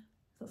and, is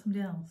that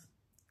somebody else?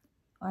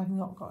 I've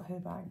not got her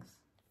bags.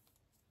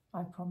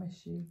 I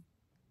promise you.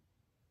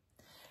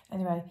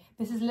 Anyway,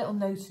 this is a little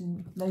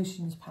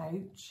lotions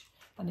pouch,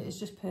 and it is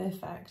just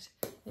perfect.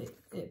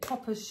 It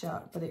poppers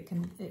shut, but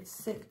it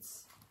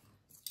sits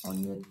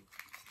on your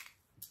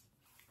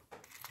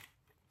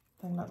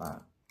thing like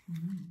that.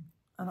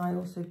 And I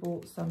also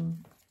bought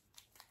some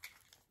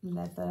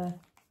leather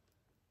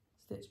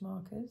stitch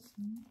markers.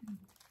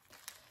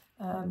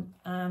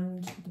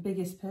 And the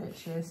biggest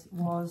purchase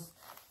was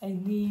a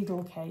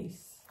needle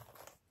case.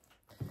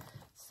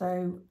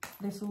 So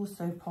this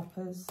also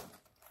poppers,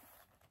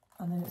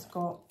 and then it's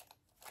got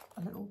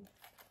a little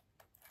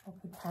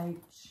poppered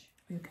pouch.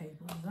 Your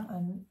cable, is that?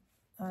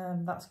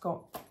 And that's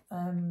got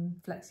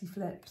flexi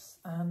flips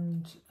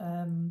and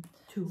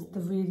tools. The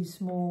really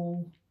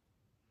small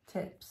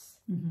tips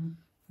and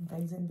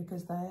things in,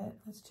 because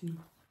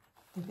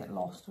they'd get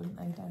lost, wouldn't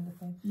they, down the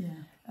thing?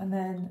 Yeah. And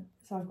then,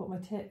 so I've got my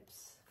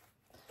tips,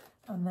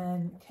 and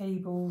then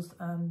cables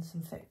and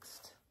some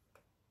fixed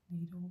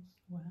needles.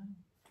 Wow.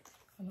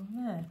 Along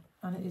there,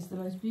 and it is the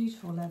most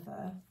beautiful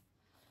leather.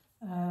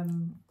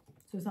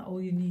 So is that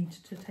all you need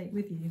to take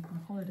with you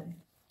on holiday?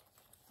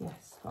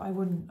 Yes, but I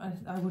wouldn't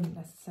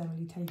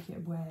necessarily take it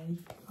away.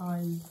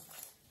 I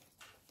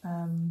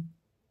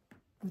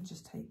would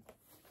just take.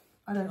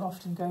 I don't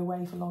often go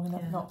away for long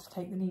enough not to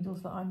take the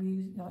needles that I'm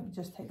using. Like,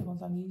 just take the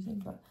ones I'm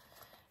using, but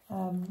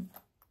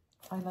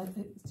I like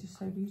it. It's just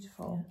so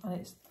beautiful, and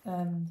it's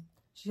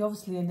she's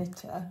obviously a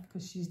knitter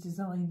because she's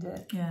designed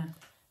it. Yeah,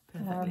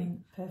 perfectly.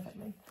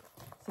 Perfectly.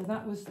 So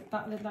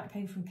that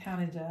came from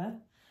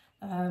Canada,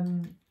 yeah.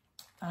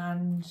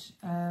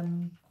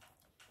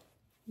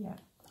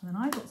 And then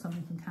I got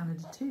something from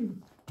Canada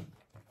too.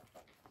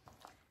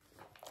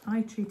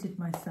 I treated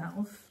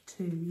myself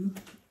to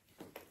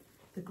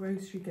the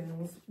Grocery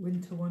Girls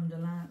Woolly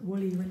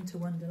Winter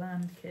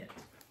Wonderland kit.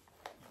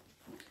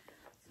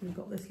 So we've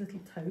got this little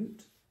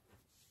tote.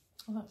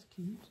 Oh, that's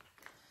cute.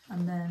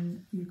 And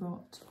then you've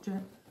got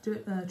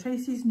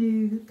Tracy's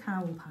new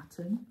cowl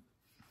pattern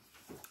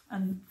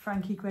and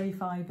Frankie Grey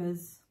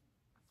Fibres.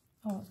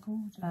 Oh, that's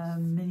gorgeous.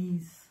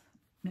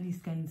 Mini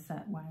skein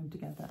set wound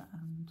together,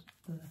 and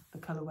the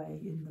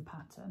colourway in the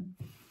pattern,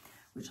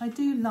 which I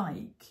do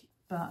like,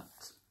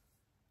 but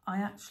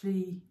I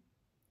actually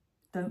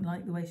don't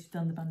like the way she's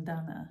done the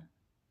bandana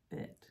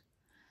bit.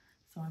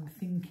 So I'm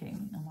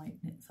thinking I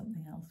might knit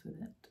something else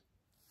with it.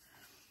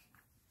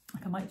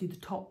 Like I might do the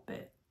top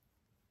bit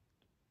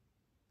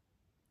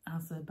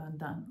as a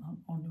bandana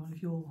on one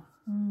of your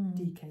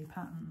DK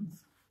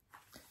patterns.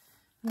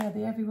 Yeah,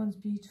 the Everyone's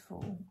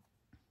Beautiful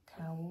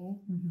cowl.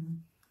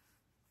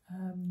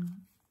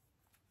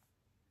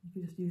 You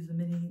could just use the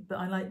mini, but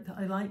I like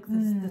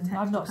this. The texture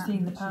I've not pattern,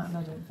 seen the pattern,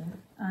 I don't think.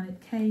 And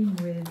it came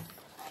with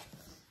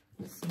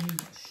some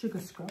sugar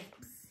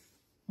scrubs.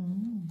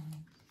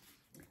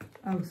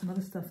 Oh, some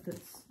other stuff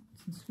that's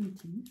some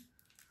sweeties,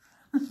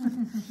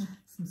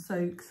 some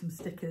soaks, some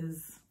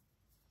stickers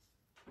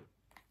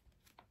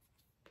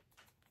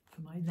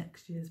for my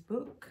next year's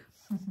book,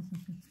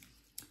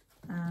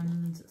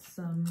 and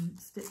some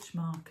stitch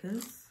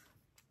markers.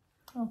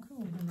 Oh,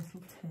 cool. In a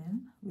little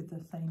tin with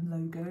the same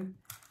logo,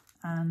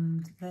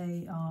 and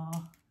they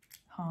are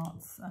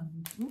hearts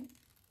and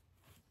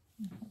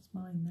that's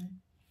mine now.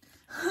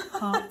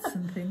 Hearts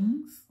and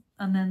things,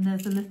 and then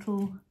there's a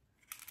little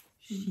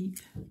sheep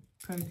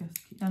progress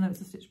key. Oh no,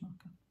 it's a stitch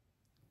marker.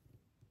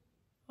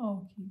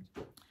 Oh,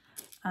 cute.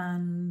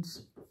 And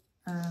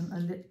a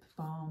lip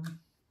balm.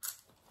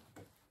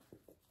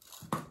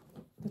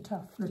 The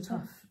Tuft. The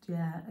Tuft,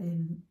 yeah,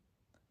 in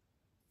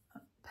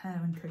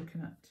pear and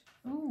coconut.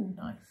 Oh,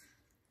 nice.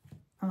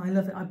 And I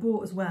love it. I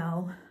bought as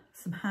well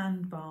some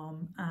hand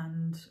balm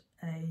and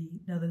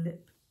another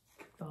lip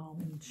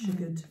balm in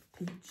sugared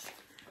peach.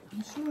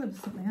 I'm sure there was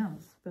something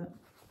else, but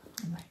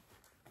anyway.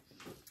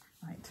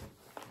 Right,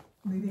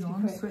 moving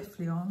on,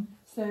 swiftly on.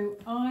 So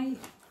I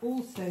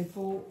also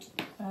bought,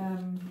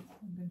 I'm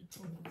going to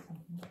order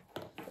something.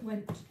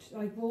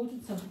 I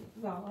ordered something,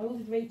 well, I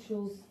ordered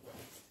Rachel's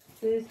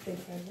birthday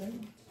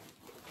present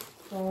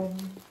from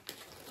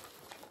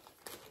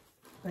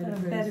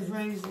Bed of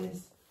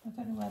Roses. I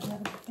don't know where the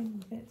other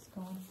thing bit's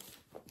gone.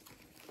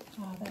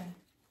 Ah, there.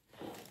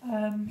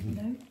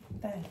 No,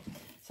 there.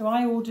 So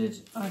I ordered,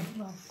 I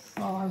was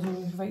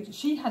ordering for Rachel.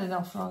 She had an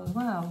offer on as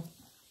well.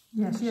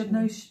 Yeah, she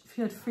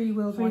had free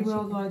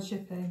worldwide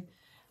shipping.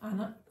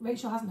 And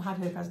Rachel hasn't had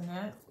her present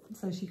yet,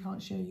 so she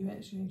can't show you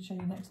it. She'll show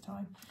you next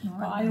time. No,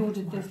 but I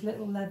ordered this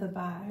little leather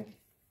bag,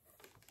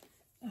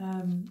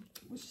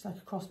 which is like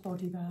a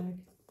crossbody bag.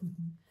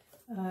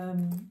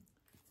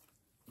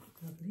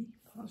 Lovely.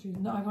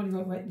 No, I probably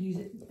won't use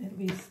it. It'll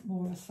be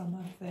more of a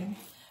summer thing.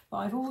 But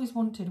I've always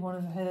wanted one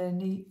of her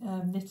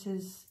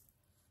knitters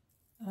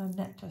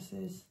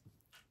necklaces,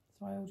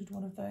 so I ordered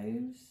one of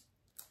those.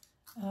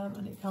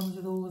 And it comes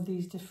with all of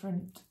these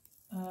different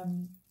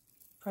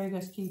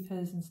progress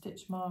keepers and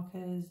stitch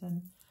markers,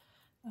 and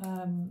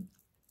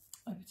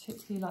I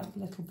particularly like the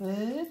little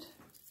bird.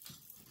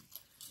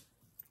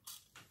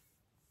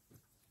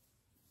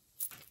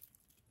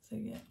 So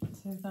yeah,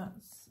 so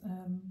that's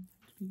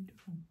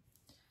beautiful.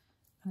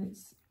 And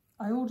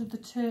I ordered the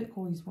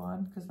turquoise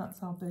one because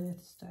that's our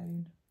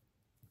birthstone.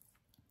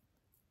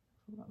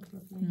 I thought that was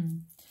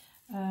lovely.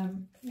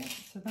 Yeah,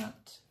 so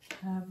that,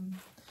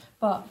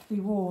 but be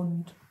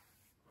warned,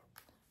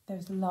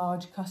 there's a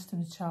large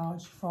customs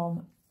charge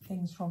from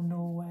things from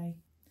Norway.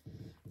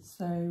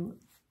 So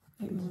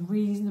it was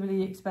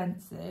reasonably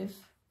expensive,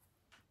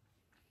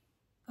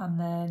 and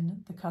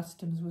then the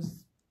customs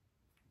was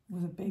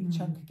a big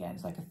chunk again.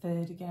 It's like a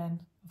third again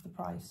of the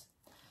price.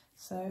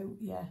 So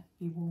yeah,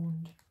 be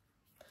warned.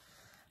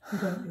 We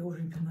won't be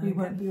ordering from there. We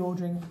won't be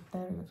ordering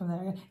from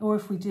there again. Or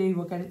if we do,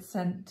 we'll get it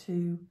sent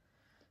to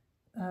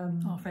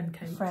our friend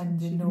Kate. A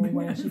friend in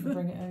Norway. She can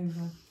bring it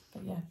over.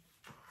 But yeah.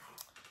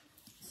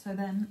 So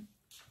then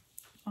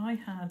I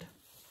had.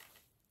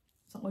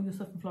 Is that all your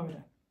stuff in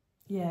Florida?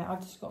 Yeah,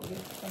 I've just got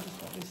this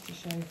to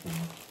show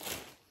things.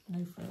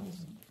 No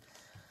frills.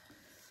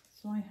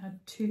 So I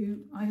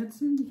had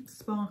some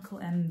Sparkle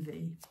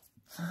Envy,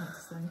 I have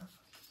to say.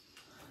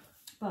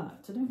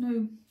 But I don't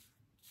know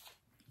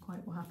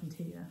quite what happened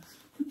here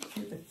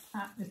with the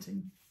hat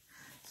knitting.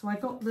 So I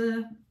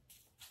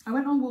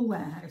went on Wool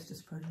Warehouse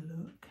just for a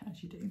look,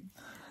 as you do.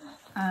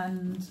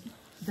 And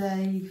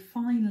they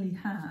finally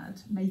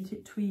had Make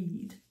It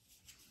Tweed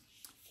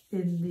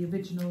in the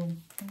original,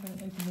 I'm going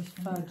to open this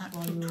fudge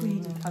actual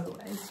tweed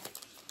colourway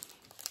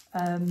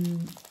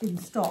in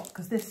stock,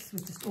 because this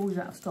was just always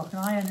out of stock, and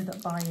I ended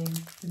up buying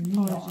the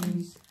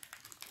neons.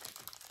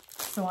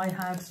 So I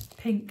had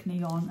pink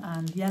neon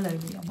and yellow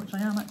neon, which I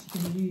am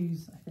actually going to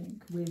use, I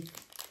think, with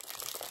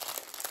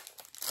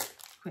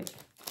quick.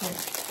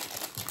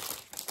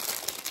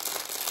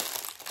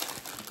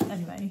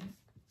 Anyway,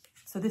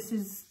 so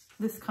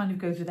this kind of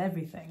goes with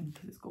everything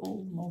because it's got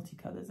all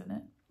multicolours in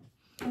it.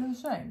 Oh, the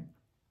same.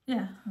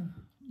 Yeah,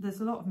 there's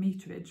a lot of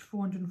meterage,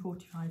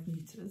 445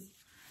 metres.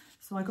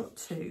 So I got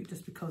two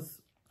just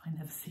because I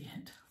never see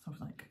it. So I was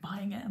like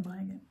buying it and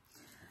buying it.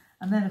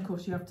 And then of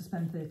course you have to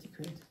spend 30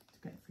 quid to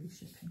get free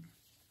shipping.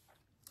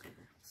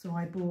 So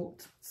I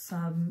bought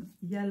some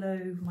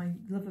yellow, my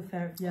love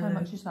affair of yellow. How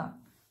much is that?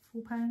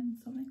 £4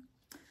 something.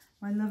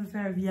 My love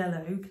affair of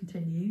yellow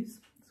continues.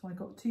 So I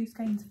got 2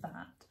 skeins of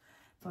that.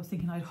 So I was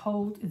thinking I'd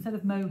hold, instead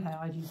of mohair,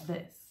 I'd use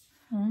this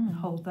and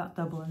hold that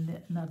double and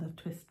knit another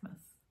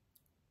Twistmas.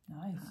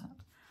 Nice.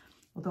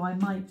 Although I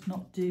might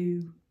not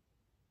do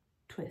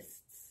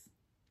twists.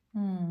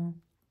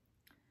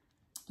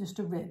 Just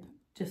a rib.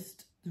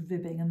 Just the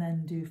ribbing, and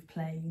then do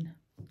plain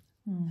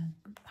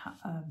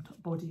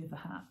body of the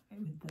hat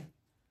with the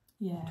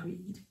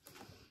tweed.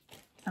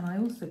 And I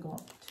also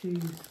got 2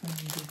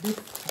 strands of this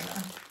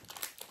colour.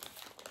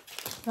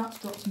 That's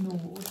got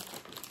Nord.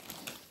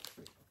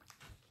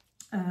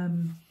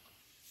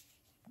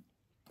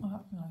 Oh,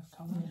 that's a nice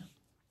colour.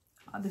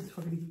 Yeah. This is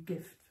probably a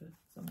gift for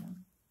someone.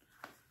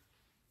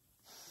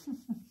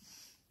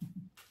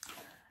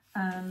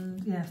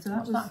 And yeah, so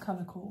what's that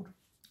colour called?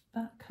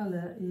 That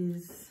colour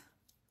is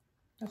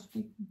That should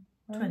be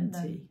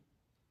 20.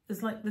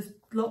 There's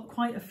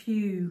quite a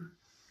few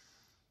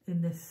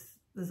in this.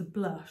 There's a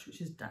blush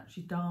which is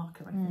actually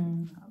darker, I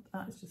think.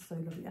 That is just so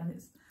lovely, and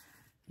it's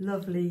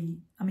lovely.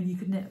 I mean, you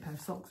could knit a pair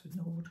of socks with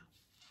Nord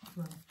as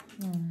well.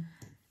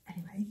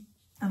 Anyway,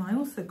 and I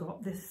also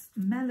got this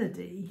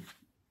Melody,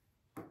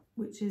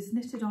 which is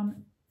knitted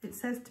on. It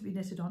says to be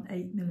knitted on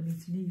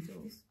 8mm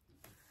needles,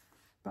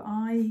 but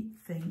I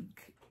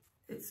think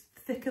it's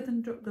thicker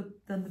than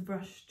the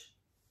brushed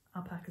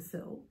alpaca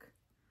silk,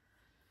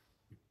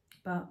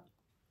 but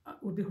it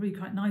would be probably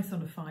quite nice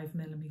on a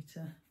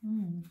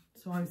 5mm.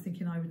 So I was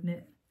thinking I would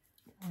knit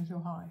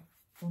Bonjour High.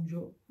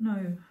 Bonjour,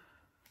 no,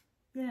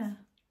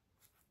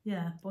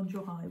 yeah,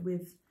 Bonjour High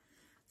with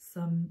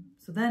some.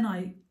 So then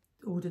I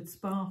ordered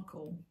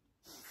Sparkle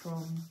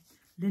from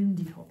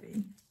Lindy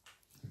Hobby,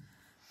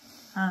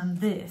 and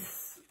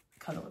this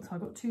colour. So I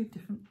got 2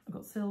 different. I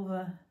got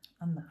silver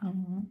and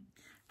that.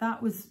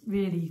 That was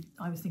really.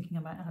 I was thinking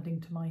about adding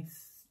to my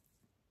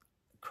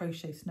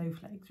crochet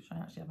snowflakes, which I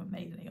actually haven't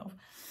made any of,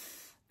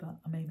 but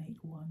I may make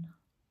one.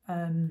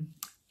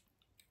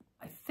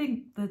 I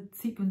think the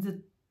sequins are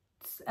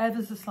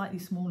ever so slightly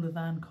smaller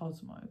than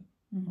Cosmo,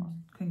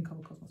 King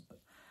Cole Cosmos,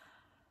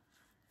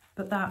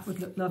 but that would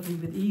look lovely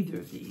with either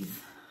of these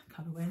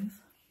colourways.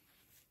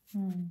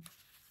 And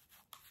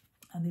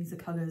these are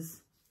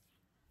colours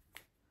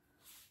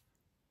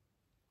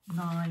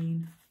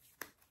 9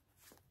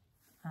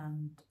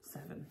 and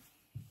 7.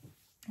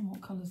 And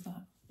what colour's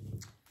that?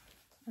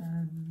 I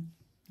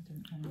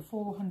don't know.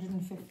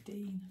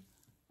 415.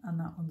 And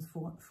that one's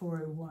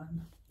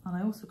 401. And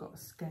I also got a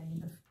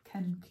skein of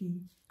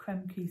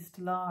Kremke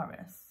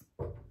Stellaris.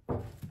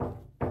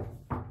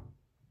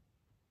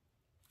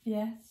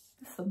 Yes.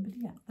 There's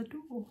somebody at the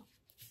door.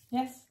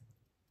 Yes.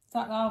 Is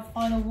that our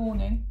final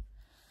warning?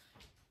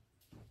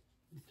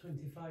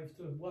 25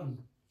 to 1.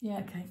 Yeah.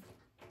 Okay.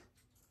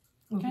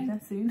 We'll be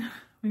there soon.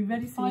 We'll be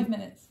ready soon. 5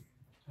 minutes.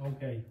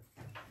 Okay.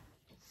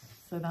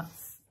 So that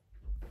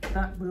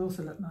would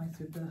also look nice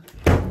with the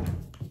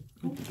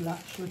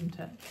blush, wouldn't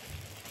it?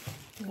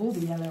 Or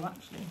the yellow,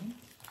 actually,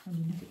 when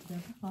you knit it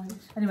together. Right.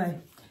 Anyway,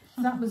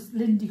 that was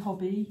Lindy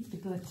Hobby, the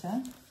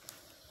glitter.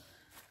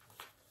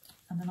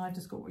 And then I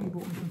just got what you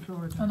bought me from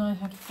Florida. And I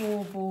had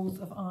 4 balls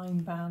of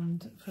iron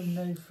band from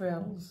No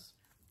Frills,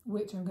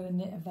 which I'm going to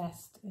knit a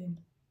vest in.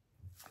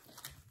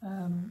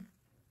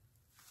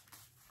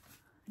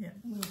 Yeah,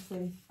 we'll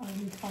see. I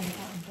need to find a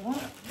pattern for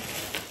that.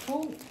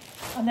 Cool.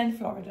 And then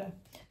Florida.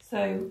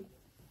 So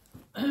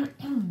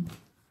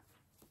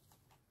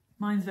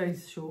mine's very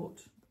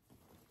short.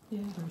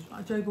 Yeah.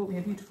 Jo bought me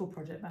a beautiful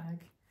project bag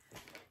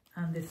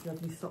and this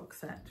lovely sock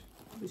set,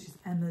 which is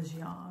Emma's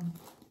yarn.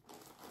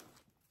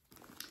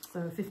 So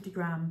a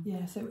 50-gram.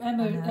 Yeah. So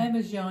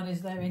Emma's yarn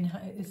is there in.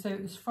 So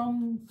it's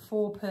from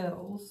 4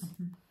 Pearls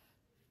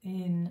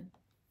in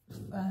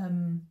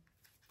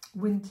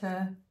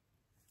Winter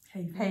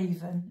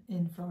Haven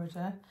in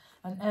Florida,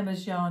 and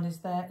Emma's yarn is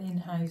their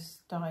in-house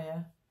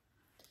dyer.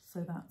 So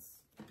that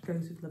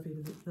goes with lovely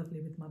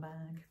with my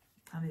bag,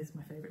 and is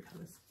my favourite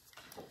colours.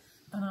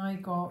 And I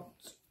got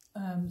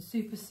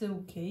Super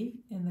Silky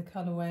in the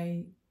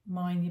colourway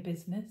Mind Your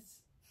Business.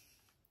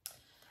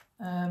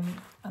 And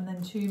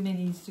then 2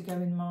 minis to go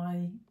in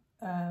my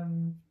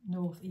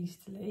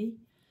Northeasterly.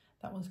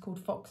 That one's called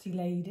Foxy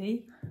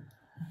Lady.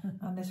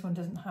 And this one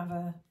didn't have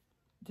a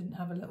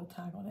little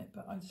tag on it,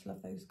 but I just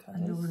love those colours.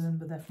 And you'll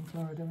remember they're from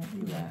Florida, won't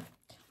you? Yeah.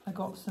 I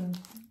got some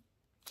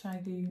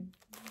Chagu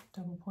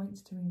double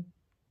points to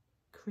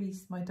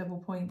increase my double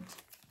point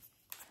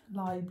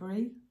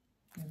library.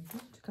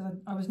 Because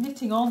I was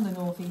knitting on the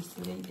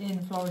Northeasterly in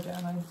Florida,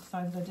 and I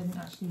decided I didn't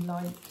actually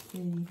like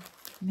the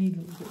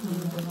needles that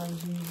I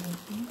was using.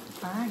 The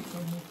bags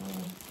on here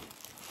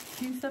for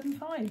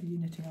 275 are you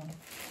knitting on?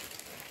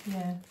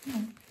 Yeah.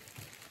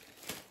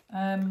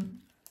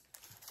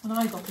 And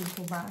I got a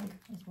little bag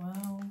as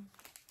well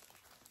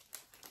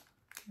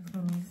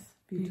from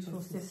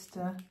Beautiful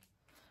Sister,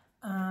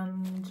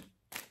 and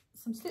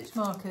some stitch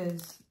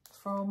markers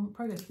from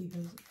Progress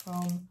Keepers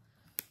from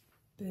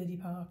Birdie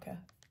Parker.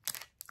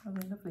 Oh,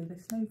 they're lovely. They're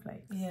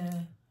snowflakes.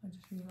 Yeah, I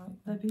just really like them.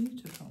 They're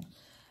beautiful.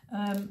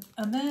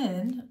 And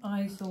then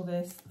I saw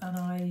this, and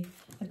I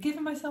had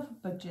given myself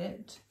a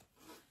budget,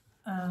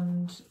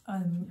 and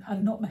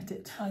I've not met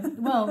it. I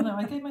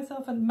gave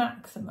myself a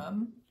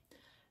maximum,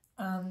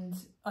 and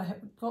I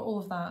got all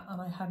of that,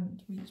 and I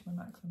hadn't reached my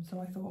maximum.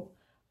 So I thought,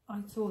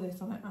 I saw this,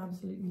 and I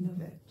absolutely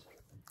love it.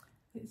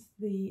 It's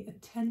the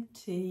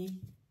Attenti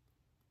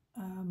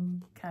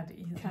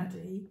caddy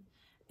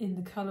in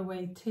the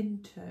colourway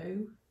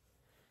Tinto,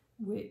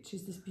 which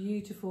is this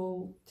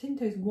beautiful,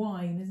 Tinto's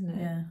wine, isn't it?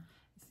 Yeah.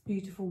 It's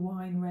beautiful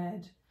wine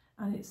red,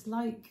 and it's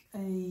like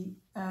a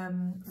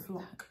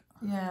Flock.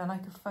 yeah,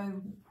 like a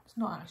faux. It's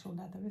not actual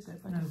leather, is it?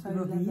 It's like No, a faux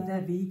leather.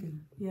 they're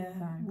vegan. Yeah,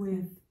 bags,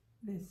 with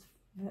this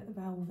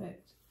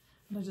velvet,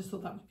 and I just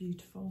thought that was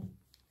beautiful.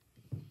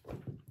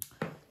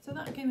 So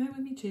that came home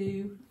with me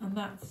too, and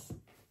that's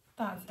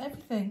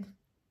everything.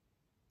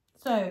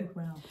 So,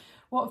 Well,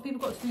 what have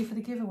people got to do for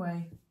the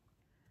giveaway?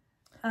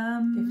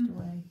 Gift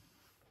away.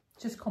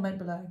 Just comment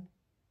below.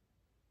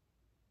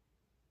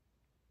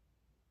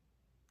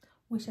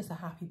 Wish us a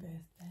happy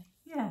birthday.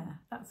 yeah,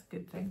 that's a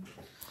good thing.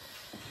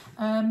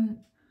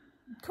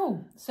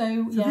 Cool.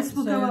 So So this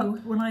will go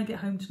up when I get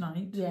home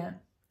tonight. Yeah.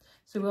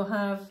 So we'll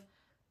have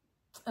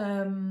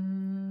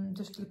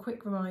just a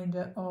quick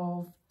reminder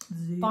of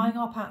Zoom. buying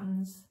our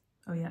patterns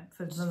Oh yeah,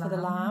 for the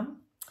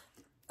lamb.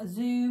 A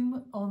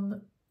Zoom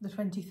on the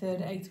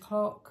 23rd at 8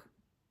 o'clock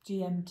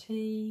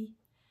GMT.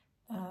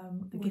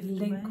 The gift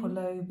link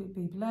away. will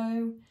be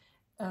below.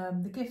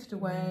 The gift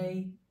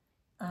away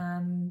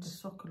and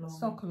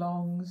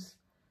sock-alongs.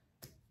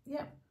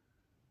 Yeah.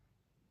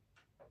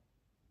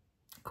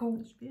 Cool.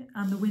 That should be it.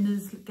 And the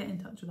winners get in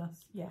touch with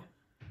us. Yeah.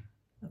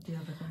 Of the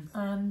other things.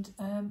 And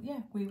yeah,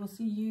 we will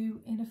see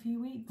you in a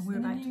few weeks. And we're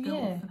about to go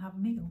off and have a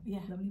meal. Yeah.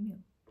 Lovely meal.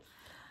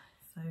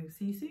 So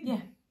see you soon.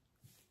 Yeah.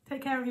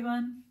 Take care,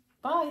 everyone.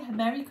 Bye.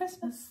 Merry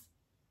Christmas.